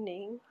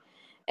morning.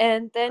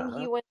 And then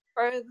he went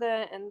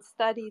further and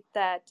studied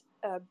that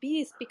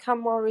bees become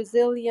more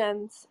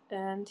resilient,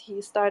 and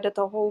he started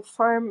a whole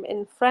farm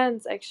in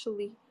France,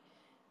 actually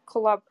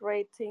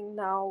collaborating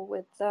now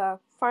with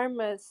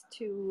farmers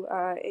to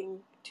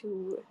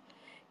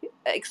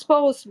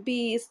expose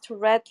bees to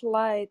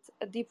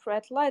deep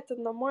red light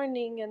in the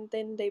morning, and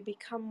then they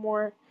become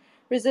more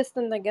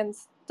resistant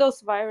against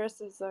those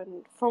viruses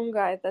and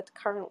fungi that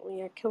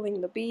currently are killing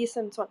the bees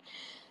and so on.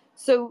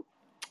 So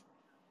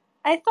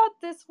I thought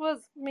this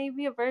was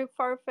maybe a very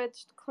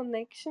far-fetched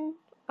connection,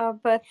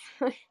 But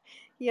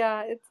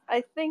yeah,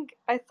 I think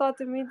I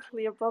thought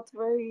immediately about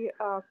very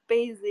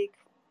basic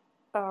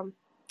um,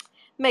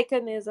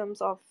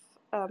 mechanisms of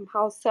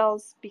how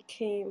cells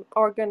became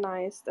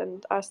organized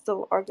and are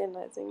still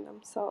organizing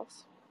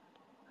themselves.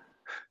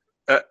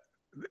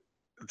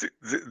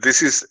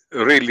 This is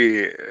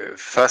really a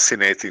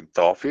fascinating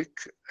topic,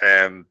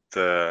 and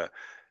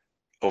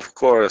of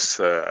course,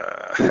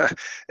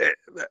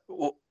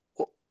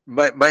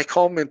 my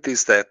comment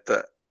is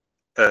that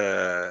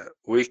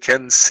we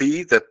can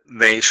see that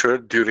nature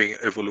during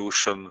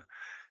evolution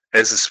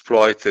has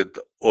exploited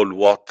all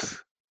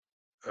what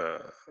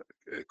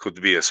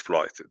could be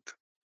exploited,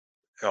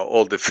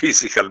 all the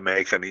physical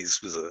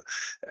mechanisms,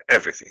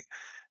 everything.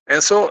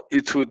 And so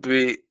it would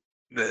be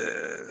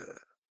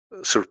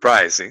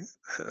surprising,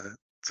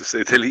 to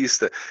say the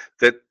least,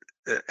 that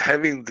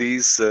having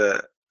this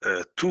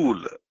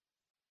tool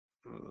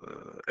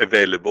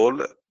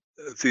available,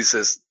 this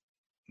has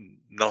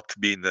not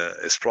been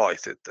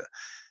exploited.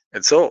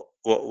 And so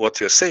what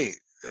you're saying,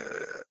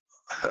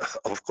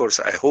 of course,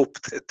 I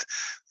hope that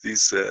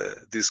these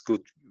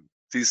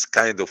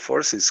kind of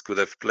forces could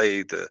have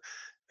played a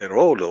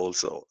role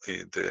also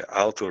in the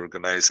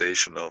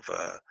auto-organization of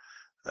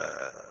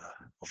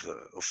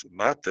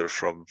matter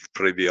from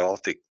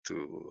prebiotic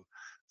to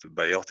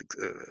biotic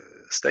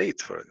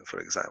state, for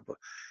example.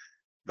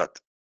 But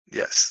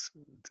yes,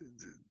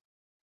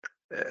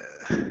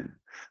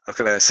 how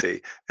can I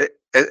say?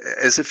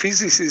 As a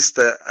physicist,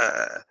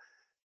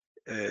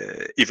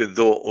 even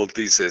though all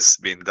this has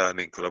been done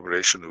in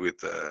collaboration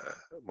with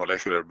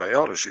molecular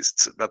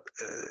biologists, but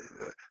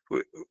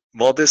we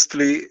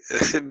modestly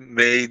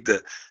made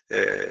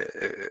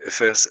a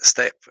first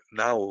step.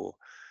 Now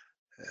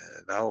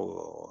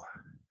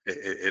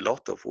a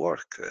lot of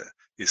work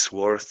is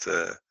worth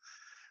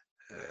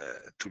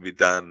to be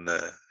done,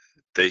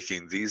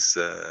 taking this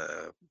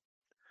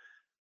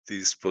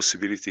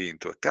possibility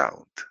into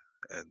account.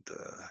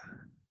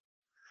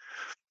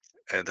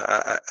 And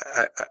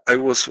I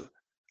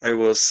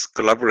was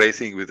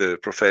collaborating with a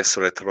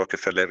professor at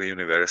Rockefeller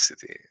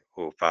University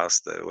who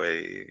passed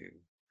away a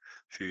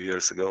few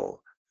years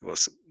ago. He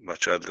was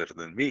much older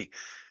than me,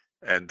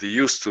 and he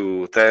used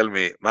to tell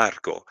me,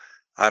 Marco,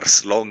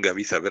 ars longa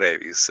vita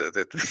brevis.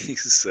 That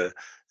means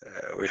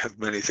we have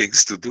many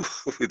things to do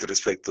with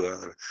respect to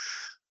our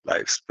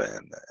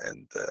lifespan.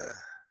 And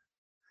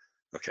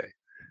okay.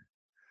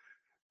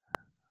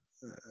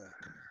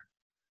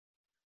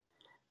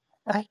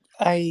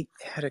 I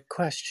had a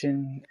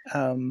question.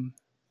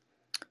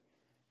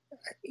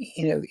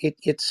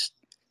 It's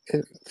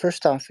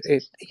first off,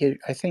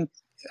 I think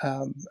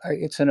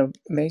it's an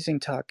amazing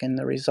talk, and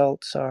the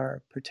results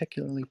are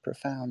particularly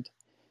profound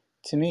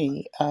to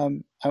me.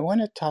 I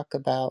want to talk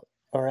about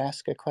or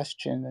ask a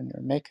question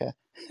or make a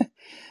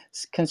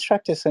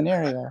construct a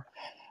scenario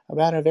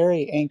about a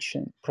very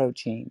ancient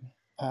protein,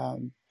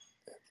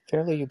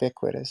 fairly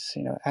ubiquitous.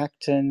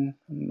 Actin,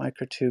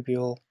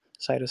 microtubule,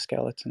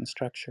 cytoskeleton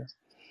structure.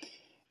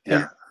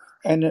 Yeah.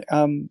 And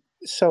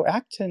so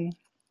actin,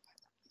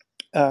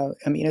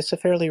 it's a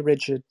fairly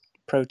rigid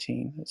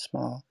protein. It's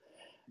small.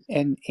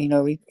 And,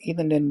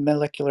 even in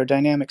molecular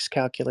dynamics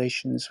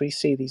calculations, we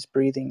see these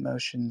breathing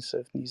motions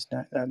of these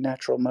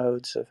natural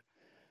modes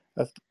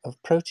of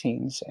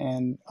proteins,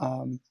 and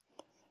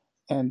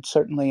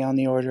certainly on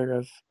the order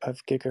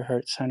of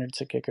gigahertz,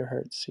 hundreds of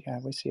gigahertz. Yeah,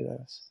 we see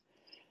those.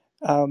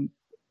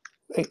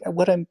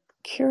 What I'm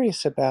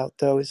curious about,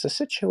 though, is a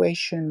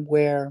situation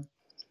where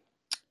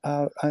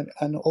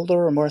an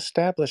older or more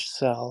established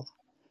cell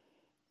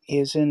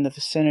is in the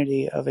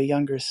vicinity of a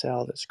younger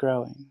cell that's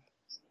growing.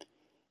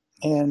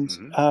 And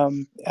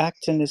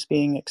actin is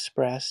being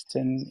expressed,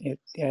 and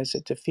as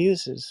it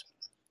diffuses,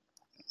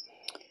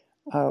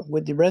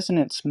 with the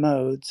resonance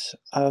modes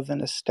of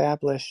an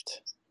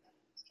established,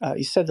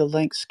 you said the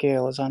length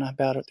scale is on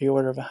about the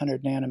order of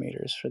 100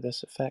 nanometers for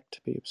this effect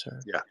to be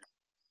observed. Yeah.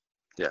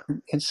 Yeah.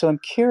 And so I'm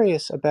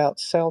curious about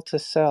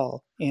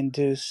cell-to-cell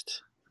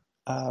induced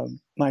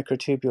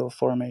microtubule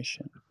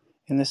formation,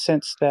 in the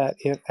sense that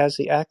as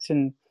the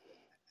actin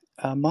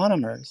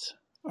monomers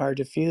are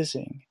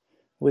diffusing,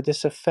 with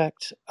this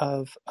effect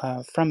of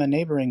from a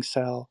neighboring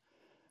cell,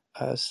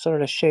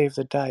 sort of shave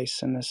the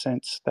dice, in the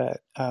sense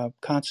that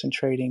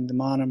concentrating the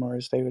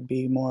monomers, they would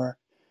be more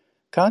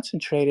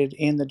concentrated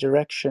in the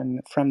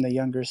direction from the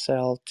younger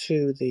cell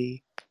to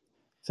the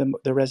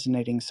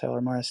resonating cell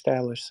or more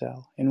established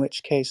cell, in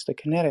which case the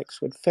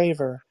kinetics would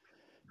favor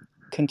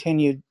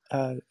continued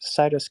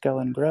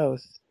cytoskeleton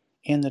growth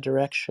in the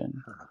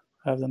direction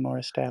of the more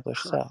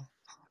established cell.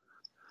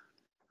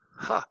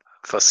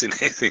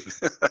 Fascinating.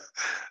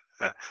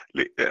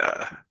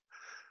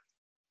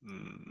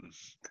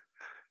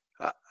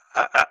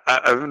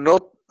 I have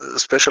not a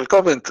special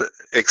comment,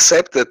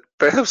 except that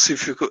perhaps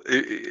if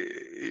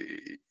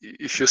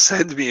you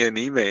send me an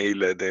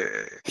email,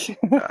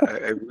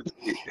 I would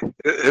be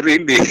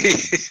really,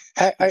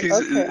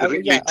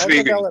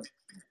 intriguing.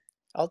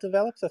 I'll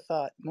develop the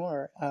thought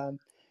more.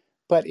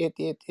 But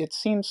it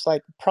seems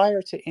like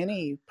prior to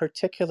any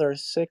particular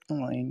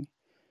signaling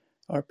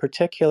or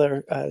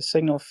particular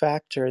signal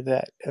factor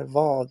that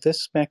evolved,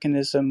 this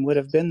mechanism would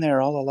have been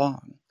there all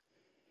along.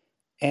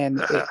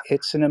 And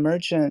it's an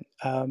emergent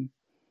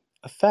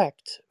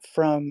effect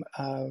from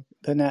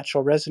the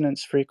natural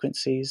resonance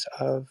frequencies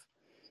of,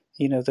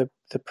 the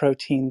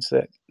proteins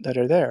that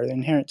are there,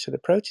 inherent to the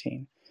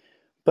protein.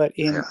 But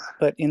in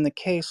the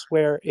case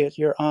where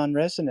you're on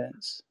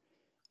resonance,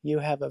 you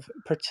have a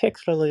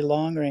particularly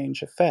long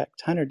range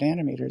effect, 100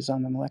 nanometers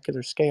on the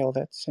molecular scale.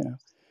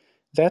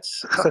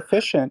 That's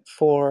sufficient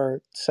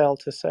for cell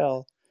to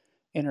cell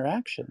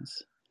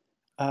interactions.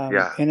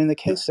 And in the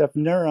case of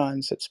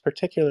neurons, it's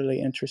particularly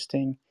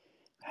interesting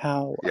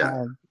how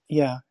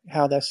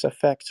how this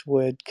effect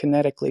would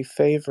kinetically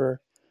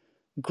favor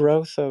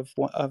growth of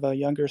a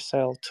younger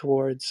cell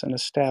towards an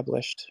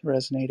established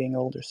resonating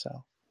older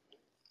cell.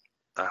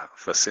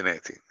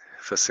 Fascinating.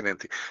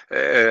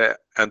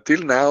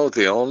 Until now,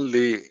 the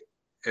only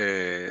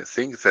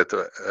thing that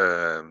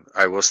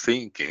I was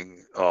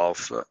thinking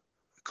of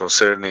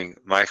concerning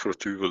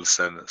microtubules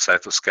and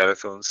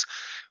cytoskeletons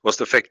was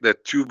the fact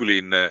that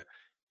tubulin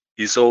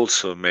is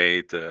also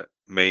made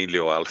mainly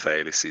of alpha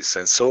helices,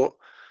 and so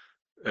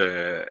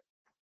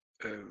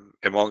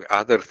among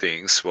other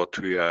things, what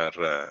we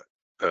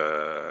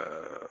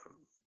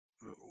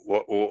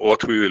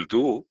will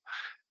do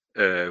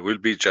will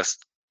be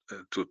just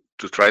to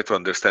try to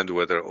understand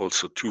whether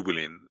also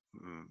tubulin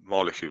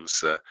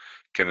molecules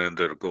can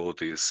undergo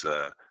these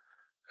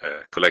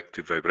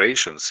collective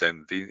vibrations,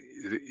 and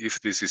if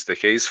this is the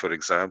case, for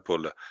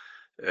example,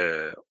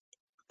 the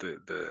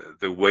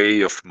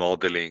way of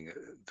modeling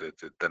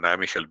the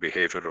dynamical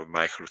behavior of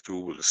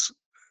microtubules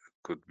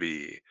could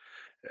be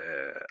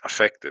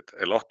affected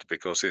a lot,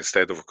 because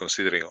instead of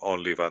considering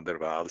only van der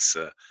Waals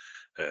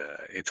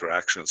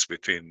interactions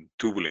between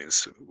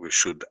tubulins, we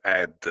should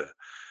add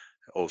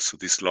also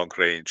these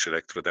long-range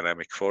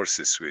electrodynamic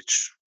forces,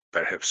 which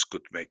perhaps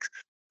could make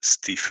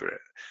stiffer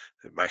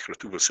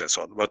microtubules and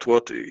so on. But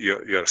what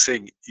you are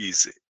saying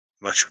is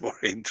much more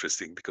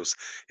interesting, because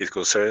it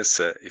concerns,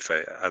 if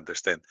I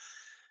understand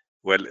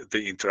well,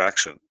 the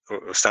interaction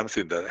or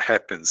something that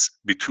happens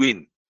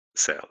between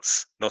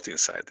cells, not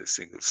inside a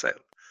single cell.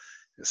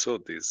 And so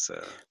this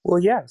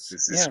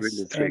is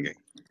really intriguing.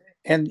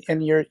 And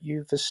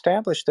you've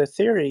established the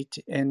theory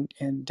and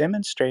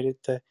demonstrated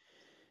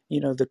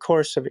the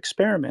course of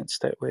experiments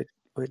that would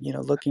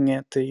looking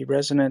at the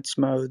resonance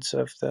modes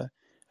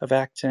of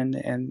actin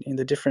and in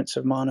the difference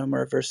of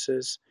monomer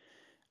versus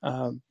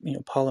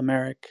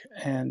polymeric,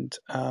 and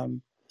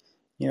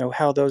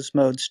how those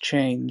modes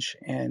change,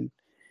 and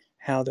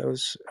how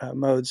those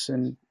modes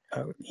and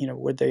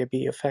would they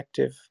be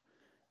effective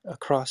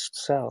across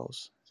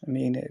cells. I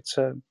mean, it's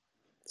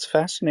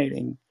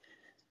fascinating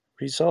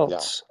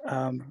results.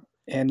 And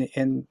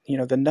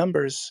the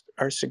numbers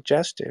are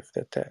suggestive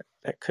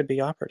that could be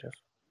operative.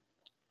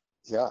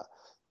 Yeah,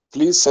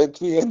 please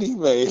send me an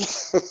email.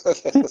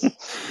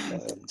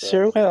 And,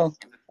 sure will.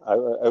 I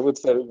would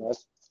very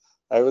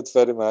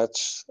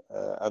much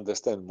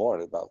understand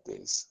more about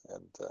this.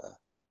 And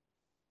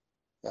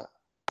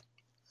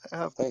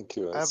thank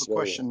you. I have a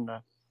question,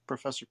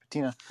 Professor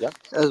Pettini. Yeah,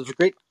 it was a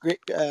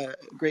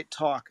great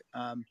talk.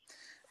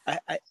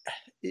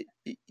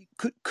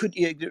 Could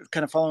you,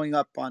 kind of following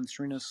up on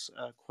Serena's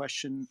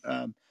question,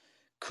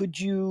 could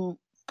you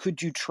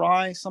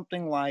try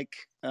something like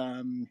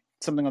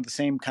something on the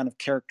same kind of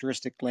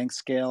characteristic length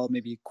scale,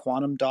 maybe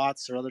quantum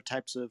dots or other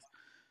types of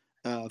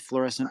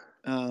fluorescent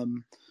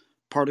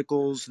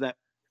particles that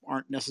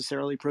aren't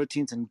necessarily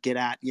proteins, and get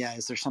at,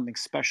 is there something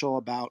special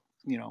about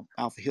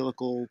alpha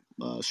helical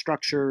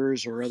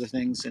structures or other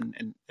things,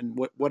 and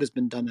what has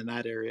been done in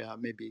that area,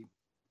 maybe?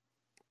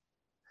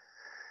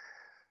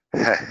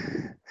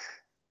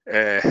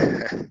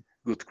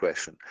 Good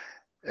question.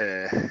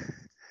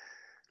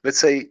 Let's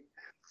say,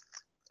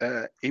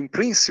 in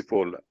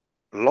principle,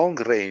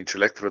 long-range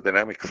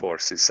electrodynamic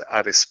forces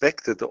are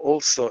expected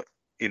also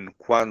in the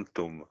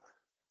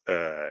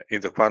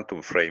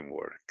quantum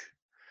framework.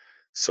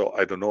 So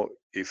I don't know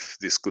if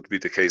this could be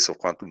the case of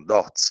quantum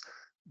dots,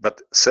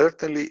 but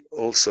certainly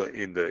also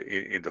in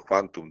the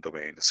quantum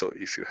domain. So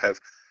if you have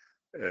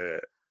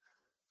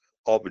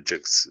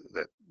objects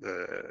that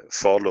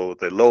follow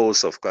the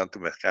laws of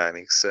quantum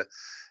mechanics,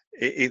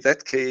 in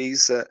that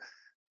case,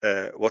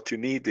 what you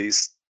need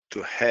is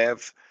to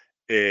have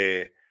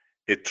a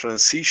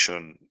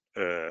transition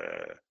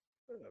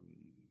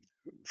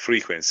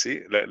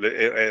frequency,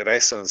 a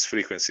resonance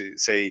frequency,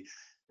 say,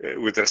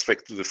 with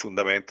respect to the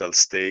fundamental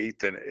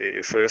state, and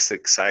a first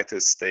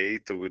excited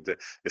state with a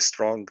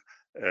strong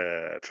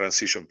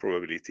transition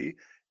probability.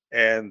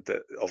 And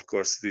of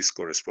course, this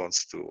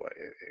corresponds to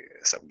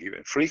some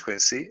given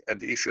frequency.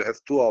 And if you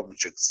have two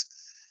objects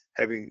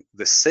having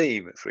the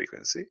same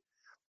frequency,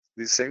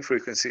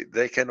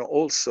 they can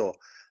also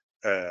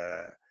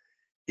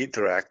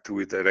interact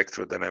with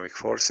electrodynamic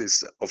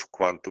forces of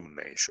quantum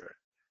nature.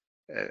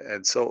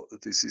 And so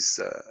this is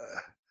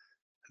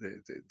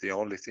the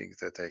only thing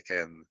that I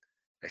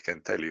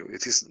can tell you.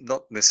 It is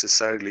not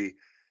necessarily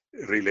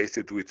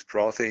related with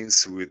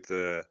proteins, with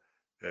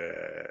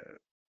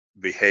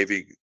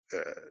behaving,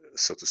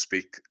 so to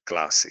speak,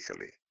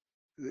 classically.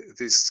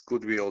 This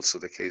could be also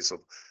the case of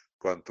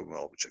quantum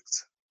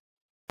objects.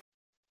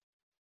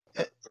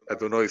 I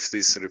don't know if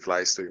this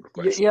replies to your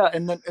question. Yeah,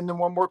 and then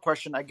one more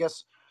question, I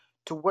guess.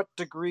 To what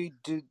degree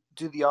do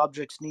the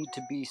objects need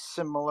to be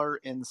similar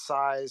in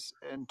size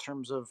in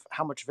terms of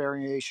how much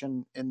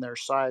variation in their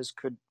size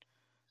could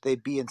they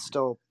be and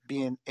still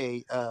be in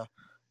a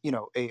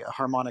a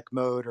harmonic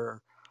mode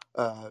or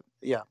a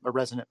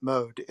resonant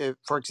mode?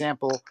 For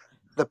example,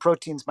 the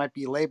proteins might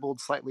be labeled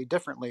slightly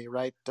differently,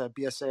 right?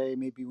 BSA,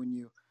 maybe when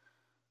you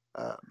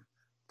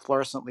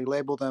fluorescently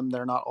label them,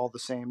 they're not all the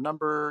same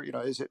number.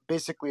 Is it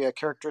basically a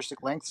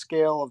characteristic length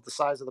scale of the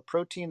size of the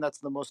protein that's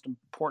the most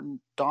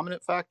important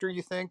dominant factor,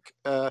 you think?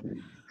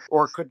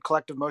 Or could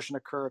collective motion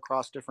occur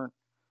across different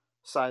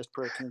sized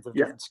proteins of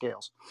different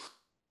scales?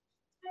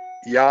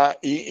 Yeah,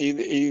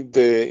 in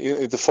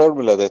the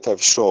formula that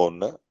I've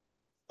shown,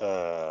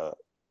 the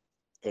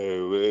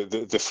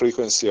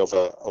frequency of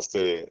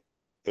the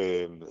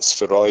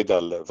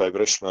spheroidal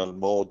vibrational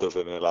mode of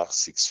an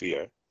elastic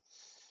sphere,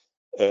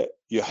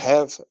 you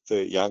have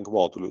the Young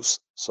modulus,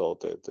 so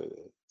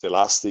the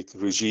elastic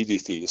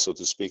rigidity, so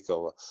to speak,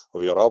 of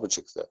your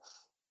object,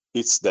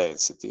 its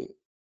density,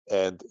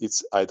 and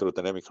its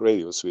hydrodynamic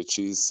radius, which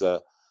is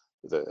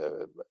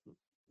the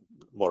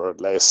more or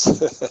less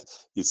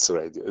its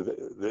radius,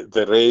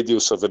 the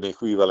radius of an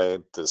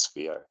equivalent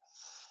sphere.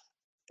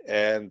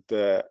 And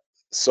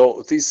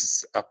so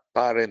these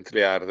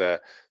apparently are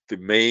the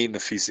main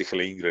physical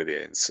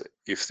ingredients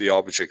if the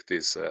object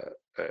is a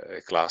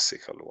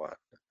classical one.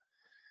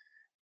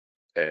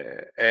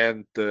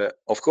 And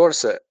of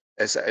course,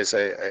 as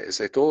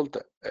I told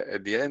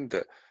at the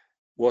end,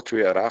 what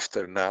we are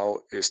after now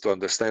is to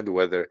understand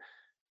whether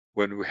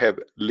when we have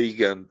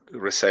ligand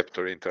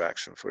receptor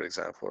interaction, for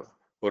example,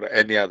 or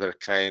any other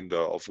kind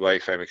of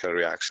biochemical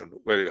reaction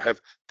where you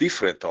have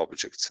different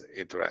objects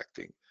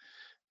interacting,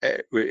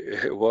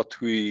 what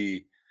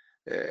we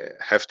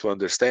have to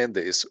understand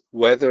is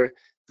whether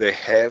they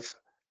have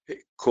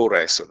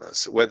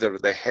co-resonance, whether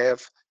they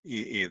have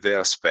in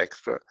their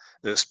spectra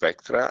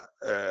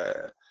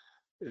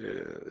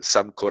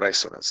some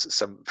co-resonance,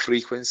 some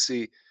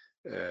frequency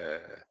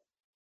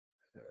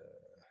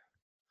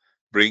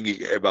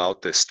bringing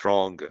about a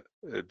strong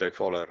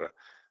dipolar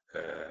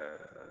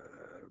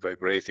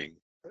vibrating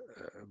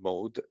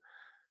mode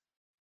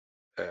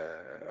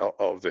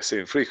of the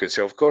same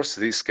frequency. Of course,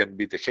 this can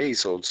be the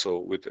case also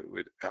with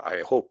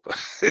I hope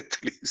at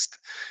least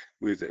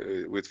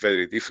with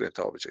very different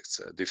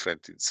objects,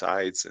 different in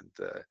size and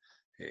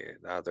in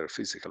other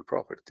physical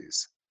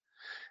properties.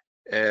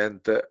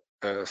 And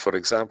for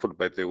example,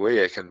 by the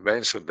way, I can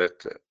mention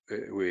that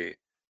we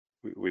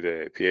with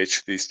a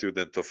PhD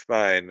student of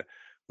mine,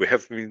 we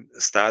have been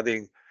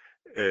studying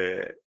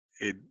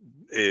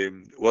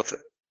what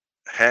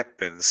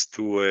happens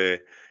to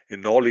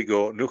an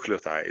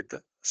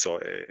oligonucleotide, so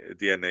a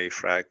DNA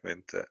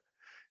fragment,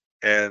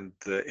 and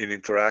in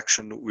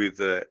interaction with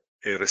a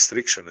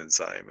restriction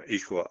enzyme,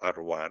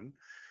 EcoR1,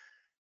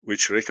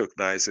 which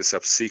recognizes a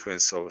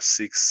subsequence of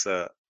 6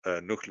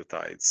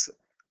 nucleotides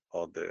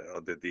on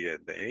the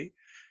DNA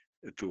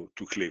to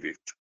cleave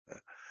it.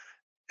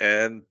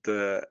 And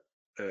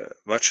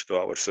much to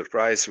our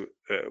surprise,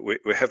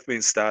 we have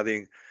been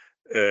studying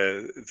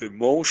the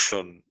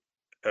motion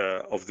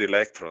of the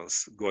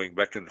electrons going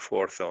back and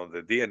forth on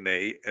the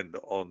DNA and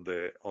on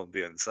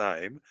the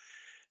enzyme,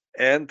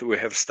 and we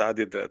have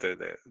studied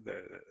the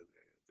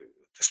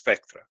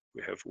spectra.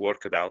 We have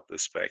worked out the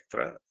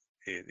spectra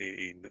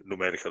in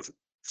numerical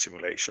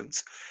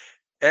simulations,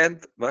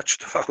 and much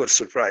to our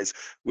surprise,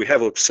 we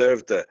have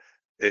observed a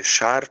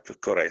sharp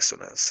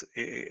co-resonance.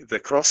 The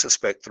cross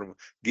spectrum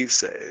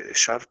gives a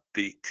sharp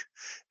peak,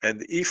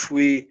 and if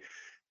we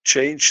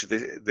change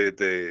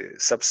the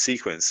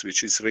subsequence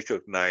which is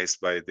recognized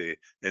by the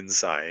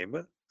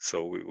enzyme,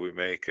 so we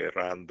make a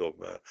random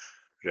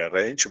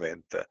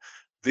rearrangement,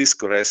 this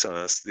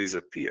co-resonance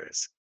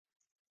disappears.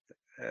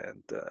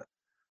 And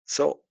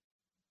so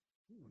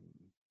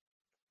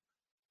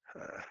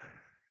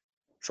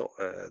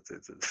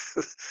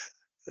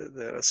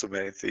there are so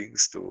many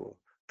things to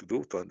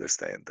do to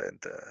understand,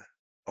 and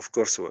of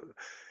course your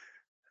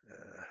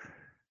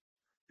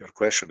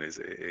question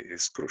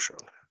is crucial.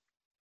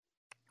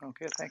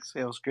 Okay, thanks.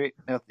 It was great.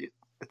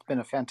 It's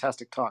been a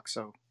fantastic talk,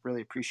 so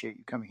really appreciate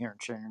you coming here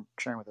and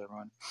sharing with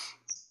everyone.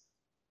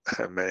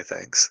 Many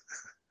thanks.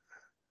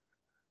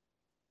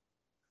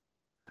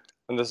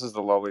 And this is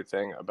the lovely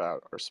thing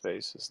about our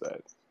space, is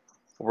that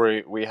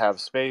we have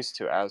space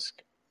to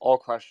ask all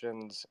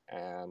questions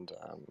and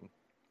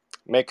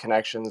make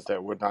connections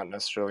that would not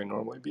necessarily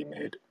normally be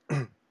made.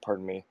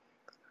 Pardon me.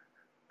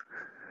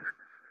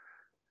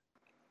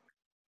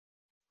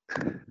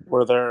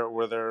 Were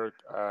there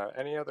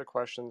any other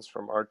questions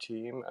from our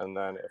team? And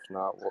then if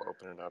not, we'll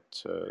open it up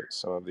to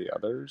some of the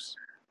others.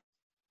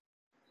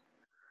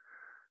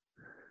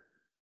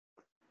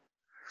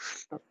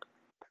 Okay.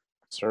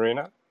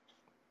 Serena,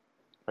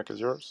 mic is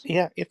yours.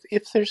 Yeah,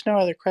 if there's no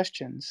other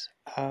questions,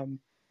 let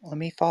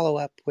me follow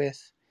up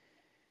with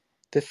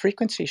the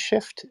frequency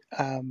shift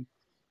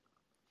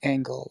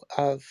angle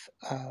of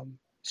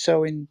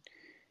so in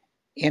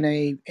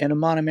a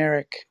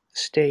monomeric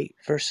state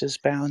versus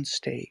bound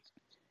state,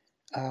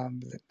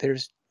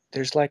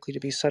 there's likely to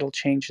be subtle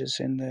changes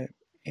in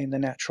the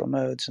natural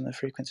modes and the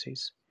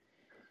frequencies,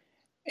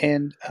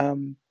 and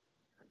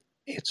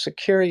it's a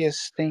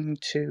curious thing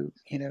to,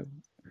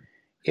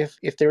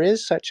 if there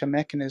is such a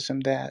mechanism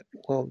that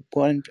will,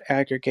 one,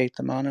 aggregate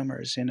the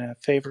monomers in a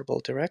favorable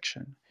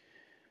direction,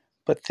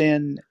 but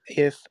then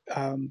if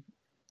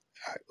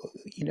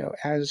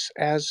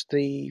as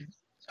the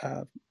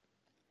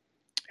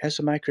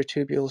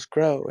microtubules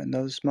grow and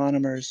those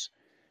monomers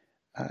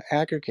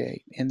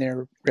aggregate and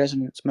their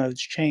resonance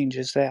modes change,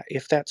 is that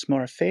if that's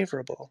more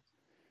favorable,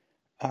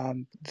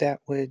 that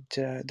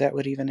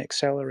would even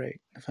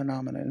accelerate the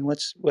phenomenon. And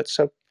what's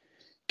so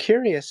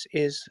curious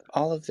is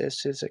all of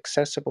this is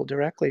accessible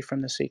directly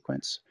from the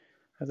sequence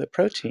of the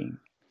protein,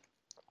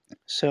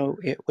 so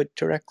it would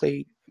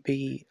directly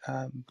be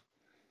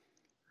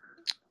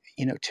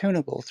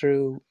tunable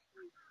through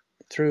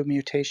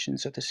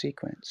mutations of the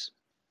sequence.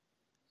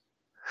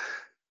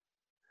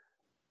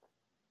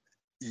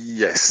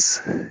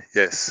 Yes,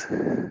 yes,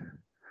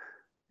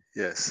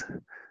 yes.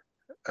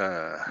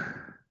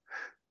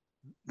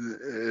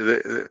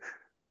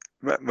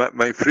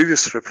 My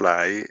previous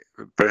reply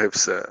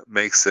perhaps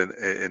makes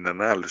an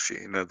analogy.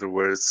 In other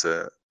words,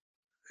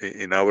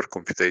 in our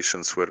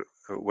computations,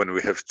 when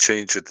we have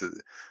changed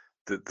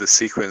the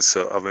sequence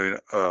of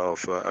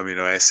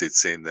amino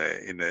acids in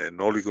an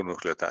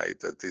oligonucleotide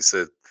that is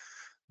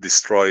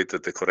destroyed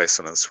the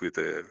correspondence with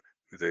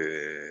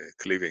the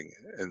cleaving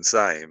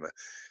enzyme,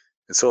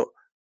 and so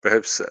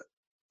perhaps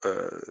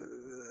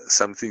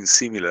something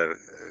similar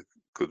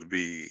could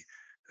be.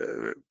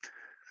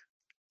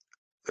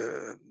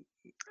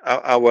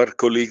 Our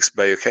colleagues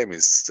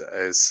biochemists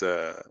as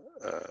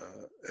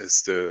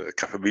the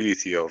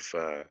capability of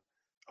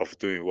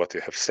doing what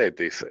you have said,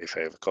 if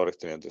I have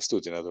correctly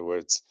understood. In other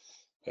words,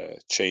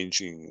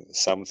 changing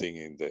something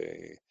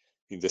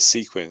in the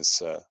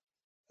sequence of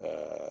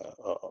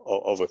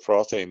a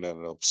protein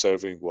and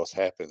observing what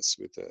happens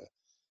with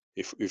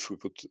if we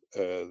put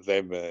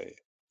them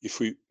if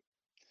we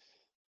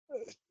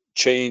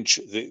change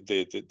the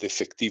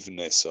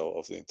effectiveness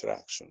of the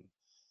interaction.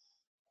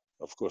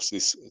 Of course,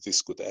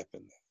 this could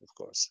happen. Of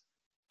course,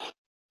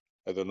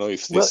 I don't know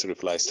if this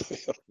replies to your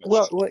question.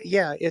 Well,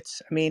 yeah,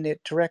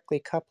 it directly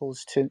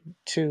couples to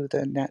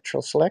the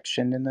natural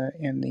selection in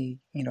the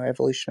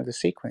evolution of the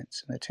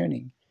sequence and the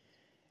tuning.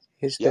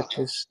 Is that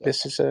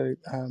this is a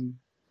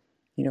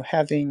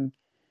having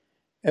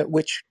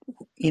which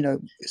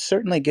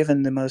certainly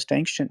given the most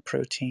ancient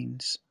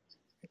proteins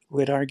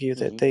would argue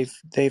that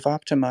they've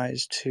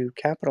optimized to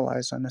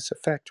capitalize on this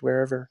effect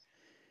wherever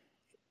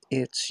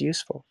it's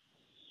useful.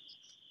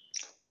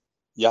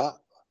 Yeah.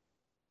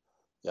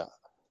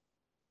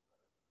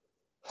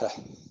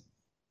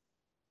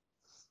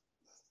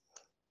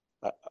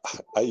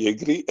 I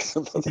agree,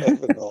 but I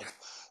have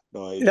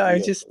no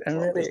idea. I'm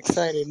really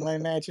excited. My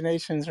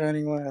imagination's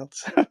running wild.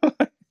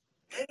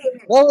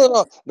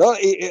 No.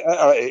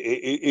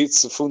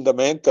 It's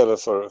fundamental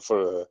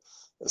for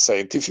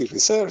scientific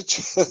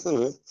research.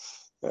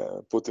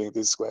 Putting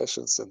these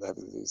questions and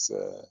having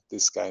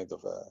this kind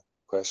of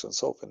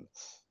questions open.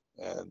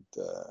 And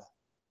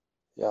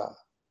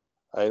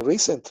I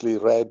recently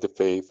read the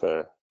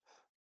paper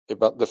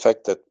about the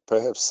fact that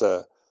perhaps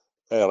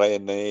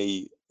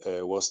RNA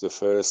was the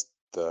first.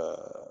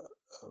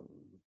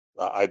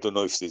 I don't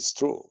know if this is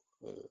true.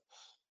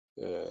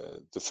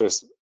 The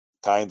first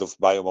kind of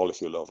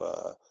biomolecule of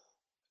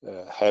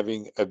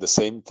having at the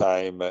same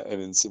time an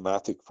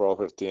enzymatic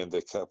property and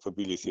the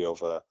capability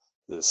of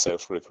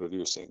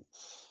self-reproducing.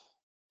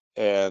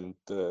 And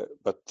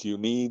but you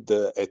need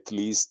at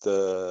least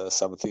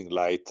something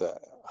like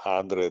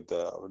 100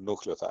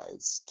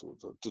 nucleotides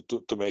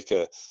to make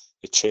a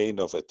chain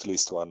of at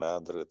least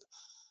 100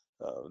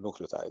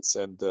 nucleotides.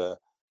 And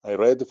I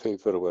read a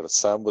paper where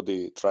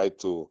somebody tried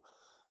to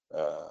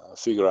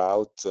figure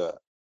out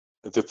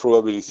the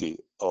probability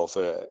of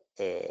a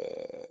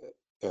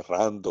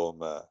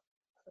random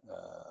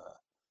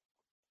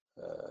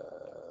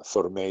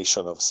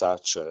formation of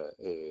such a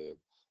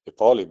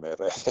polymer.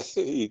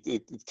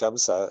 it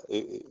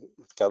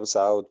comes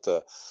out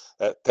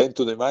 10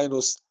 to the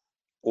minus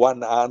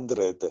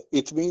 100.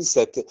 It means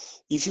that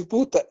if you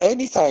put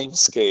any time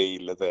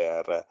scale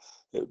there,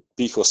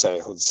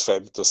 picoseconds,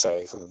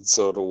 femtoseconds,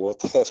 or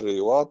whatever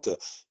you want,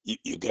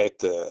 you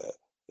get a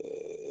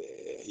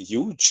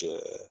huge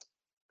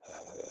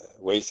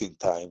waiting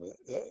time.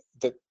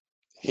 That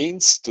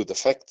hints to the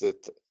fact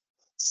that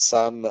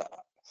some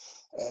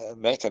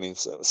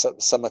mechanisms,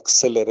 some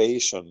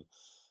acceleration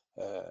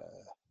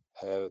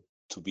have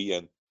to be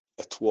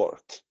at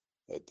work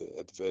at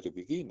the very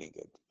beginning,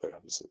 and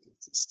perhaps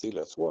it's still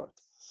at work.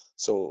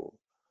 So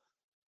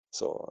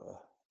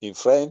in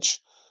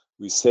French,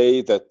 we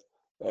say that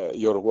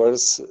your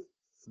words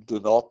do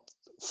not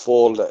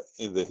fall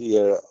in the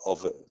ear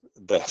of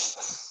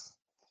death.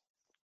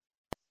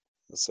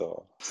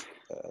 So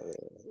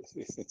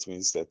it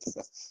means that,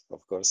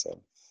 of course,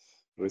 I'm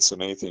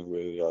resonating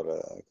with your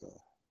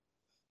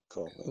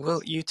comment.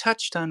 Well, you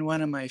touched on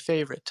one of my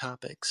favorite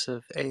topics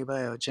of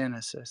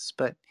abiogenesis,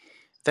 but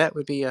that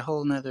would be a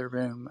whole nother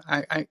room.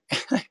 I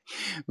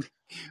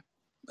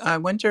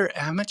wonder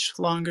how much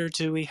longer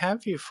do we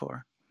have you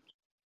for?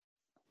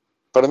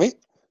 Pardon me?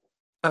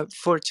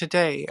 For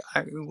today,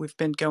 we've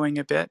been going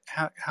a bit.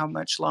 How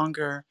much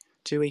longer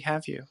do we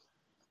have you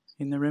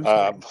in the room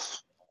today?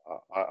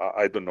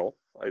 I don't know.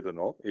 I don't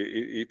know.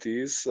 It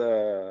is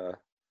a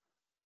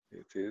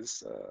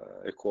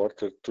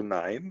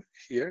 8:45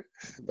 here,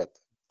 but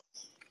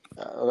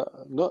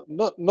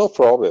no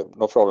problem.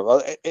 No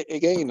problem.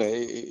 Again,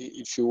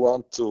 if you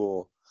want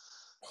to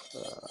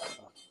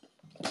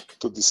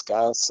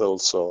discuss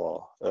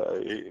also,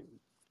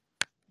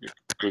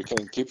 we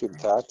can keep in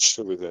touch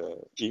with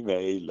an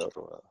email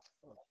or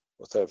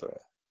whatever.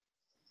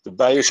 The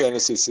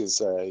biogenesis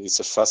is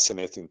a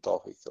fascinating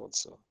topic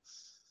also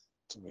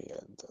to me.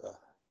 And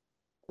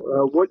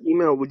what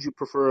email would you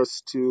prefer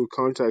us to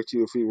contact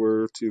you if we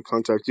were to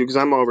contact you? Because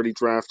I'm already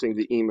drafting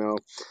the email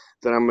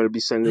that I'm going to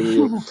be sending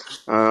you.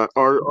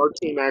 Our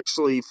team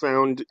actually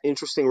found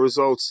interesting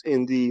results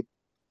in the,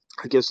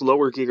 I guess,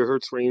 lower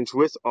gigahertz range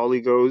with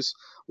oligos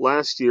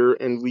last year,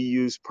 and we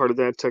used part of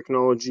that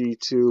technology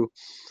to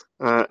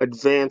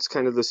advance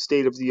kind of the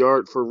state of the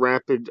art for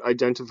rapid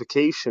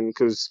identification,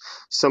 because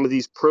some of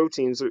these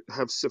proteins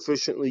have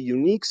sufficiently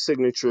unique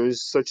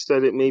signatures such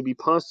that it may be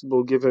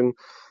possible, given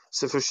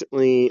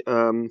sufficiently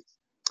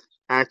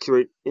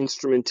accurate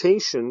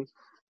instrumentation.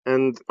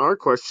 And our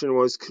question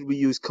was, could we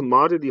use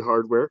commodity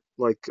hardware,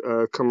 like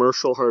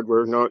commercial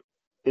hardware, not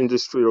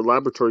industry or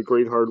laboratory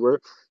grade hardware,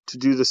 to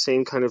do the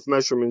same kind of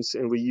measurements?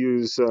 And we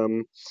use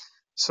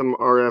some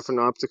RF and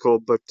optical,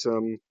 but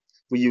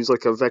we use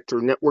like a vector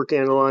network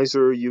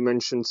analyzer. You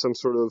mentioned some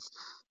sort of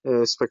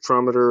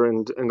spectrometer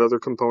and other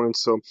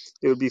components. So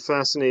it would be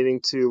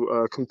fascinating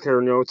to compare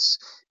notes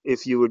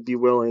if you would be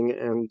willing.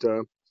 And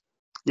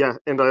yeah,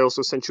 and I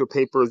also sent you a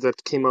paper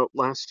that came out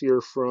last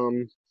year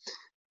from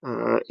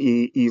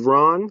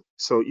Iran.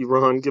 So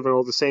Iran, given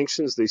all the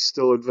sanctions, they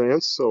still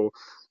advance. So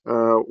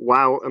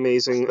wow,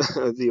 amazing.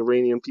 The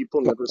Iranian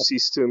people never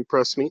cease to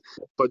impress me.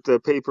 But the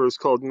paper is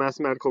called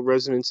Mathematical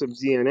Resonance of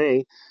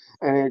DNA,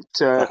 and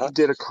it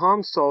did a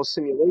COMSOL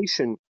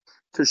simulation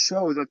to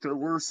show that there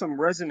were some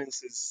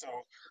resonances. So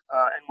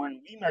and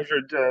when we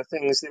measured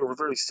things, they were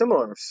very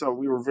similar. So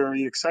we were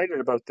very excited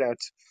about that.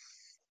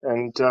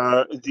 And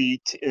the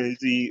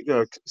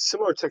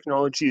similar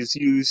technology is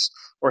used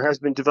or has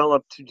been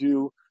developed to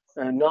do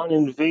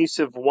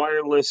non-invasive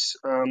wireless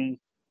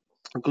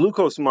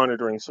glucose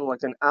monitoring. So,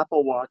 like an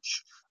Apple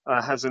Watch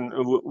has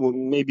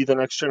maybe the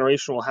next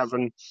generation will have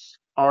an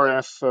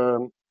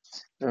RF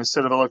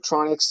set of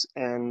electronics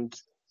and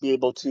be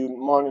able to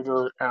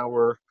monitor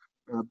our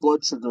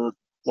blood sugar.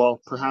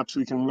 Well, perhaps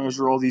we can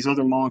measure all these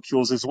other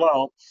molecules as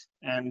well.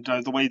 And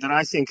the way that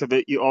I think of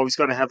it, you always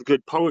got to have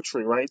good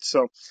poetry, right?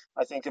 So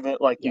I think of it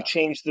like you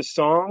change the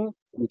song,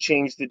 you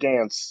change the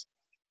dance.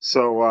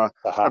 So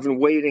I've been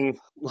waiting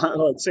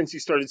since you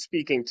started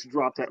speaking to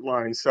drop that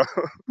line. So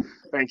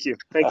thank you.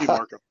 Thank you,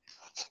 Marco.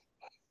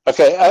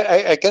 Okay,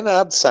 I can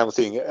add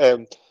something.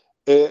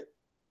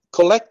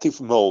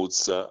 Collective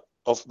modes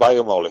of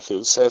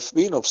biomolecules have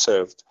been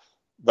observed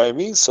by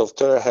means of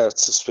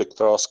terahertz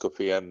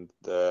spectroscopy and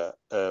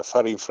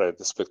far infrared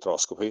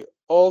spectroscopy,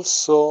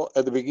 also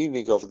at the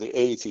beginning of the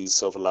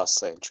 80s of last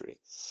century.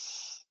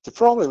 The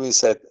problem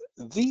is that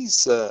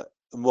these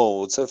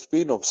modes have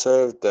been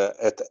observed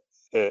at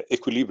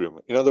equilibrium.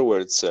 In other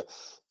words,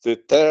 the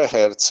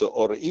terahertz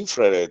or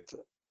infrared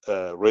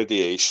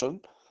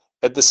radiation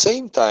at the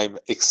same time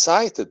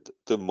excited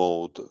the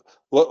mode,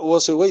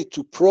 was a way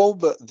to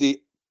probe the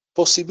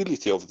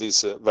possibility of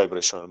this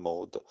vibrational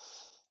mode.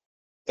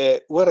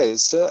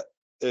 Whereas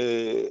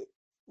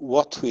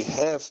what we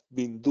have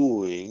been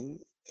doing,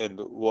 and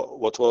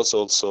what was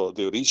also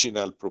the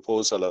original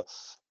proposal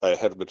by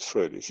Herbert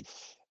Fröhlich,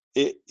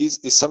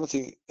 is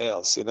something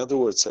else. In other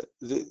words,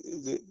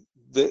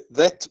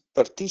 that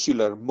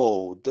particular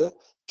mode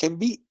can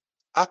be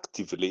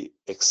actively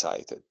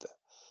excited,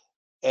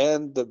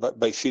 and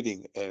by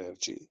feeding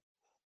energy.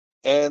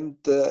 And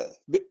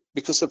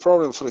because the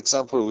problem, for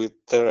example,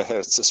 with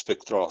terahertz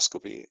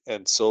spectroscopy,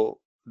 and so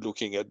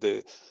looking at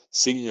the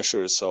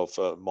signatures of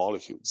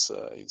molecules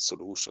in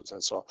solutions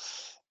and so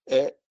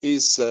on,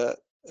 is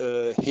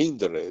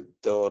hindered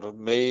or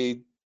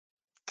made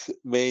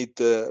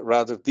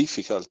rather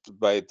difficult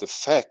by the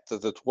fact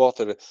that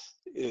water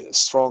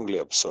strongly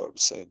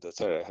absorbs in the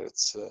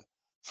terahertz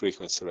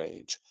frequency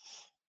range.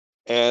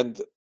 And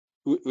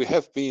we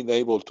have been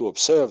able to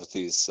observe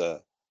these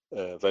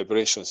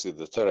vibrations in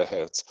the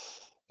terahertz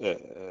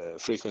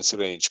frequency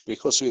range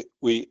because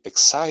we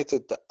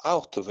excited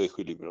out of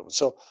equilibrium.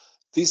 So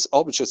these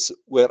objects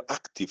were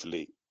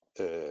actively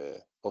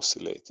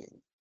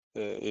oscillating.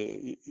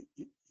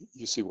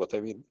 You see what I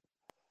mean?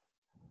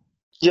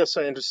 Yes,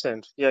 I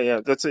understand.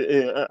 Yeah. That's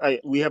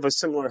we have a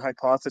similar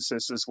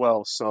hypothesis as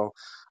well. So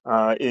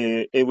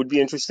It would be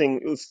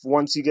interesting if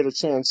once you get a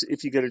chance,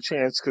 if you get a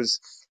chance, because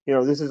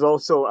this is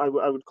also I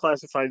would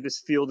classify this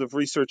field of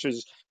research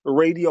as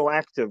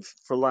radioactive,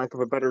 for lack of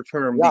a better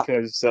term, Yeah.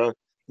 because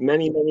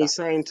many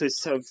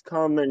scientists have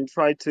come and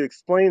tried to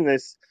explain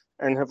this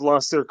and have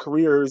lost their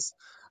careers.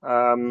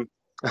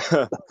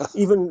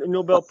 Even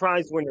Nobel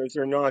Prize winners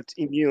are not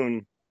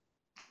immune.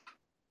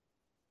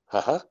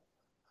 Uh-huh.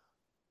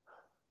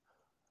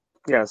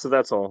 Yeah, so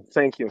that's all.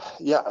 Thank you.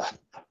 Yeah.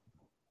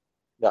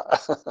 Yeah.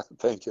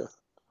 Thank you.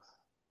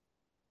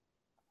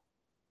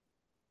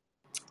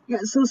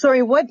 Yeah, so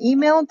sorry, what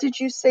email did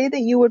you say that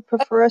you would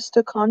prefer us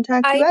to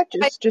contact you at?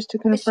 Just to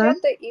I confirm.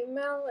 shared the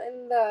email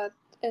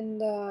in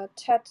the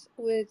chat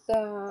with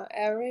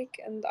Eric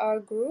and our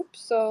group.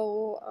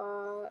 So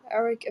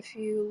Eric, if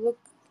you look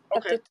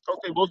at the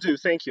Okay, will do.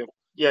 Thank you.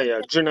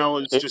 Yeah.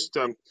 Janelle is just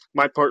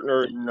my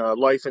partner in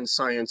life and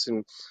science,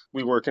 and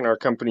we work in our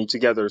company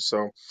together.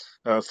 So,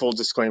 full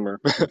disclaimer.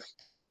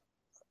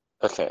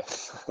 Okay.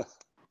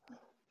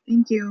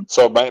 Thank you.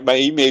 So my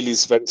email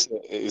is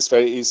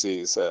very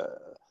easy. It's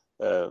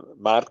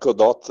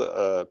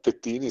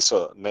marco.pettini,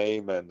 so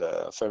name and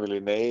family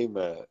name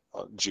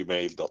on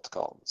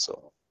gmail.com.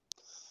 So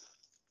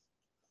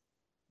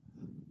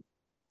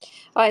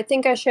I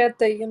think I shared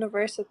the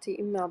university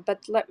email,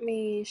 but let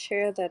me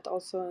share that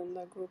also in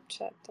the group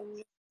chat.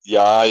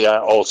 yeah.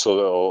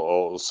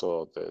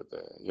 Also the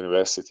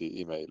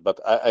university email, but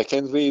I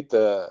can read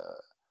the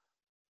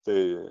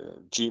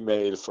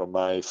Gmail from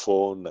my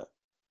phone.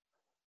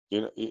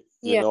 Okay.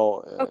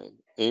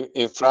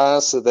 In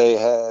France they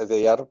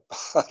are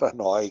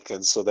paranoid,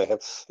 and so they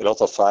have a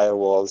lot of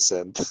firewalls,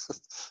 and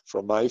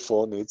from my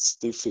phone it's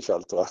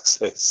difficult to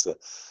access.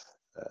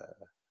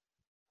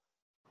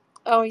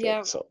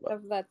 Yeah, so I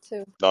have that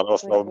too. Now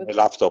from With my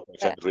laptop I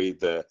can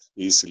read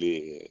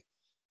easily.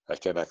 I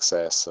can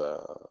access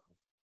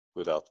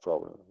without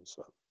problem.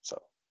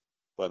 So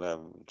when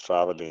I'm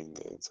traveling,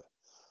 it's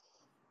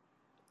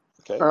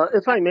okay.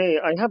 If I may,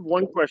 I have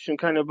one question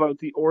kind of about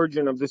the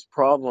origin of this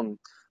problem.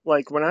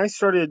 Like when I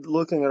started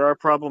looking at our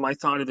problem, I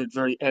thought of it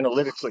very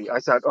analytically. I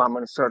thought, I'm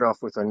going to start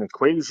off with an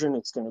equation.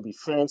 It's going to be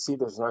fancy.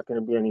 There's not going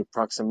to be any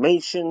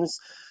approximations.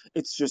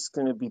 It's just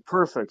going to be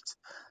perfect.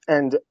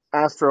 And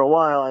after a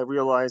while, I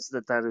realized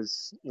that that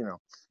is,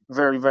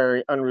 very,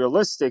 very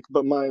unrealistic.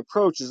 But my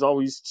approach is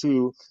always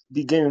to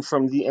begin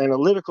from the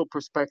analytical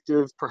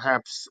perspective,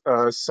 perhaps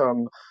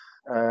some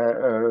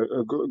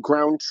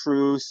ground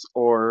truth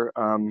or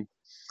an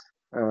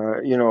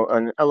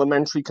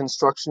elementary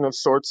construction of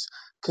sorts.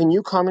 Can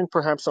you comment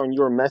perhaps on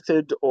your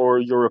method or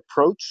your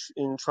approach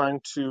in trying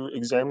to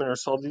examine or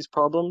solve these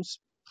problems?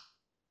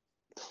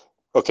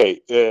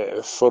 Okay,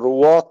 for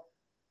what?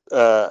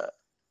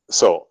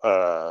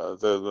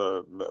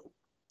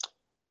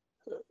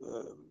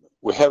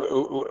 We have.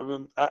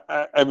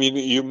 I mean,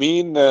 you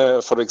mean,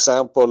 for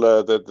example,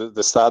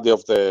 the study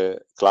of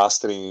the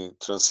clustering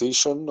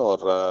transition or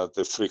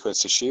the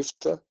frequency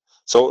shift?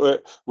 So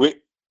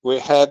we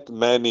had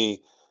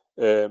many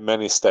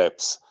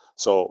steps.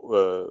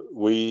 So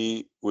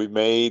we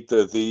made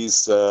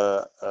this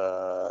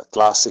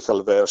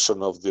classical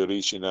version of the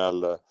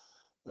original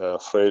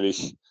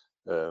Freilich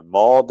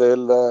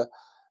model.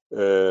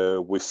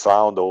 We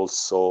found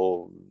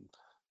also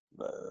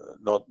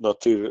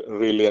not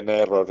really an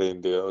error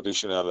in the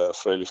original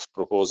Freilich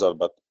proposal,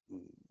 but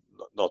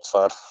not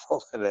far from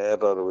an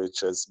error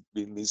which has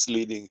been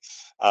misleading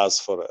us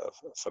for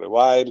a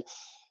while.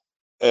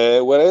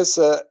 Whereas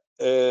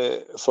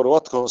for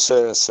what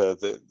concerns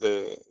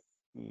the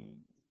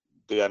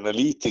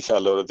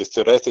analytical or the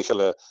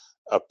theoretical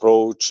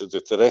approach, the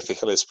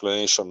theoretical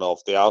explanation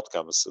of the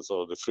outcomes,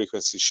 so the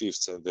frequency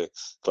shifts and the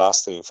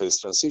clustering phase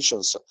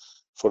transitions.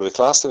 For the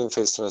clustering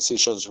phase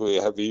transitions, we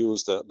have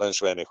used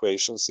Langevin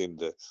equations in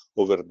the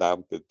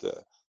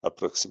overdamped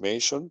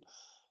approximation,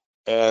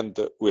 and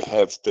we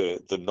have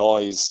the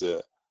noise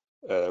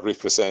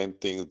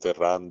representing the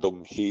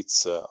random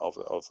hits of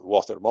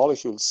water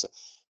molecules,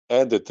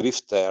 and the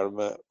drift term,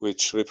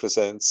 which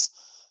represents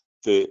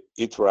the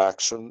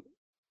interaction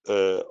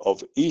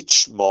of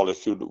each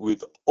molecule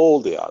with all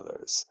the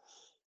others.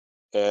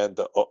 And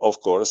of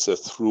course,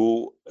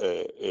 through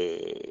an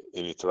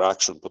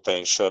interaction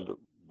potential,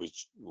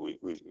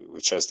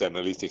 which has the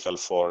analytical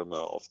form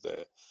of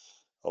the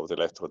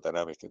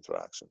electrodynamic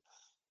interaction.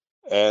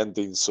 And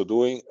in so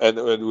doing, and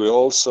we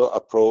also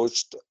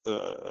approached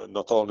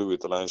not only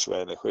with the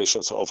Langevin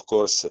equations, of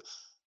course,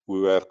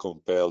 we were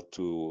compelled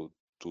to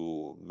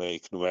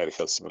make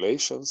numerical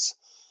simulations,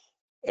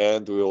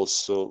 and we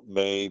also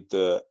made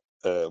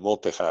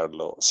Monte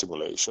Carlo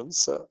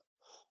simulations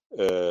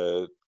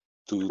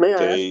May I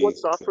ask what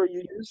software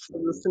you used for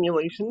the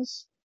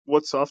simulations?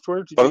 What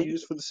software did you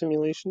use for the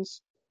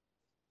simulations?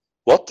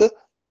 What?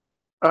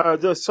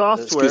 The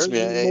software Excuse me.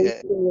 You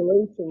made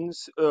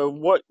simulations.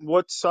 What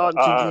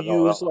did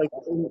you use? No. Like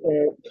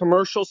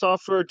commercial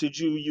software? Did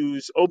you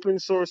use open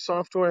source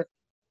software?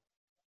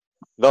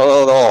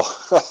 No.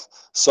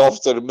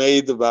 Software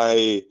made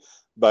by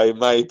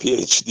my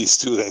PhD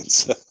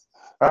students.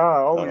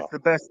 Always the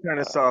best kind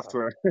of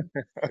software.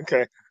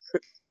 Okay.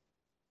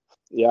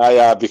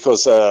 Yeah,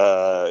 because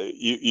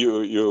you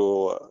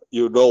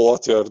know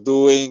what you're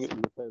doing. You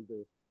tell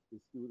the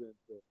student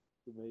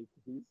to make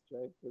this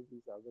check and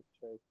this other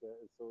check,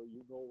 so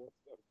you know what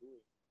you're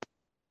doing.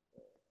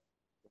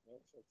 The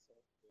methods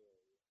of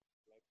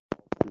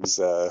the is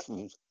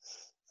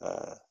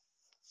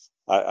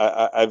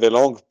I have a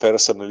long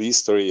personal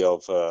history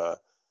of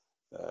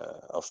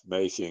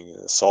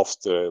making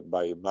software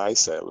by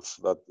myself,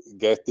 but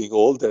getting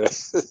older,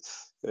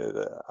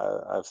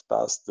 I've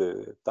passed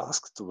the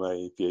task to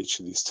my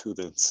PhD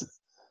students.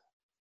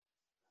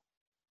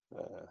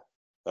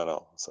 I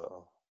know,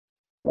 so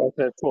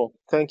Okay, cool.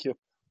 Thank you.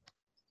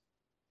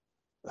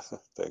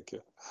 thank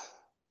you.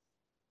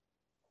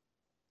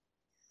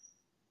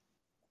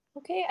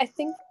 Okay, I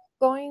think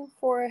going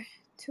for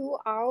 2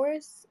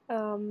 hours.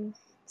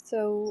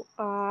 So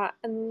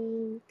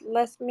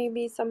unless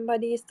maybe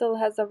somebody still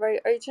has a very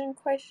urgent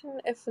question,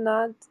 if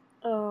not,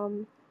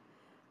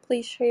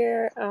 please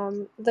share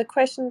the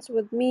questions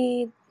with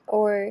me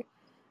or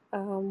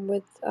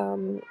with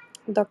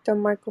Dr.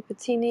 Marco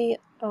Pettini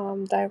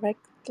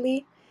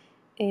directly.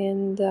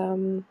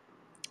 And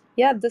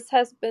yeah, this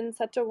has been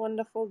such a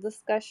wonderful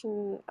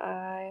discussion.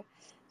 I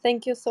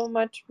thank you so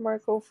much,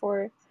 Marco,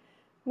 for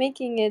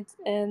making it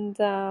and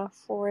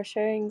for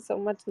sharing so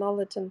much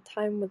knowledge and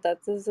time with us.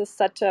 This is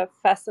such a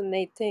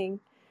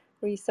fascinating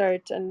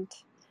research, and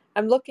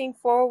I'm looking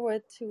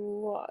forward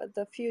to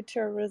the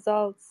future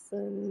results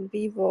in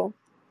vivo.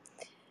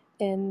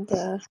 And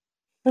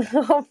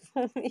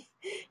hopefully,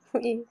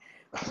 we,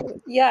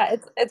 yeah,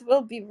 it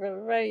will be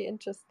very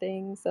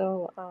interesting.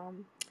 So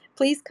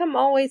please come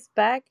always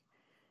back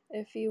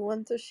if you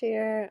want to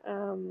share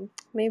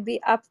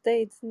maybe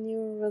updates,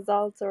 new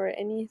results, or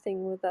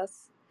anything with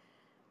us.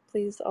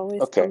 Please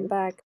always Okay. come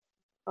back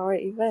our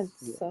events.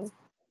 Yeah. So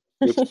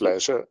With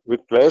pleasure.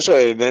 With pleasure.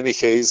 In any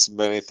case,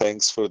 many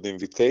thanks for the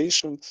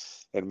invitation,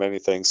 and many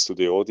thanks to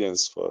the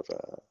audience for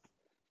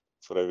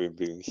having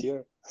been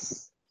here.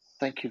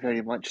 Thank you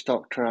very much,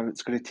 Doctor.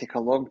 It's going to take a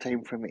long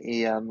time for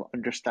me to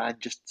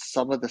understand just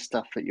some of the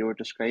stuff that you were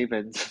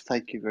describing. So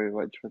thank you very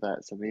much for that.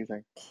 It's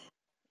amazing.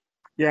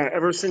 Yeah,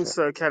 ever since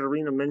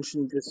Katerina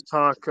mentioned this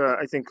talk,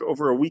 I think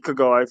over a week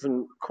ago, I've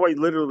been quite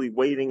literally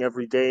waiting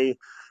every day,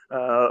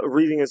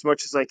 reading as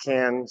much as I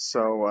can.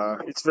 So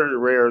it's very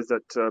rare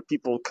that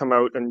people come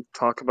out and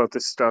talk about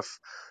this stuff.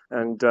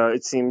 And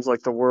it seems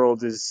like the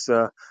world is,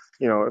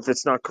 if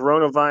it's not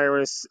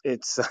coronavirus,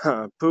 it's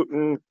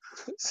Putin.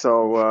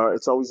 So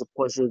it's always a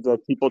pleasure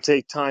that people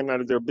take time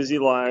out of their busy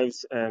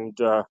lives and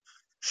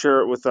share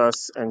it with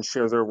us and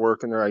share their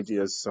work and their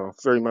ideas. So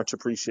very much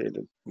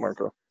appreciated,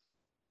 Marco.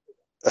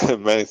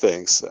 Many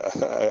thanks.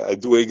 I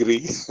do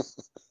agree.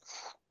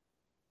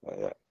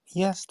 Yeah.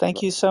 Yes,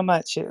 thank you so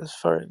much. It was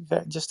for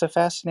just a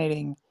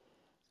fascinating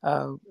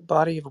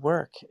body of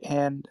work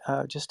and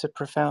just a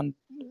profound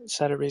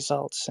set of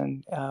results,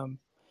 and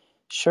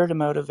sure to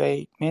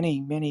motivate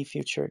many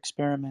future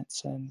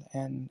experiments.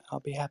 And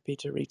I'll be happy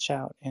to reach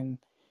out and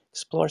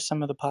explore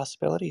some of the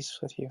possibilities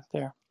with you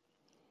there.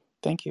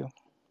 Thank you.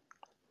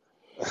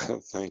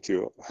 Thank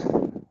you.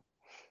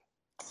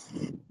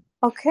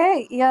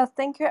 okay, yeah,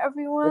 thank you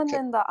everyone Okay.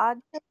 in the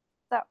audience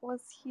that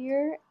was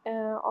here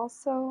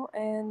also.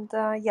 And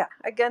yeah,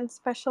 again,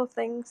 special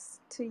thanks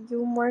to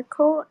you,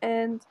 Marco,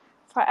 and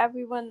for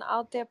everyone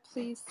out there,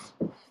 please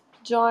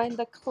join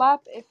the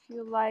club if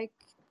you like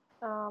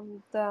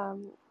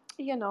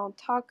the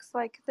talks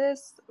like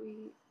this.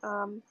 We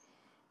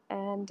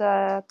and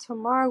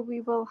tomorrow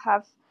we will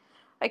have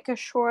like a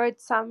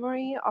short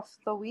summary of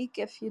the week.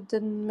 If you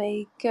didn't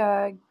make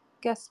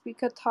guest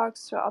speaker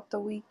talks throughout the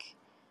week,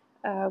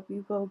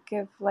 we will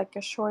give like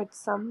a short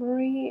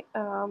summary.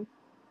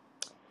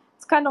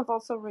 It's kind of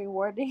also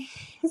rewarding,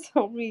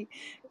 so we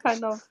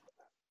kind of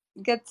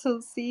get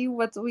to see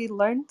what we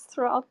learned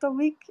throughout the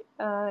week.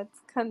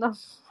 It's kind of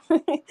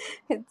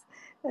it's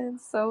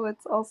and so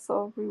it's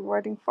also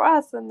rewarding for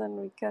us, and then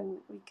we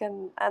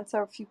can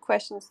answer a few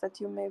questions that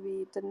you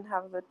maybe didn't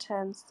have the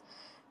chance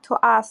to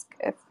ask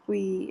if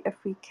we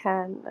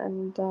can.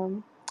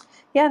 And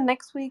yeah,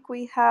 next week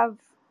we have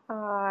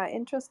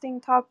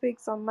interesting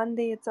topics. On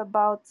Monday it's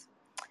about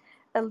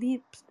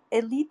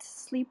elite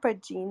sleeper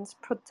genes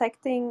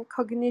protecting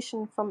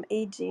cognition from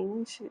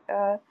aging.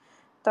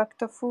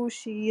 Dr. Fu,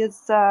 she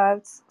is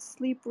a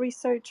sleep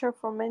researcher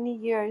for many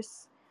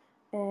years,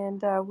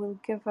 and will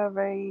give a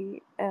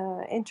very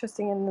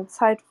interesting and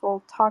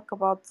insightful talk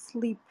about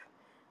sleep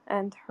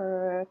and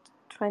her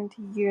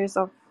 20 years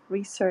of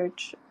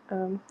research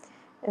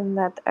in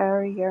that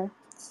area.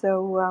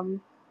 So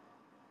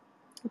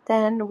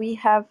then we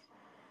have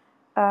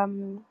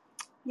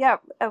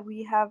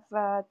we have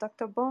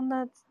Dr.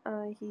 Bonnet.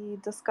 He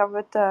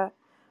discovered the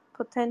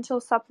potential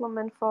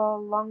supplement for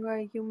longer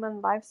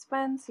human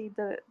lifespans. He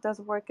does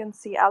work in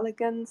C.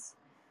 elegans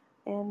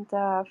and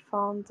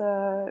found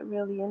a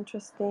really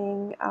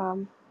interesting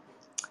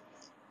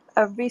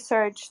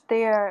research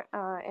there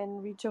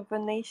in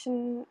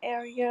rejuvenation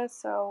area.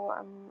 So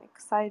I'm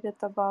excited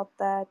about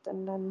that.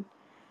 And then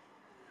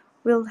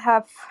We'll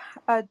have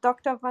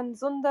Dr. Van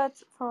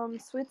Zundert from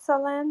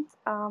Switzerland.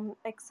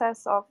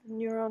 Excess of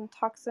neuron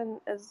toxin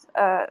is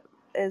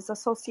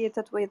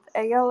associated with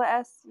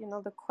ALS. You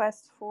know, the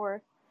quest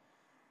for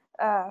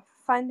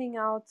finding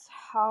out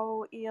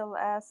how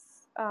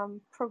ALS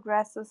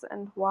progresses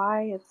and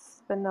why.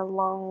 It's been a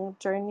long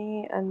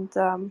journey, and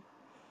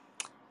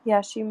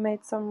yeah, she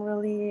made some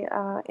really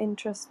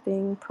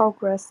interesting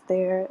progress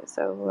there.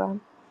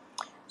 So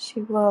she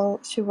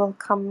will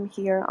come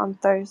here on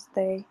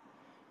Thursday.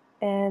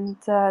 And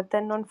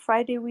then on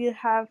Friday, we'll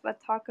have a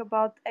talk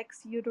about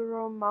ex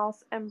utero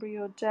mouse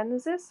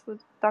embryogenesis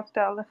with Dr.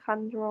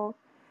 Alejandro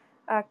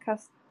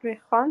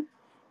Castrejon.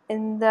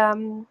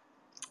 And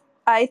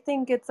I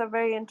think it's a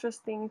very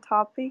interesting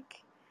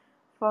topic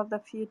for the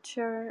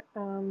future,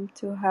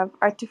 to have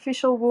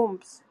artificial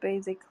wombs,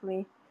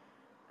 basically,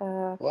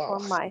 Wow. for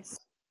mice.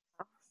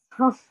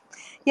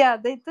 Yeah,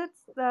 they did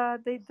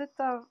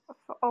the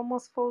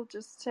almost full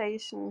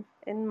gestation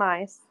in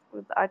mice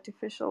with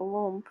artificial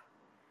womb.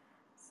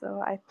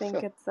 So I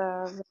think it's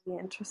a really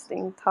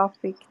interesting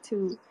topic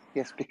too.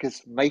 Yes,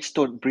 because mice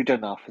don't breed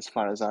enough, as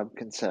far as I'm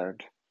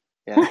concerned.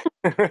 Yeah.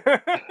 I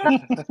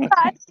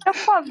think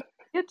for the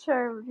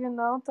future, you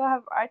know, to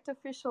have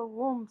artificial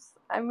wombs.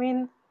 I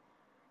mean,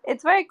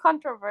 it's very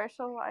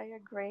controversial. I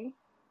agree.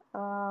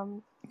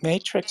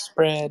 Matrix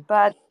spread.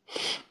 But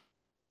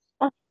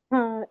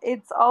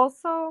it's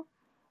also,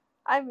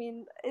 I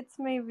mean, it's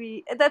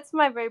maybe that's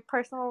my very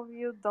personal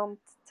view. Don't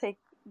take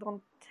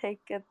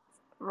it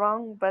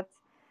wrong, but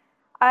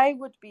I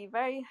would be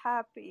very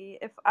happy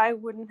if I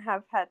wouldn't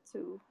have had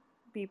to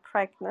be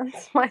pregnant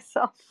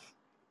myself.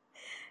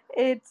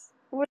 It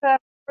would have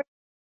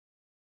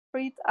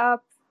freed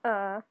up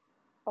a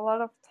lot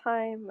of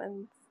time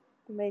and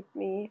made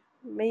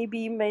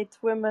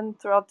women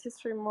throughout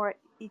history more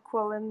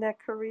equal in their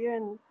career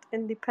and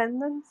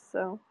independence.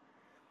 So,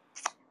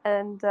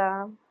 and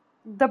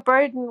the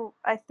burden,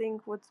 I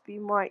think, would be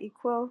more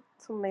equal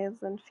to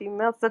males and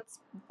females. That's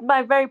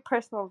my very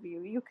personal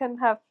view. You can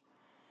have,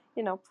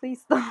 you know,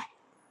 please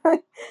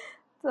don't.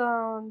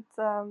 Don't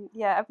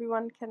yeah,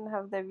 everyone can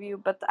have their view,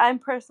 but I'm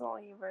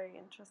personally very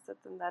interested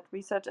in that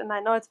research, and I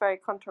know it's very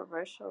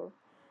controversial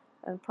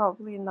and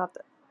probably not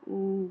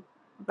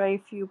very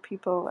few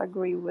people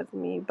agree with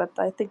me, but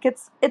I think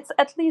it's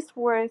at least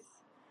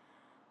worth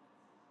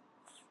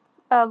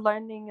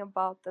learning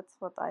about. That's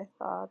what I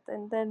thought.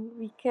 And then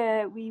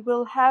we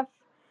will have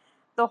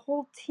the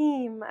whole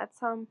team at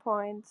some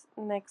point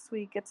next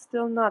week. It's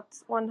still not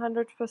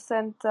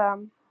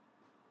 100%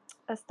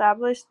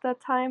 established that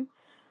time,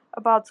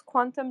 about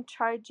quantum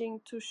charging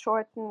to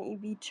shorten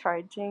EV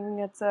charging.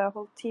 It's a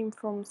whole team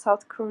from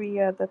South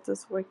Korea that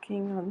is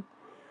working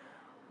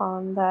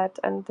on that,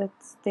 and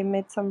they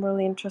made some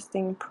really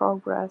interesting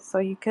progress. So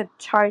you could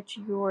charge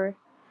your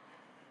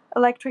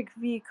electric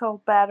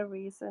vehicle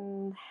batteries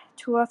in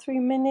 2 or 3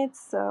 minutes.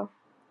 So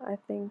I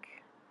think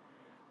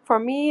for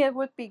me it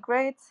would be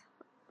great,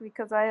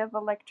 because I have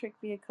electric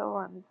vehicle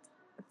and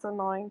it's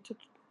annoying to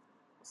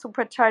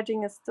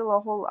supercharging is still a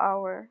whole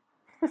hour.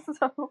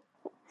 So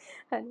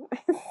anyways.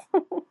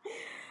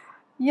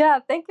 Yeah,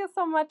 thank you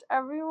so much,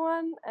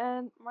 everyone.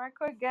 And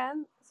Marco,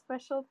 again,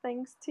 special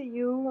thanks to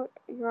you.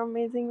 Your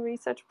amazing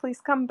research.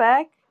 Please come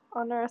back,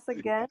 honor us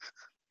again.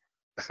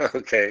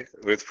 Okay,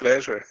 with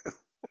pleasure.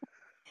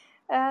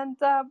 And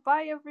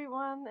bye,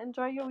 everyone.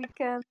 Enjoy your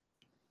weekend.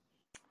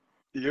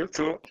 You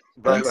too.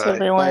 Bye Thanks, bye.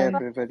 everyone. Bye,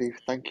 everybody.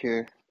 Thank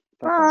you.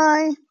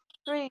 Bye-bye. Bye.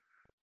 3,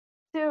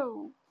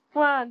 2,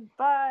 1,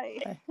 bye.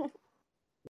 Bye.